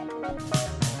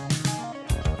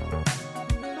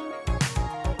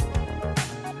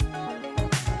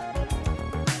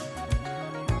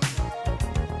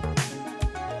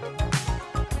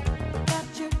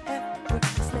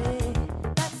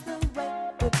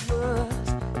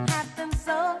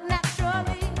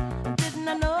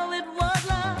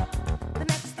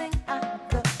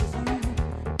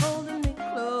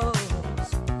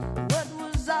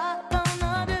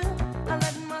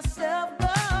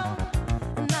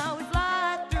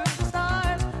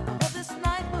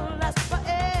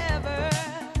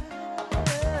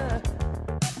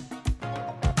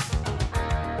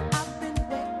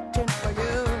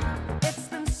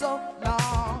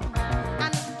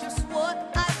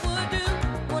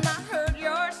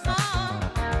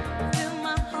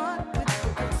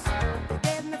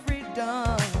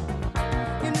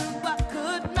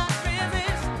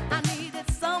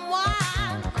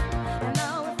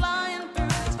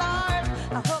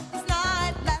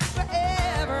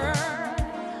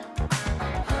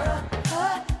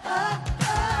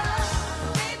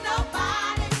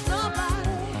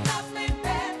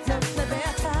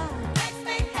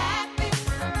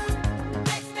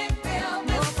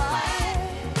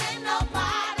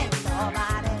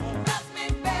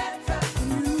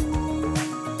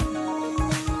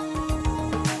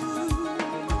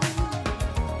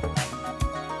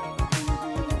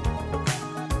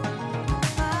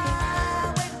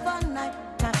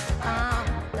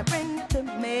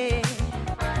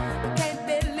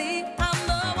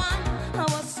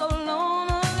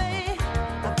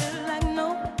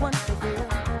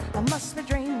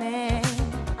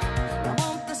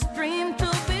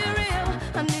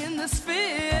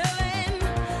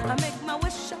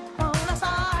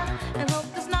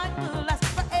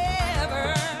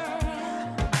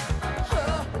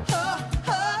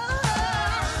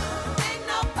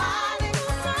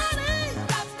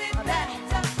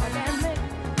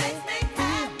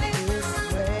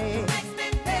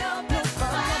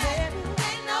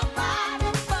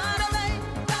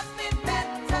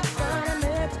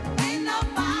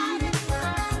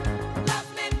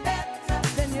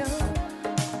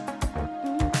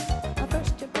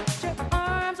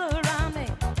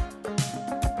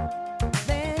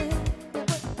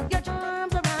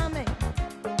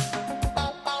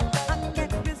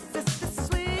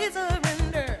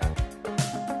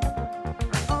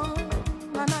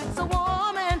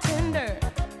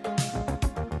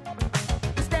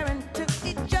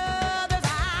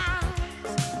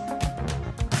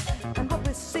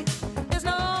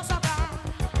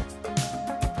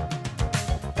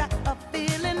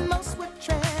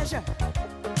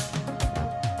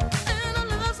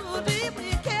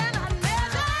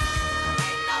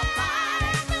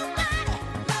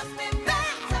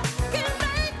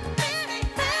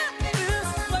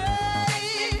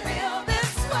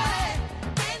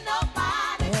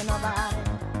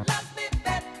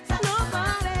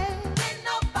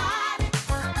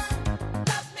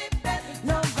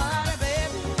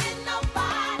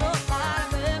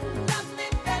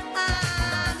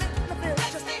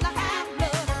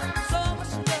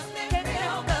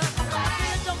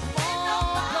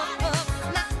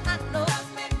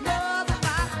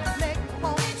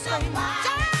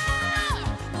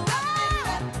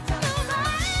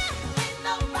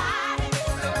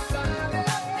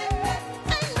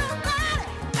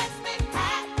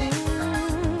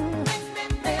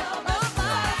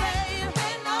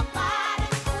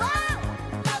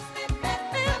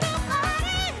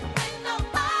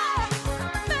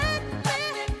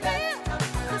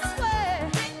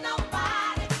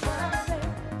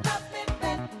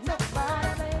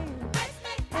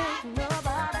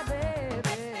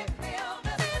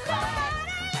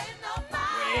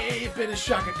 great bit of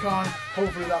Shaka Khan.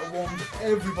 Hopefully that warmed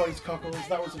everybody's cockles.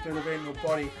 That was a bit of Ain't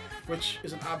Nobody, which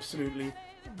is an absolutely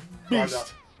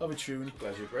beast of a tune.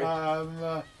 Glad you agree.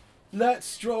 Let's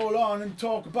stroll on and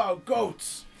talk about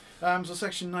goats. So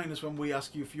section 9 is when we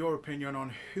ask you for your opinion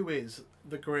on who is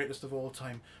the greatest of all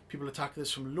time. People attack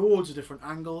this from loads of different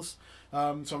angles.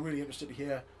 So I'm really interested to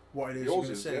hear what it is you're going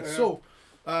to say. Yeah. So,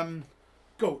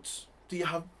 goats. Do you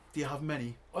have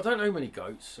many? I don't know many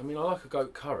goats. I mean, I like a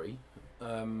goat curry. Do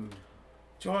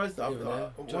you know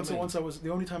what once I was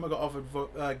the only time I got offered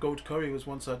goat curry was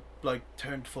once I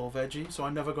turned full veggie, so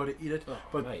I never got to eat it.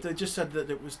 But mate. they just said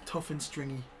that it was tough and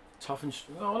stringy. Tough and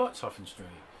I like tough and stringy.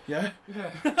 Yeah.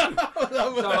 Yeah.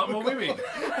 Sound like my women.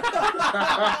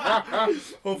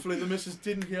 Hopefully the missus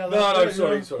didn't hear that.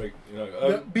 No, sorry.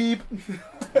 Beep.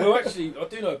 Well, actually, I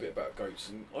do know a bit about goats,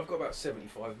 and I've got about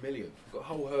 75 million. I've got a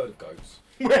whole herd of goats.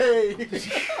 Way.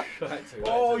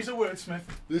 Oh, he's a wordsmith.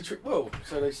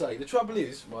 So they say. The trouble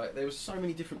is, right, there was so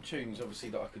many different tunes, obviously,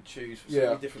 that I could choose for so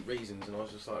many different reasons, and I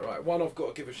was just like, right, one I've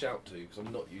got to give a shout to, because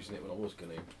I'm not using it when I was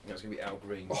going to. That's going to be Al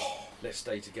Green. Let's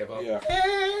Stay Together. Yeah.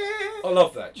 I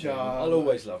love that tune. I'll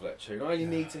always love that tune. I only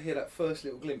need to hear that first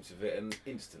little glimpse of it, and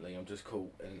instantly I'm just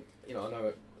caught. And, I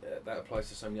know that applies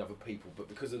to so many other people, but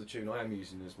because of the tune I am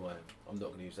using as mine, I'm not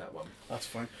going to use that one. That's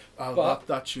fine. But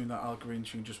that tune, that Al Green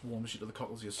tune, just warms you to the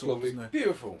cockles of your soul, isn't it?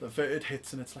 Beautiful. It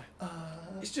hits and it's like,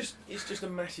 It's just a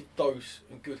massive dose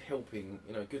and good helping,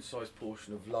 good sized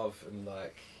portion of love and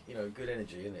good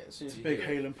energy, isn't it? As soon as it's a you big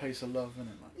hear hail and pace of love, isn't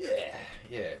it?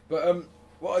 Yeah. But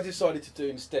what I decided to do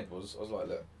instead was, I was like,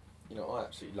 look, I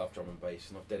absolutely love drum and bass,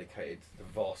 and I've dedicated the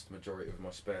vast majority of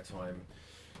my spare time,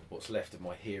 what's left of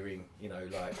my hearing,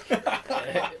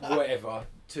 whatever,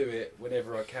 to it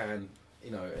whenever I can,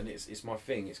 and it's my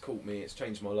thing. It's caught me, it's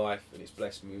changed my life, and it's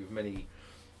blessed me with many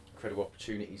incredible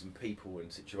opportunities and people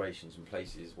and situations and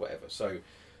places, whatever. So I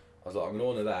was like, I'm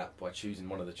going to honour that by choosing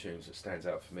one of the tunes that stands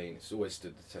out for me, and it's always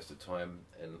stood the test of time,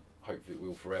 and hopefully it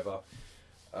will forever.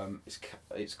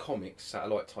 It's Comics,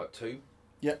 Satellite Type 2.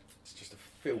 Yeah. It's just a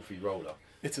filthy roller.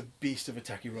 It's a beast of a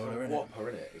techie roller, isn't it? Whopper,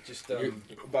 isn't it? It just that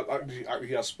actually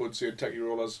has Spud saying techie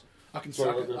rollers. I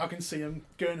can see him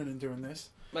gurning and doing this.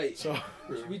 Mate, so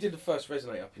we did the first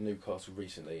Resonate up in Newcastle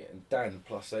recently, and Dan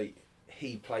 +8,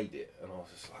 he played it, and I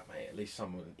was just like, mate, at least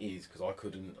someone is, because I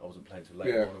wasn't playing till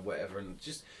later on or whatever, and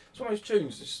just it's one of those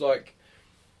tunes, just like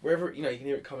wherever you can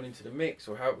hear it coming into the mix,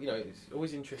 or how it's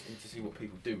always interesting to see what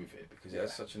people do with it, because it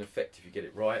has such an effect if you get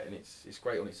it right, and it's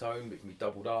great on its own, but it can be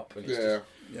doubled up, and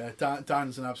it's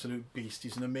Dan's an absolute beast.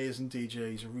 He's an amazing DJ.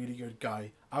 He's a really good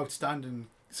guy, outstanding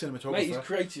cinematographer. Mate, he's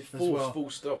creative force, full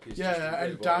stop. He's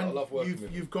and Dan, I love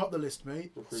you've got the list,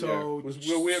 mate. So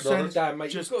we'll wait on it. Dan,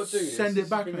 mate, you've got to do this. Send it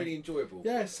back, it's been mate. really enjoyable.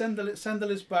 Yeah, send the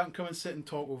list back and come and sit and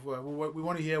talk with. We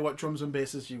want to hear what drums and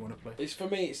basses you want to play. It's for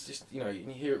me. It's just you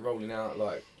hear it rolling out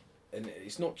and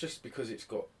it's not just because it's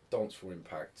got dance floor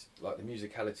impact, like the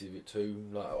musicality of it too.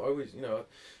 Like I always,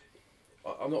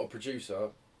 I'm not a producer.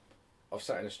 I've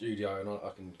sat in a studio and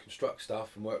I can construct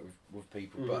stuff and work with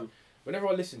people, but whenever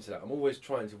I listen to that, I'm always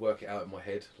trying to work it out in my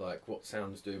head, like what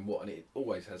sound's doing what, and it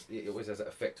always has that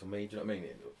effect on me. Do you know what I mean?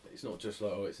 It's not just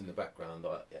like, it's in the background.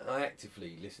 I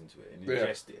actively listen to it and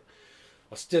ingest it.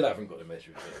 I still haven't got the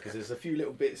measure of it, because there's a few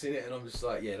little bits in it, and I'm just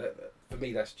like, that, for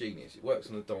me, that's genius. It works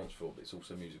on the dance floor, but it's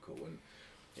also musical, and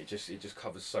it just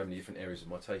covers so many different areas of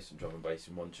my taste in drum and bass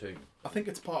in one tune. I think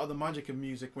it's part of the magic of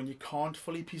music when you can't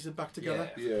fully piece it back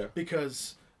together. Yeah.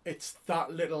 Because it's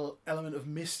that little element of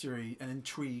mystery and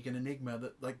intrigue and enigma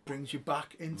that brings you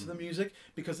back into the music,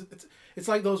 because it's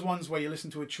like those ones where you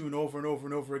listen to a tune over and over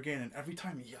and over again, and every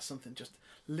time you hear something just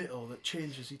little that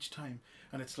changes each time,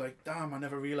 and it's like, damn, I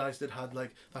never realised it had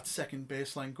that second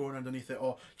bass line going underneath it,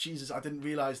 or Jesus, I didn't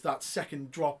realise that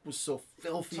second drop was so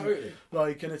filthy. Totally.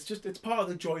 And it's part of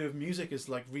the joy of music, is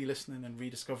re-listening and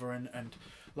rediscovering and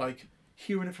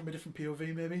hearing it from a different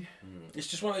POV, maybe. It's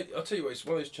just I'll tell you what, it's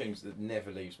one of those tunes that never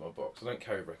leaves my box. I don't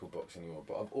carry a record box anymore,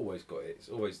 but I've always got it. It's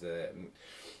always there, and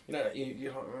you're like,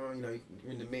 you're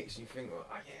in the mix and you think, oh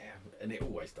yeah, and it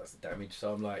always does the damage.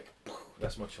 So I'm like,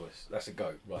 that's my choice. That's a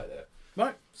go right there.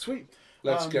 Right, sweet.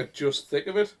 Let's get just thick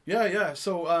of it. Yeah.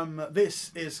 So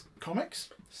this is Comics.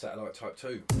 Satellite Type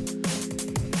 2.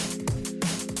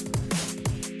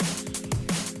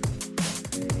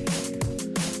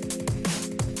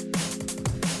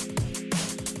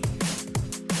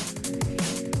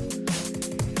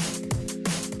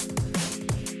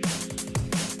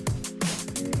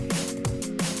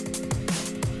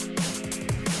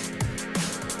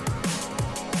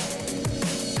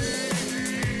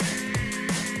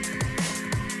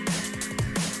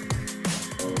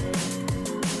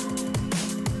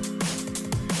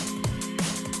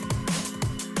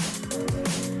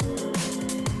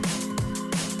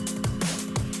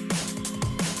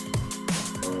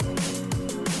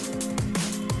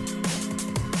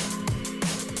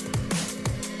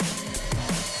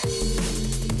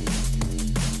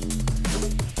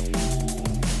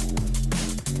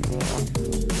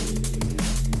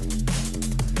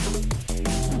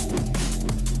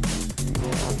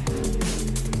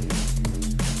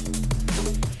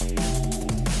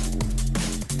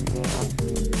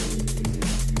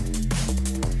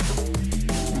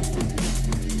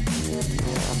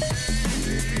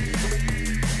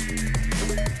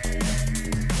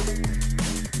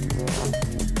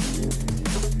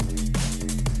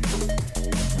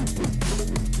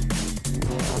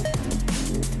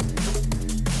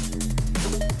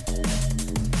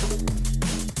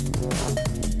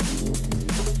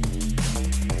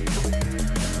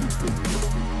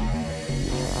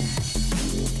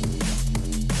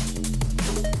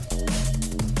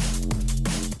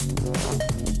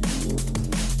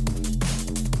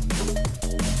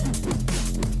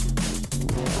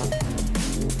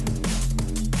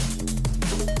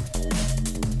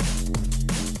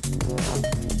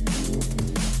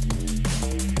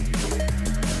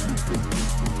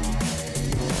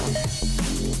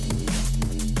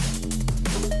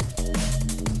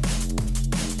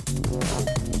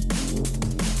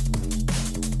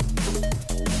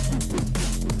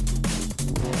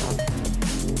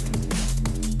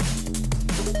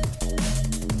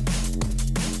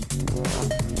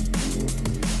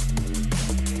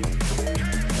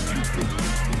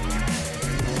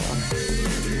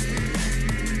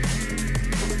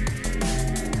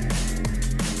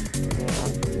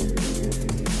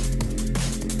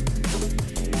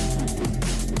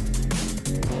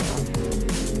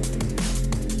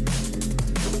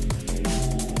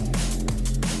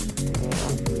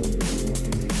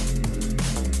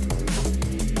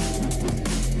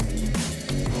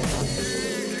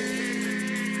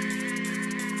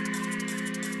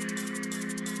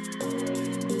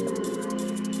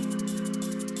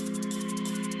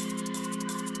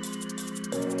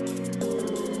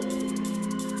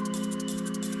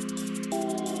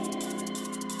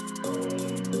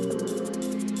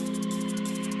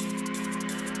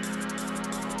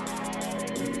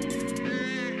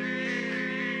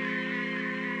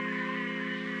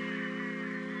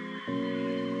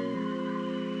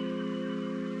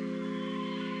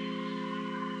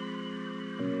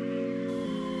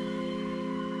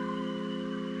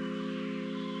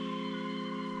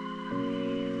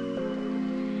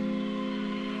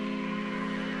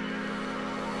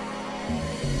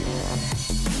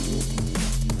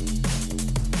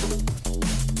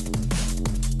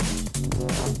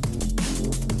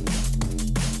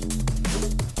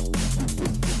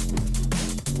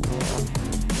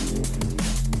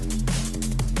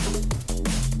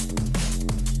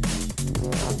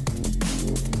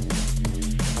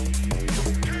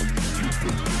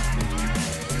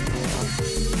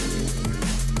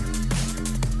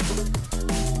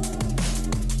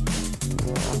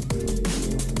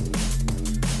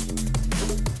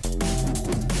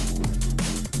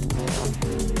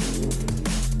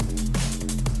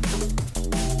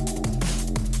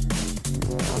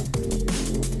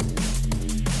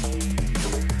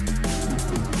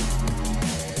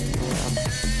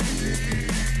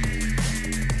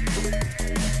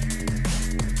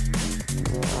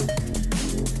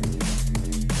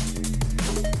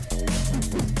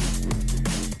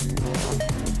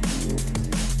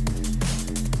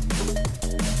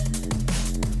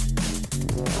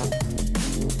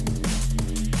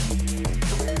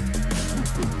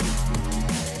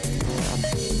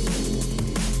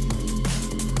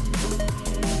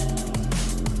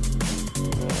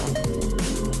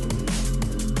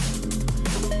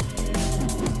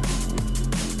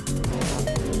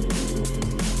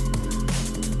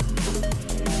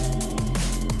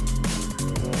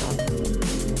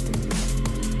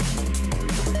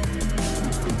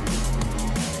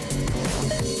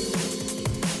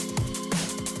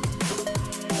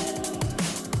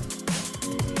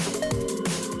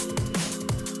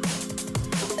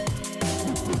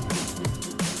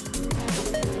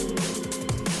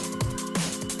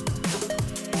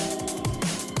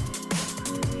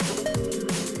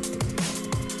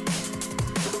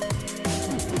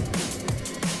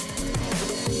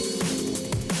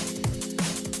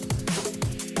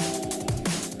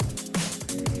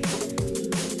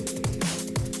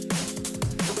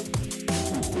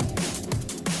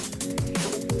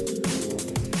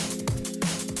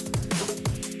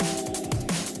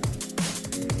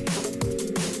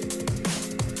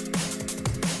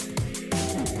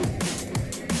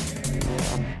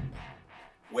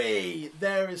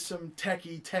 There is some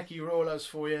techie rollers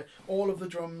for you. All of the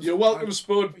drums. You're welcome,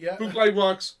 Spud. Yeah. Bootleg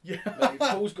Wax. Yeah. Mate,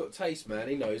 Paul's got taste, man.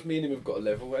 He knows. Me and him have got a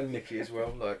level, and Nicky as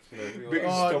well. Like, you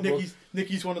know,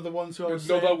 Nikki's one of the ones who I was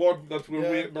Another saying. one that we're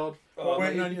waiting on. We're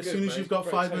waiting on you as soon as you've got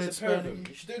 5 minutes spare. You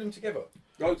should do them together.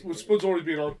 Oh, well, Spud's already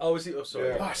been on. Oh, is he? Oh, sorry.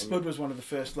 Yeah. Spud was one of the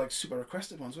first like super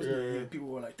requested ones, wasn't it? Yeah. People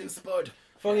were like, "Do Spud."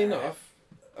 Funny enough,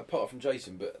 apart from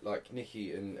Jason, but like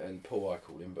Nicky and Paul, I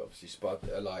call him, but obviously Spud,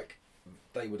 are like,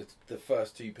 they were the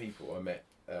first two people I met.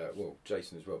 Well,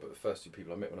 Jason as well, but the first two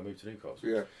people I met when I moved to Newcastle.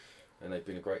 Yeah. And they've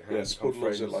been a great hand. Yeah, Spud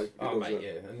loves it, like, he oh, loves mate,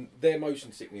 it. yeah. And their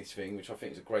Motion Sickness thing, which I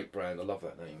think is a great brand, I love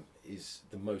that name, is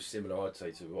the most similar, I'd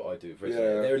say, to what I do with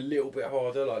Resident. Yeah. They're a little bit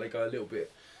harder, like they go a little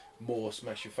bit more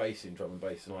smash your face in drum and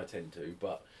bass than I tend to,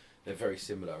 but they're very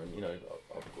similar, and you know,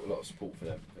 I've got a lot of support for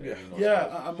them. They're really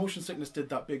nice guys. Motion Sickness did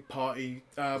that big party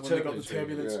when they got the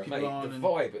Turbulence people Mate, on. the and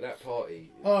vibe at that party.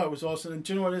 Oh, it was awesome. And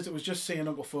do you know what it is? It was just seeing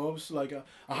Uncle Phobes. Like,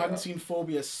 I hadn't Yeah. seen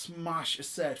Phobia smash a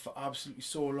set for absolutely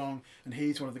so long, and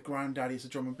he's one of the granddaddies of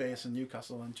drum and bass in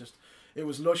Newcastle, and just, it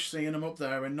was lush seeing him up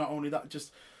there, and not only that,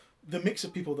 just the mix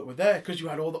of people that were there, because you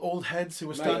had all the old heads who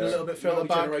were standing a little bit further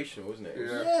back. Generational, wasn't it?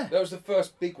 Yeah. That was the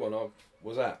first big one I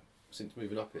was at since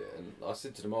moving up here, and I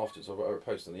said to them afterwards, I wrote a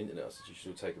post on the internet, I said, you should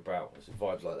all take a bow. I said,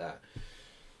 vibes like that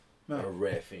are a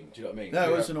rare thing. Do you know what I mean? Yeah,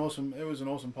 it was an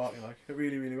awesome party, like, it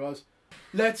really, really was.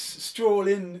 Let's stroll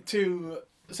into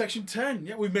section 10.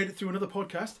 Yeah, we've made it through another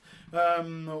podcast.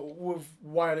 We've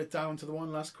wired it down to the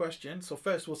one last question. So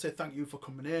first we'll say thank you for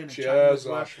coming in and chatting Cheers,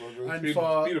 with us. Ash. Man. And It's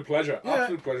for been a pleasure.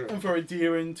 Absolute pleasure. And for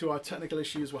adhering to our technical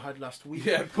issues we had last week.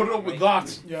 Yeah, put up with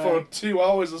that Yeah. for 2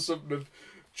 hours or something of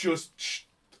just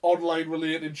online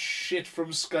related shit from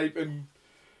Skype and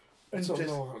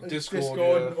Discord,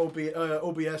 and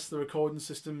OBS, the recording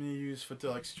system you use to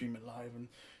like stream it live, and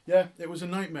yeah, it was a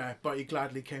nightmare. But he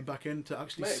gladly came back in to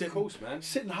actually Mate, sit, of course, man.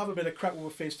 sit and have a bit of crack with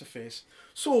us face to face.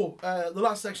 So the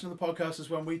last section of the podcast is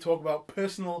when we talk about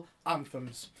personal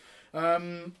anthems.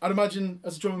 I'd imagine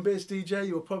as a drum and bass DJ,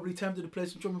 you were probably tempted to play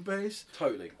some drum and bass.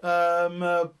 Totally.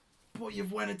 But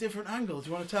you've went a different angle. Do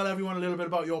you want to tell everyone a little bit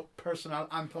about your personal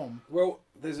anthem? Well,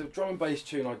 there's a drum and bass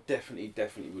tune I definitely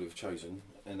would have chosen,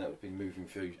 and that would be Moving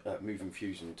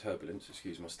Fusion Turbulence.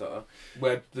 Excuse my stutter.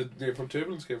 Where the name from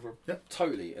Turbulence came from. Yeah,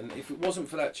 totally. And if it wasn't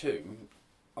for that tune,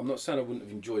 I'm not saying I wouldn't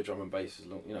have enjoyed drum and bass as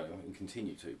long, and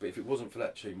continue to. But if it wasn't for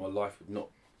that tune, my life would not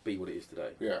be what it is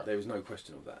today. Yeah. There is no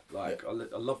question of that. Like I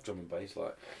love drum and bass.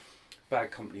 Like Bad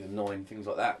Company, The Nine, things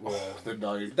like that. Were, The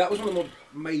Nine. That was one of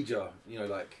my major,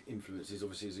 like influences.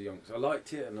 Obviously, as a youngster, I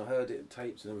liked it and I heard it in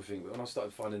tapes and everything. But when I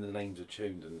started finding the names of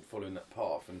tunes and following that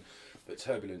path, but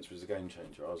Turbulence was a game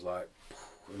changer. I was like,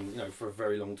 and, for a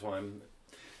very long time,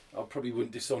 I probably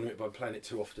wouldn't dishonour it by playing it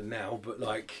too often now. But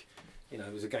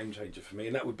it was a game changer for me,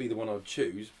 and that would be the one I'd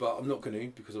choose. But I'm not going to,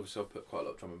 because obviously I've put quite a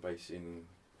lot of drum and bass in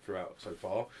throughout so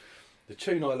far. The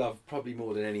tune I love probably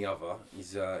more than any other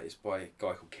is it's by a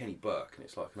guy called Kenny Burke, and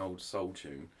it's like an old soul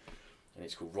tune, and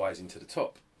it's called Rising to the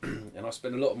Top. And I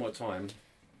spend a lot of my time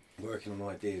working on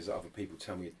ideas that other people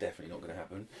tell me are definitely not going to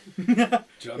happen. Do you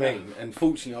know what I mean? And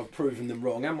fortunately I've proven them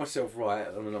wrong and myself right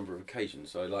on a number of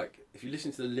occasions. So if you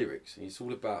listen to the lyrics, it's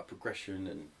all about progression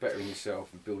and bettering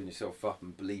yourself and building yourself up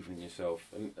and believing in yourself.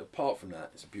 And apart from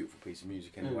that, it's a beautiful piece of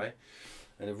music anyway.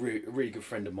 And a really good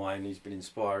friend of mine, he's been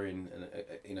inspiring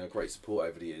and a great support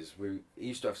over the years. He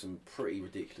used to have some pretty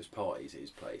ridiculous parties at his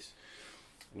place,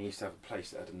 and he used to have a place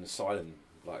that had an asylum,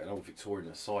 like an old Victorian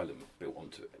asylum built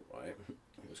onto it. Right,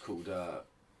 it was called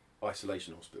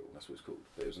Isolation Hospital. That's what it's called.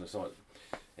 But it was an asylum,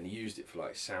 and he used it for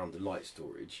like sound and light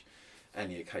storage,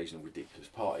 and the occasional ridiculous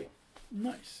party.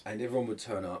 Nice. And everyone would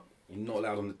turn up. You're not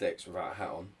allowed on the decks without a hat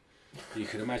on. You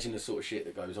can imagine the sort of shit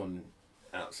that goes on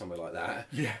out somewhere like that.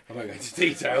 Yeah. I won't go into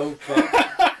detail,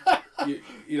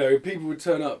 but people would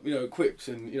turn up, equipped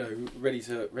and ready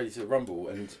to rumble,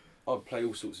 and I'd play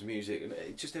all sorts of music,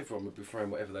 and just everyone would be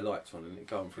throwing whatever they liked on, and it'd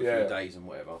go on for a few days and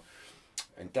whatever.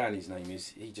 And Dan, his name is,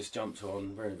 he just jumped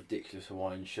on wearing a ridiculous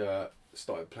Hawaiian shirt,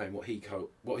 started playing what he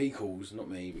calls, not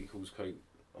me, but he calls I'm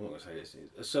not gonna say this,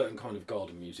 a certain kind of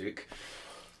garden music.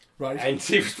 Right. And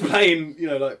he was playing,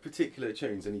 particular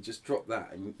tunes, and he just dropped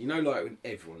that, and when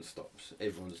everyone stops,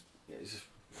 everyone's, it's just,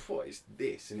 what is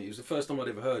this? And it was the first time I'd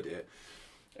ever heard it,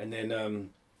 and then,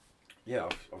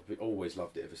 I've always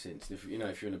loved it ever since. And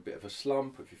if you're in a bit of a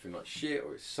slump, or if you're feeling like shit,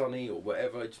 or it's sunny, or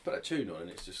whatever, just put that tune on,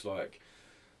 and it's just like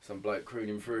some bloke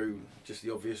crooning through just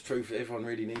the obvious truth that everyone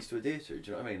really needs to adhere to. Do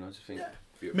you know what I mean? I just think.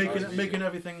 Making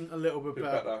everything a little bit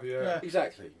better. Yeah.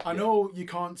 Exactly. I know you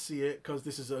can't see it because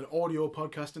this is an audio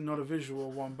podcast and not a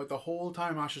visual one, but the whole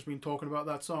time Ash has been talking about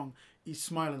that song, he's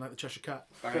smiling like the Cheshire Cat.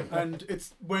 And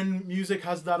it's when music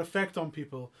has that effect on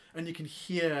people and you can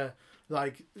hear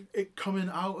like it coming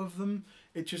out of them,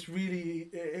 it just really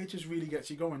gets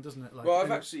you going, doesn't it? Well,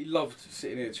 I've absolutely loved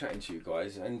sitting here chatting to you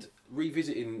guys and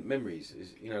revisiting memories,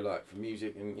 for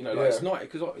music, and it's nice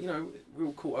because we're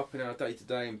all caught up in our day to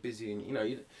day and busy,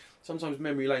 and sometimes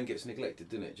memory lane gets neglected,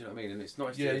 doesn't it? Do you know what I mean? And it's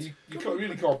nice. Yeah, you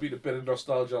really can't beat a bit of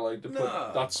nostalgia, like to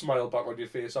put that smile back on your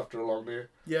face after a long day.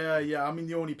 Yeah. I mean,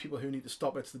 the only people who need to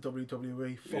stop it's the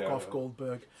WWE. Fuck off,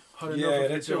 Goldberg. Had Yeah, enough of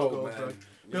that's Bill old, Goldberg. man.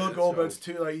 Bill Yeah, Goldberg's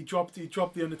too. Like he dropped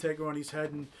the Undertaker on his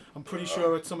head, and I'm pretty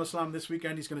sure at SummerSlam this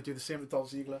weekend he's going to do the same with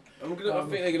Dolph Ziggler. I think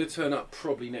they're going to turn up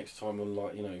probably next time on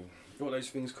what are those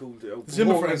things called?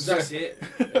 Zimmer Friends. That's it.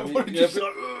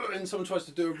 And someone tries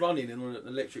to do a run-in in on an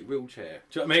electric wheelchair.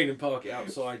 Do you know what I mean? And park it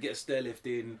outside, get a stair lift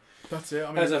in. That's it. I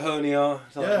mean, has a hernia.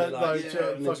 And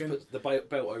then just put the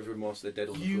belt over him whilst they're dead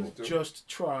on the floor. You just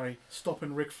try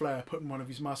stopping Ric Flair putting one of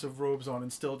his massive robes on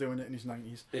and still doing it in his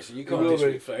 90s. Listen, you can't diss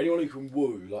Ric Flair. Anyone who can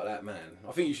woo like that man,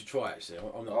 I think you should try it. Actually,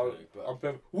 I'm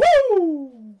not.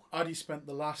 Woo! Adi spent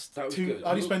the last that was two. Good.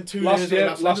 Adi spent 2 last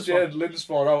years. Last year in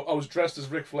Lindisfarne, I was dressed as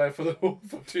Ric Flair for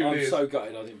 2 I'm days. so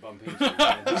gutted I didn't bump into him.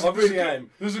 I really am.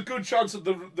 There's a good chance that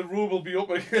the robe will be up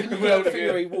again. I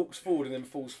think he walks forward and then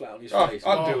falls flat on his face.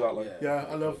 I'd do that. Yeah,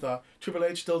 I love that. Triple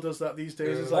H still does that these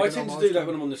days. It's I tend to do that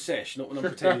when I'm on the sesh, not when I'm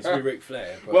pretending to be Ric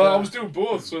Flair. But, well, I was doing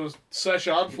both, so sesh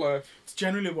and Flair. It's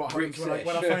generally what happens when I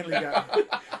finally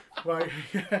get. Right,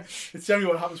 yeah. It's generally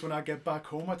what happens when I get back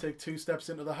home. I take 2 steps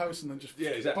into the house and then just. Yeah,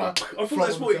 exactly. I thought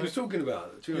that's what he was talking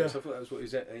about. To be honest, I thought that was what he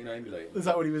was emulating. Is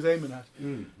that what he was aiming at?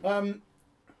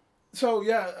 So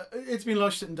yeah, it's been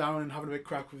lush sitting down and having a big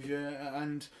crack with you,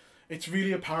 and it's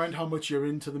really apparent how much you're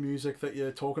into the music that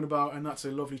you're talking about, and that's a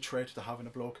lovely trait to have in a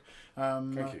bloke.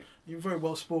 Thank you. You're a very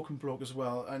well-spoken bloke as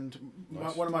well, and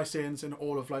one of my sayings in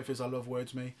all of life is "I love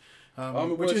words, me,"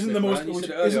 which isn't one of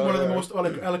the most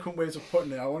eloquent ways of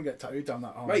putting it. I want to get tattooed down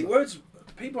that arm. Mate, words.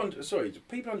 People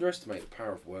underestimate the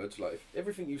power of words. Like if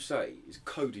everything you say is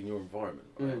code in your environment.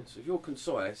 Right? So if you're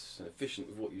concise and efficient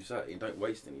with what you say and don't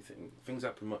waste anything, things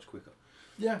happen much quicker.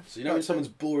 Yeah. So when someone's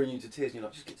boring you to tears, and you're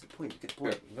like, just get to the point.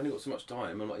 You've only got so much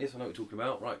time. I'm like, yes, I know what you're talking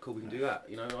about. Right, cool, we can do that.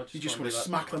 You just want to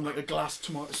smack them like a glass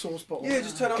tomato sauce bottle. Yeah,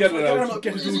 just turn up. Get it out. What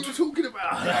are you talking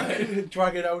about?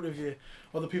 Drag it out of you.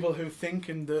 Or the people who think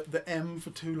in the M for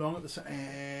too long at the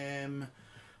same.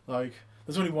 Like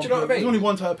There's only one. Do you know what I mean? There's only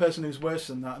one type of person who's worse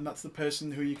than that, and that's the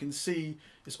person who you can see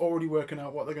is already working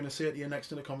out what they're going to say to you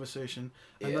next in a conversation,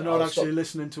 and they're not actually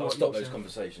listening to what I'll stop you're those saying.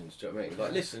 conversations. Do you know what I mean?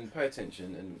 Like, listen, pay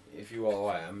attention, and if you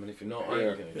are, I am, and if you're not, I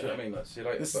ain't going. Do you know what I mean? Like, see you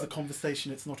later. This is a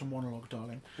conversation. It's not a monologue,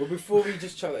 darling. Well, before we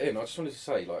just chat it in, I just wanted to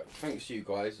say, like, thanks to you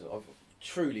guys. I've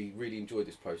truly, really enjoyed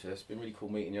this process. It's been really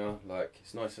cool meeting you. Like,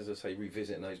 it's nice, as I say,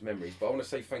 revisiting those memories. But I want to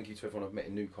say thank you to everyone I've met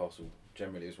in Newcastle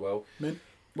generally as well.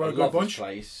 Well, I a love good this bunch.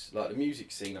 place. Like, the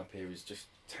music scene up here is just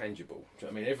tangible. Do you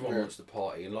know what I mean? Everyone wants to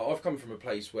party, and like, I've come from a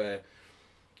place where,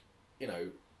 you know,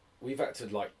 we've had to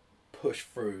like push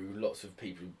through lots of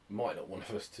people who might not want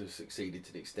us to have succeeded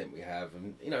to the extent we have,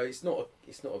 and you know, it's not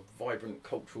a vibrant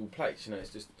cultural place. You know,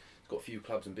 it's got a few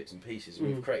clubs and bits and pieces, and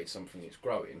we've created something that's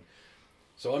growing.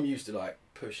 So I'm used to like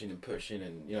pushing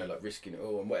and you know, like risking it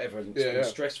all and whatever, and it's been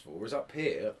stressful. Whereas up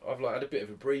here, I've like had a bit of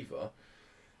a breather.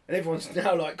 And everyone's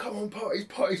now like, come on, parties.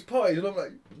 And I'm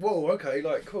like, whoa, okay,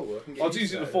 like, cool. I can get It's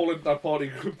used easy to that. fall into that party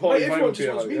Mate, everyone vibe, just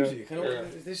wants like, music. And all, yeah.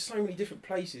 there's so many different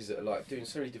places that are like doing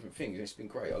so many different things. And it's been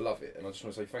great. I love it. And I just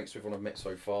want to say thanks to everyone I've met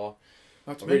so far.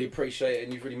 I really appreciate it.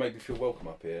 And you've really made me feel welcome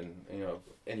up here. And, you know,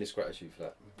 endless gratitude for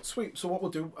that. Sweet. So what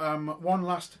we'll do, one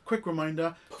last quick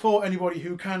reminder for anybody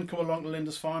who can come along to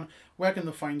Lindisfarne, where can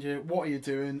they find you, what are you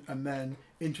doing, and then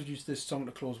introduce this song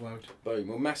to close out. Boom.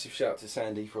 Well, massive shout out to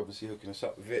Sandy for obviously hooking us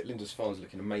up with it. Lindisfarne's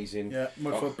looking amazing. Yeah,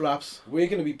 Mudford Blaps. We're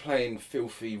going to be playing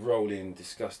filthy, rolling,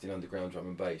 disgusting underground drum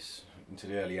and bass into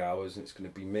the early hours, and it's going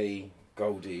to be me,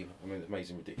 Goldie. I mean, it's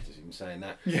amazing, ridiculous even saying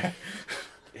that. Yeah.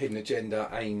 Hidden Agenda,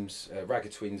 Ames,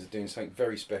 Ragged Twins are doing something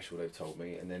very special, they've told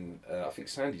me, and then I think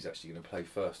Sandy's actually going to play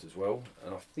first as well,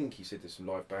 and I think he said there's some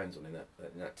live bands on in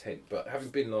that tent. But having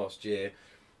been last year,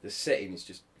 the setting is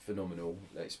just phenomenal.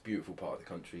 It's a beautiful part of the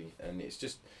country, and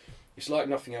it's like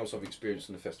nothing else I've experienced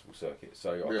on the festival circuit.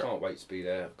 So I can't wait to be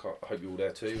there. I hope you're all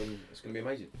there too, and it's going to be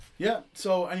amazing. Yeah,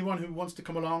 so anyone who wants to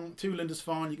come along to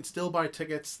Lindisfarne, you can still buy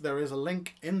tickets. There is a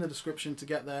link in the description to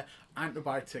get there and to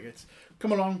buy tickets.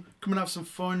 Come along, come and have some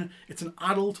fun. It's an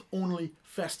adult-only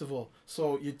festival,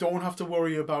 so you don't have to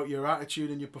worry about your attitude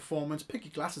and your performance. Pick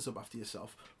your glasses up after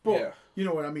yourself. But you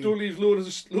know what I mean. Don't leave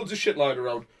loads of shit lying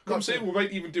around. Come That's see, it. we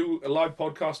might even do a live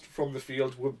podcast from the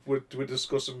field. We're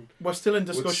discussing. We're still in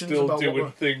discussions we're still about doing what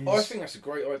we're... things. I think that's a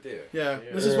great idea. Yeah,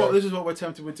 this is what we're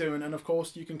tempted with doing, and of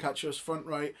course you can catch us front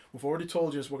right. We've already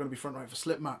told you we're going to be front right for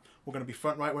Slipmat. We're going to be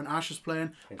front right when Ash is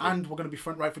playing, and we're going to be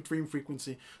front right for Dream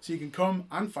Frequency. So you can come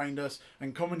and find us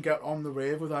and come and get on the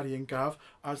rave with Addy and Gav,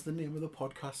 as the name of the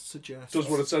podcast suggests. Does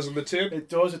what it says on the tin. It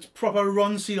does. It's proper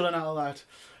run seal and all that.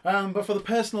 But for the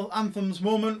personal anthems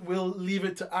moment, we'll leave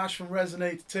it to Ash from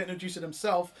Resonate to introduce it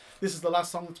himself. This is the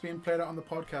last song that's being played out on the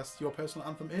podcast. Your personal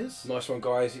anthem is? Nice one,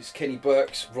 guys. It's Kenny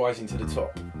Burke's Rising to the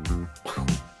Top.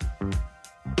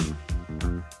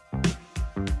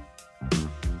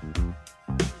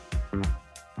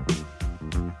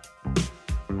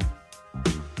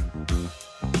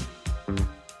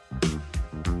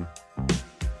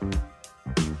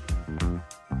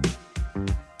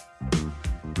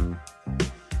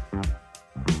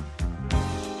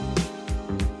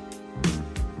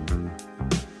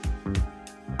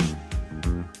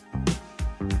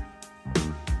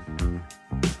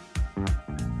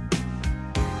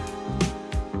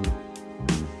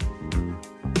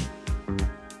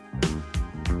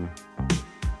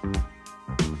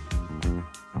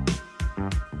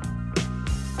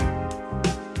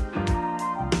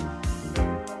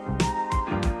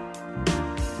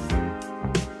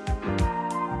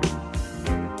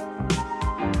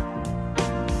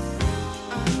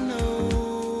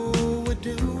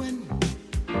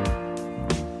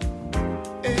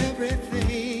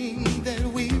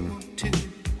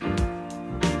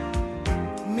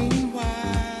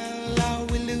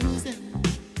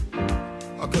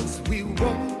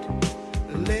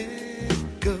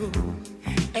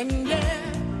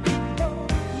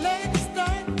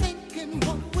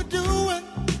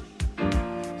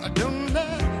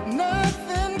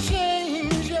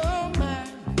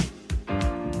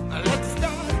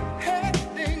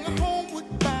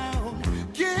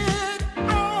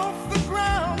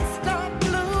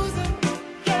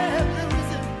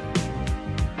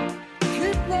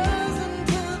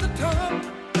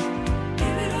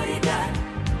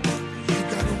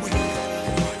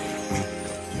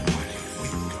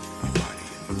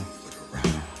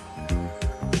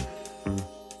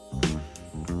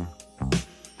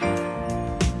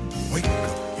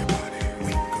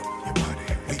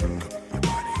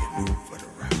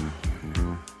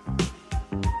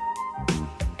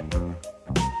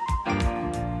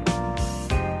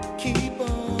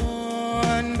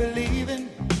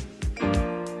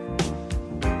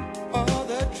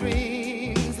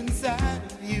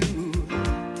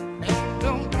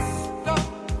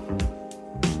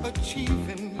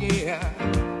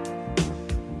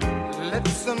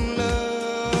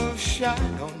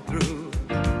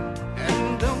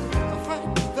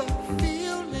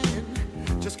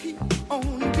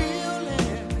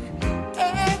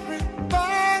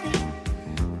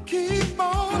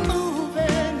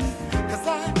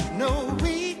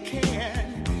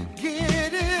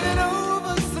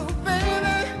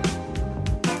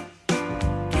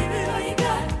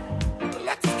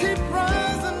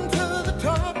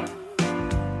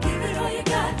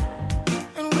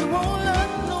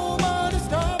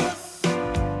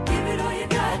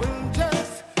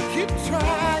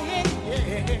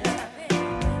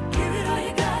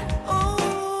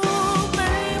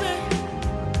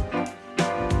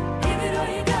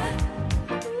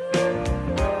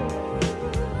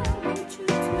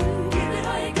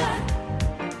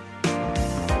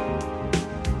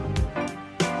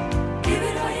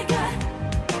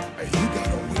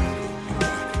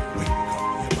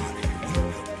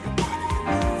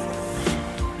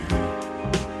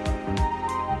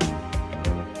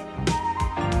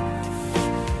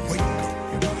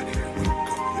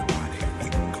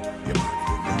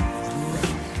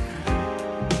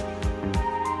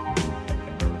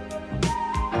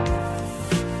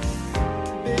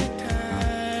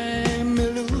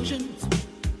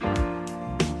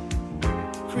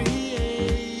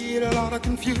 lot of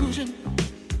confusion,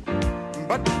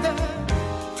 but the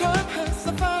time has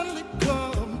finally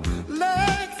come.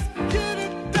 Let's get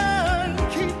it done.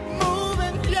 Keep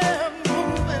moving, yeah,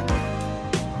 moving.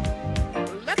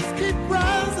 Let's keep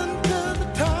rising to the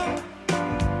top,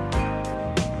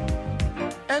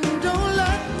 and don't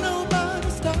let nobody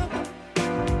stop.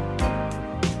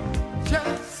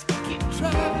 Just keep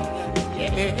trying,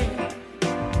 yeah.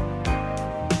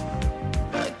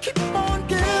 Keep on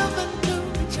giving to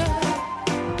each other.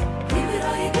 Give it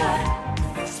all you got.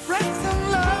 Spread some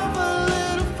love a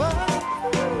little far.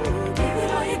 Give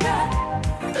it all you got.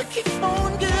 Keep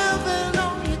on giving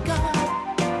all you got.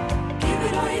 Give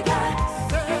it all you got.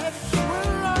 Said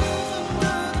we're rising to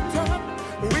the top.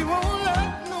 We won't let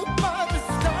nobody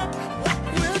stop what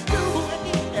we're doing.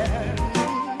 Yeah.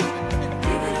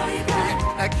 Give it all you got.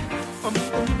 I'm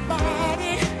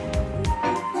somebody.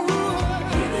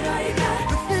 Give it all you got.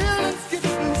 The feeling's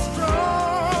getting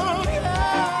strong. Yeah,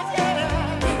 yeah.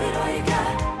 Give it all you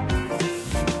got.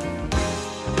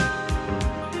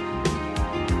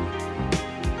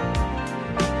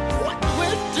 What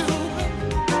we're doing.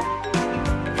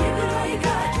 Give it all you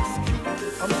got. Just keep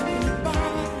I'm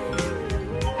somebody.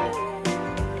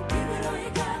 Give it all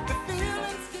you got. The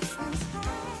feeling's getting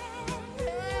strong.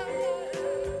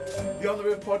 The On The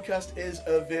Rave podcast is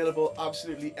available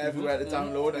absolutely everywhere to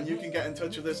download, and you can get in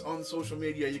touch with us on social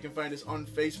media. You can find us on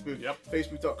Facebook,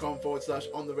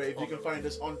 facebook.com/On The Rave. You can find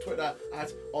us on Twitter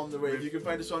 @On The Rave. You can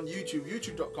find us on YouTube,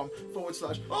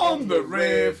 youtube.com/On The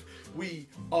Rave. We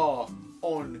are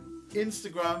on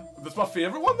Instagram. That's my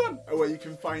favourite one then. Where you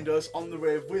can find us On The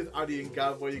Rave with Addy and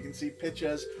Gav, where you can see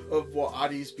pictures of what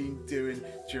Addy's been doing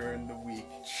during the week.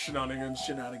 Shenanigans.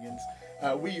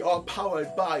 We are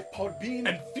powered by Podbean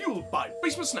and fueled by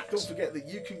Basement Snacks. Don't forget that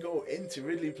you can go into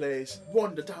Ridley Place,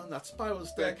 wander down that spiral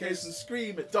staircase and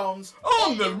scream at Dom's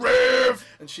On The Rave,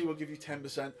 and she will give you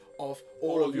 10% off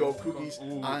all of your cookies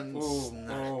and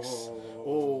snacks.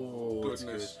 Oh,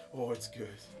 goodness. it's good. Oh, it's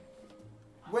good.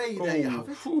 There you have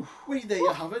it. There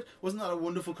you have it. Wasn't that a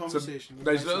wonderful conversation?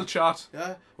 Nice little chat.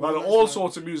 Yeah. We had all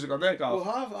sorts of music on there, Gav. We'll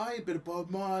have a bit of Bob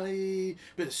Marley,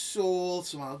 bit of soul,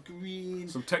 some Al Green,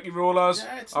 some Techie Rollers,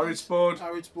 Arid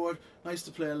Spud. Nice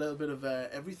to play a little bit of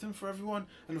everything for everyone,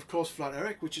 and of course Flat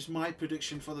Eric, which is my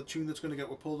prediction for the tune that's going to get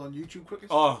pulled on YouTube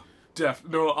quickest. Oh,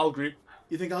 no, Al Green.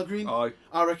 You think Al Green? Aye.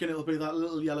 I reckon it'll be that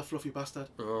little yellow fluffy bastard.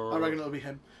 I reckon it'll be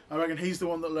him. I reckon he's the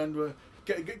one that'll end with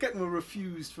getting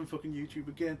refused from fucking YouTube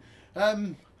again.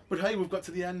 But hey, we've got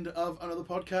to the end of another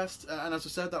podcast, and as I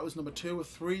said, that was number 2 of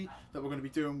 3 that we're going to be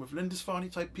doing with Lindisfarne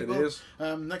type people. It is.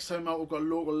 Next time out, we've got a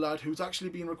local lad who's actually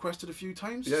been requested a few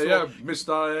times. Yeah,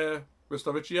 Mr.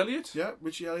 Richie Elliott. Yeah,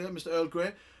 Richie Elliott, Mr. Earl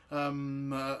Grey.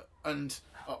 And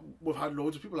we've had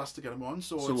loads of people asked to get him on,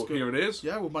 so it's good. Here it is.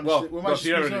 Yeah, we've managed to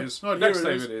here it is. No, next here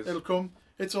time it is. it is. It'll come.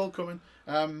 It's all coming.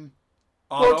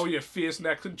 Your face,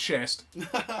 neck and chest.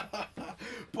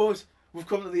 But we've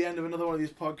come to the end of another one of these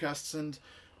podcasts, and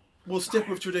we'll stick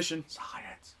with tradition.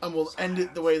 And we'll end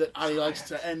it the way that Ali likes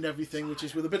to end everything, which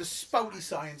is with a bit of spouty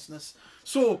science-ness.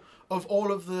 So, of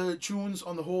all of the tunes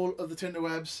on the whole of the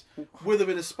Tinterwebs, with a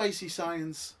bit of spicy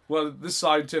science. Well, this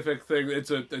scientific thing,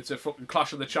 it's a fucking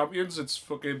Clash of the Champions. It's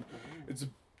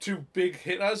two big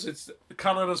hitters. It's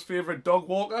Canada's favourite dog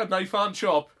walker, Knife and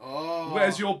Chop. Oh.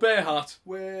 Where's your bear hat?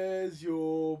 Where's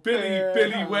your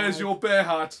Billy, where's your bear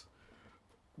hat?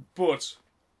 But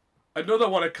another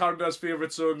one of Canada's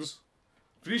favourite sons,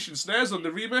 Venetian Snares on the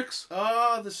remix.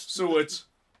 So it's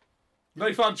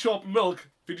Knife and Chop Milk,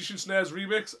 Venetian Snares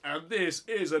remix, and this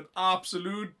is an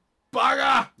absolute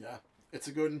banger. Yeah, it's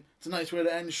a good one. It's a nice way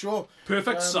to end the show.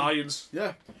 Perfect science.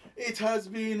 Yeah, it has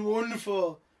been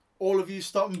wonderful. All of you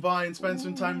stopping by and spend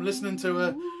some time listening to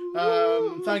her.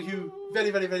 Thank you very,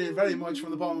 very, very, very much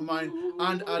from the bottom of mine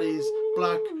and Addy's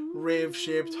black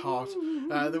rave-shaped heart.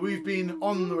 That we've been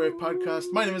on the Rave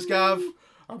podcast. My name is Gav.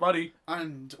 I'm Addy.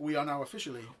 And we are now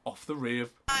officially off the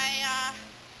rave. I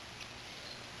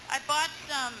bought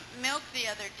some milk the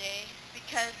other day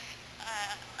because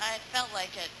I felt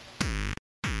like it.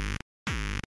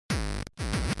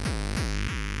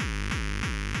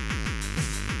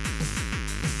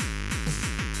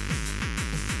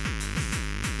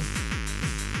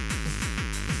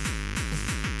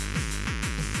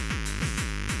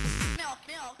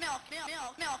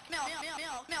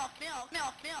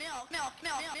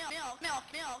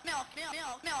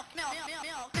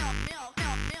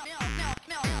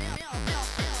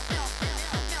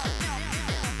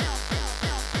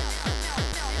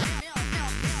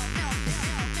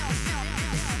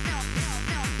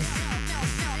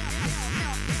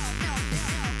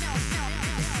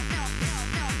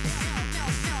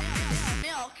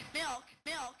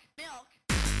 Milk.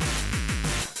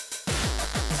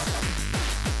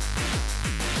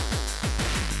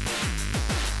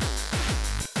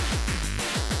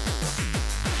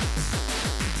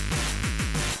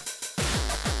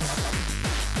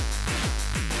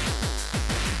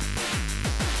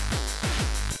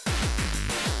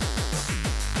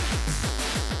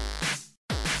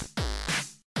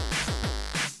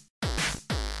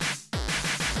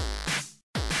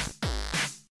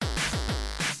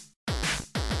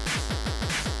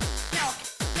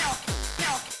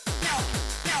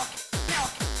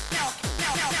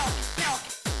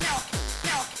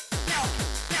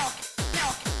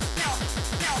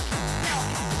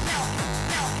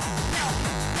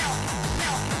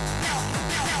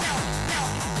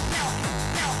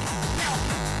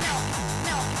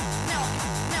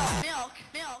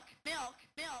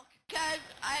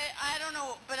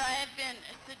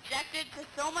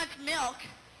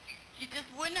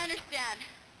 wouldn't understand.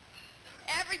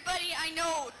 Everybody I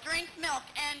know drinks milk,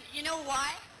 and you know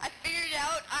why? I figured it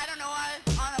out. I don't know, I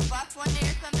was on a bus one day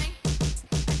or something.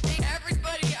 I think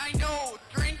everybody I know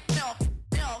drinks milk.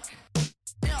 Milk.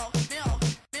 Milk. Milk.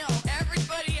 Milk.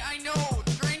 Everybody I know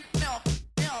drinks milk.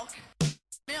 Milk.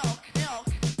 Milk. Milk.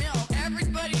 Milk.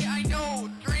 Everybody I know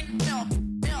drinks milk.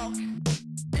 Milk.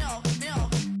 Milk.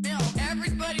 Milk. Milk.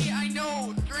 Everybody I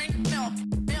know drinks milk.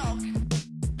 Milk.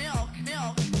 Milk.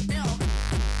 Milk. Milk.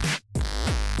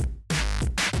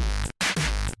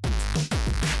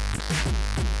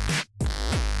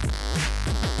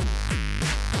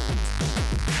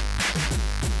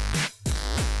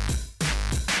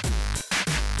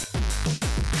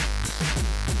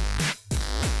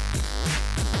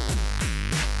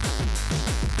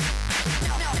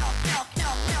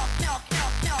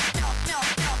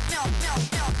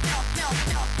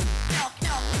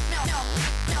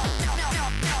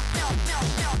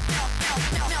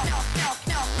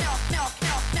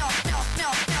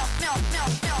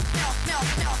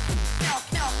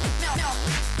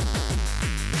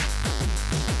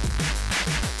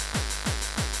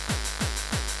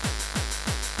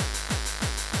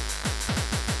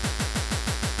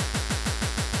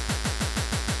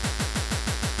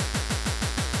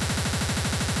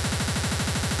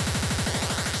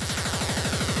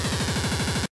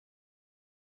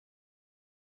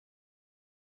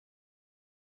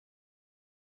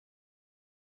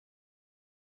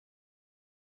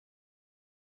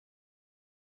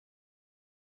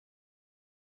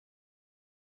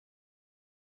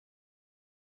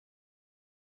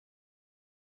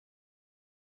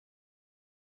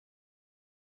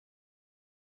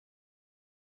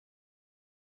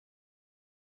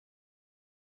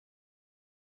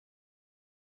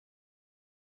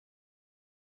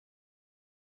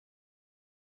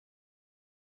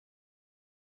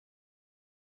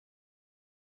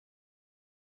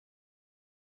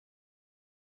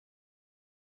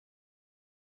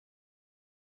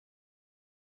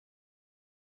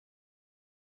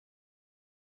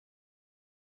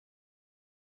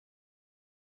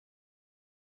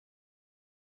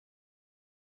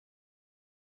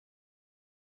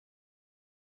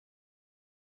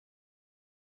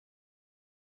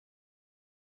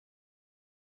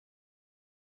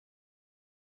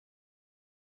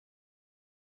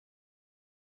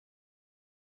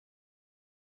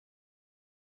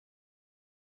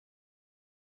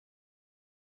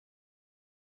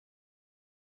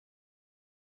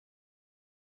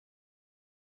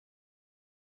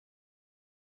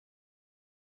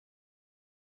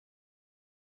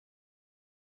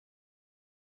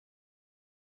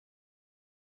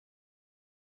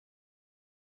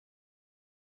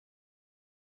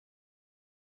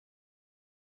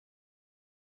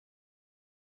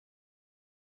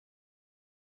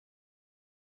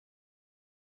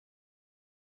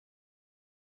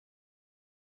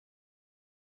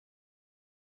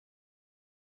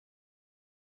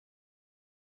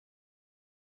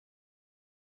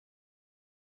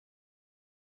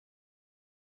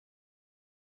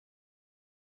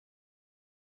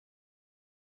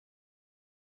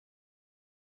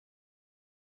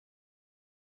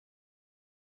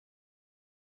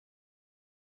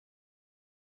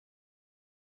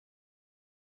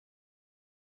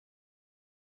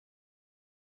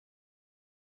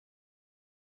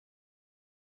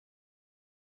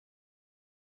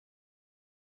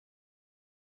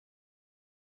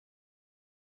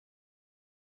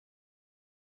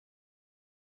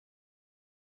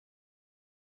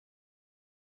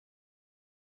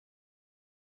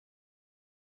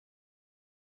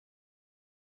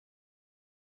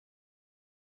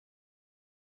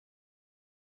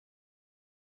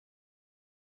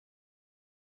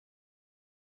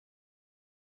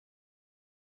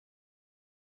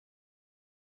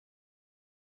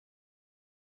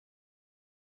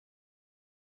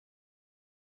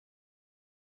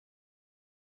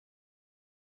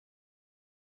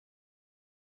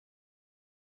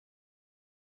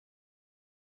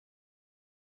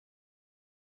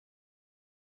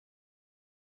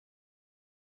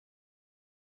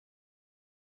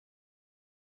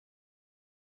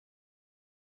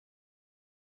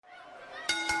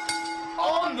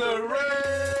 On the rail.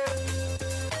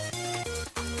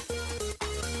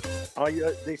 Hi,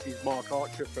 this is Mark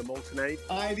Archer from Alternate.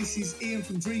 Hi, this is Ian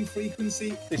from Dream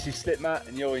Frequency. This is Slipmat,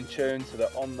 and you're in tune to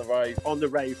the On the Rave. On the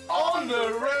Rave. On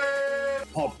the rail.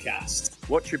 Podcast.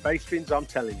 Watch your bass fins, I'm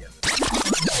telling you.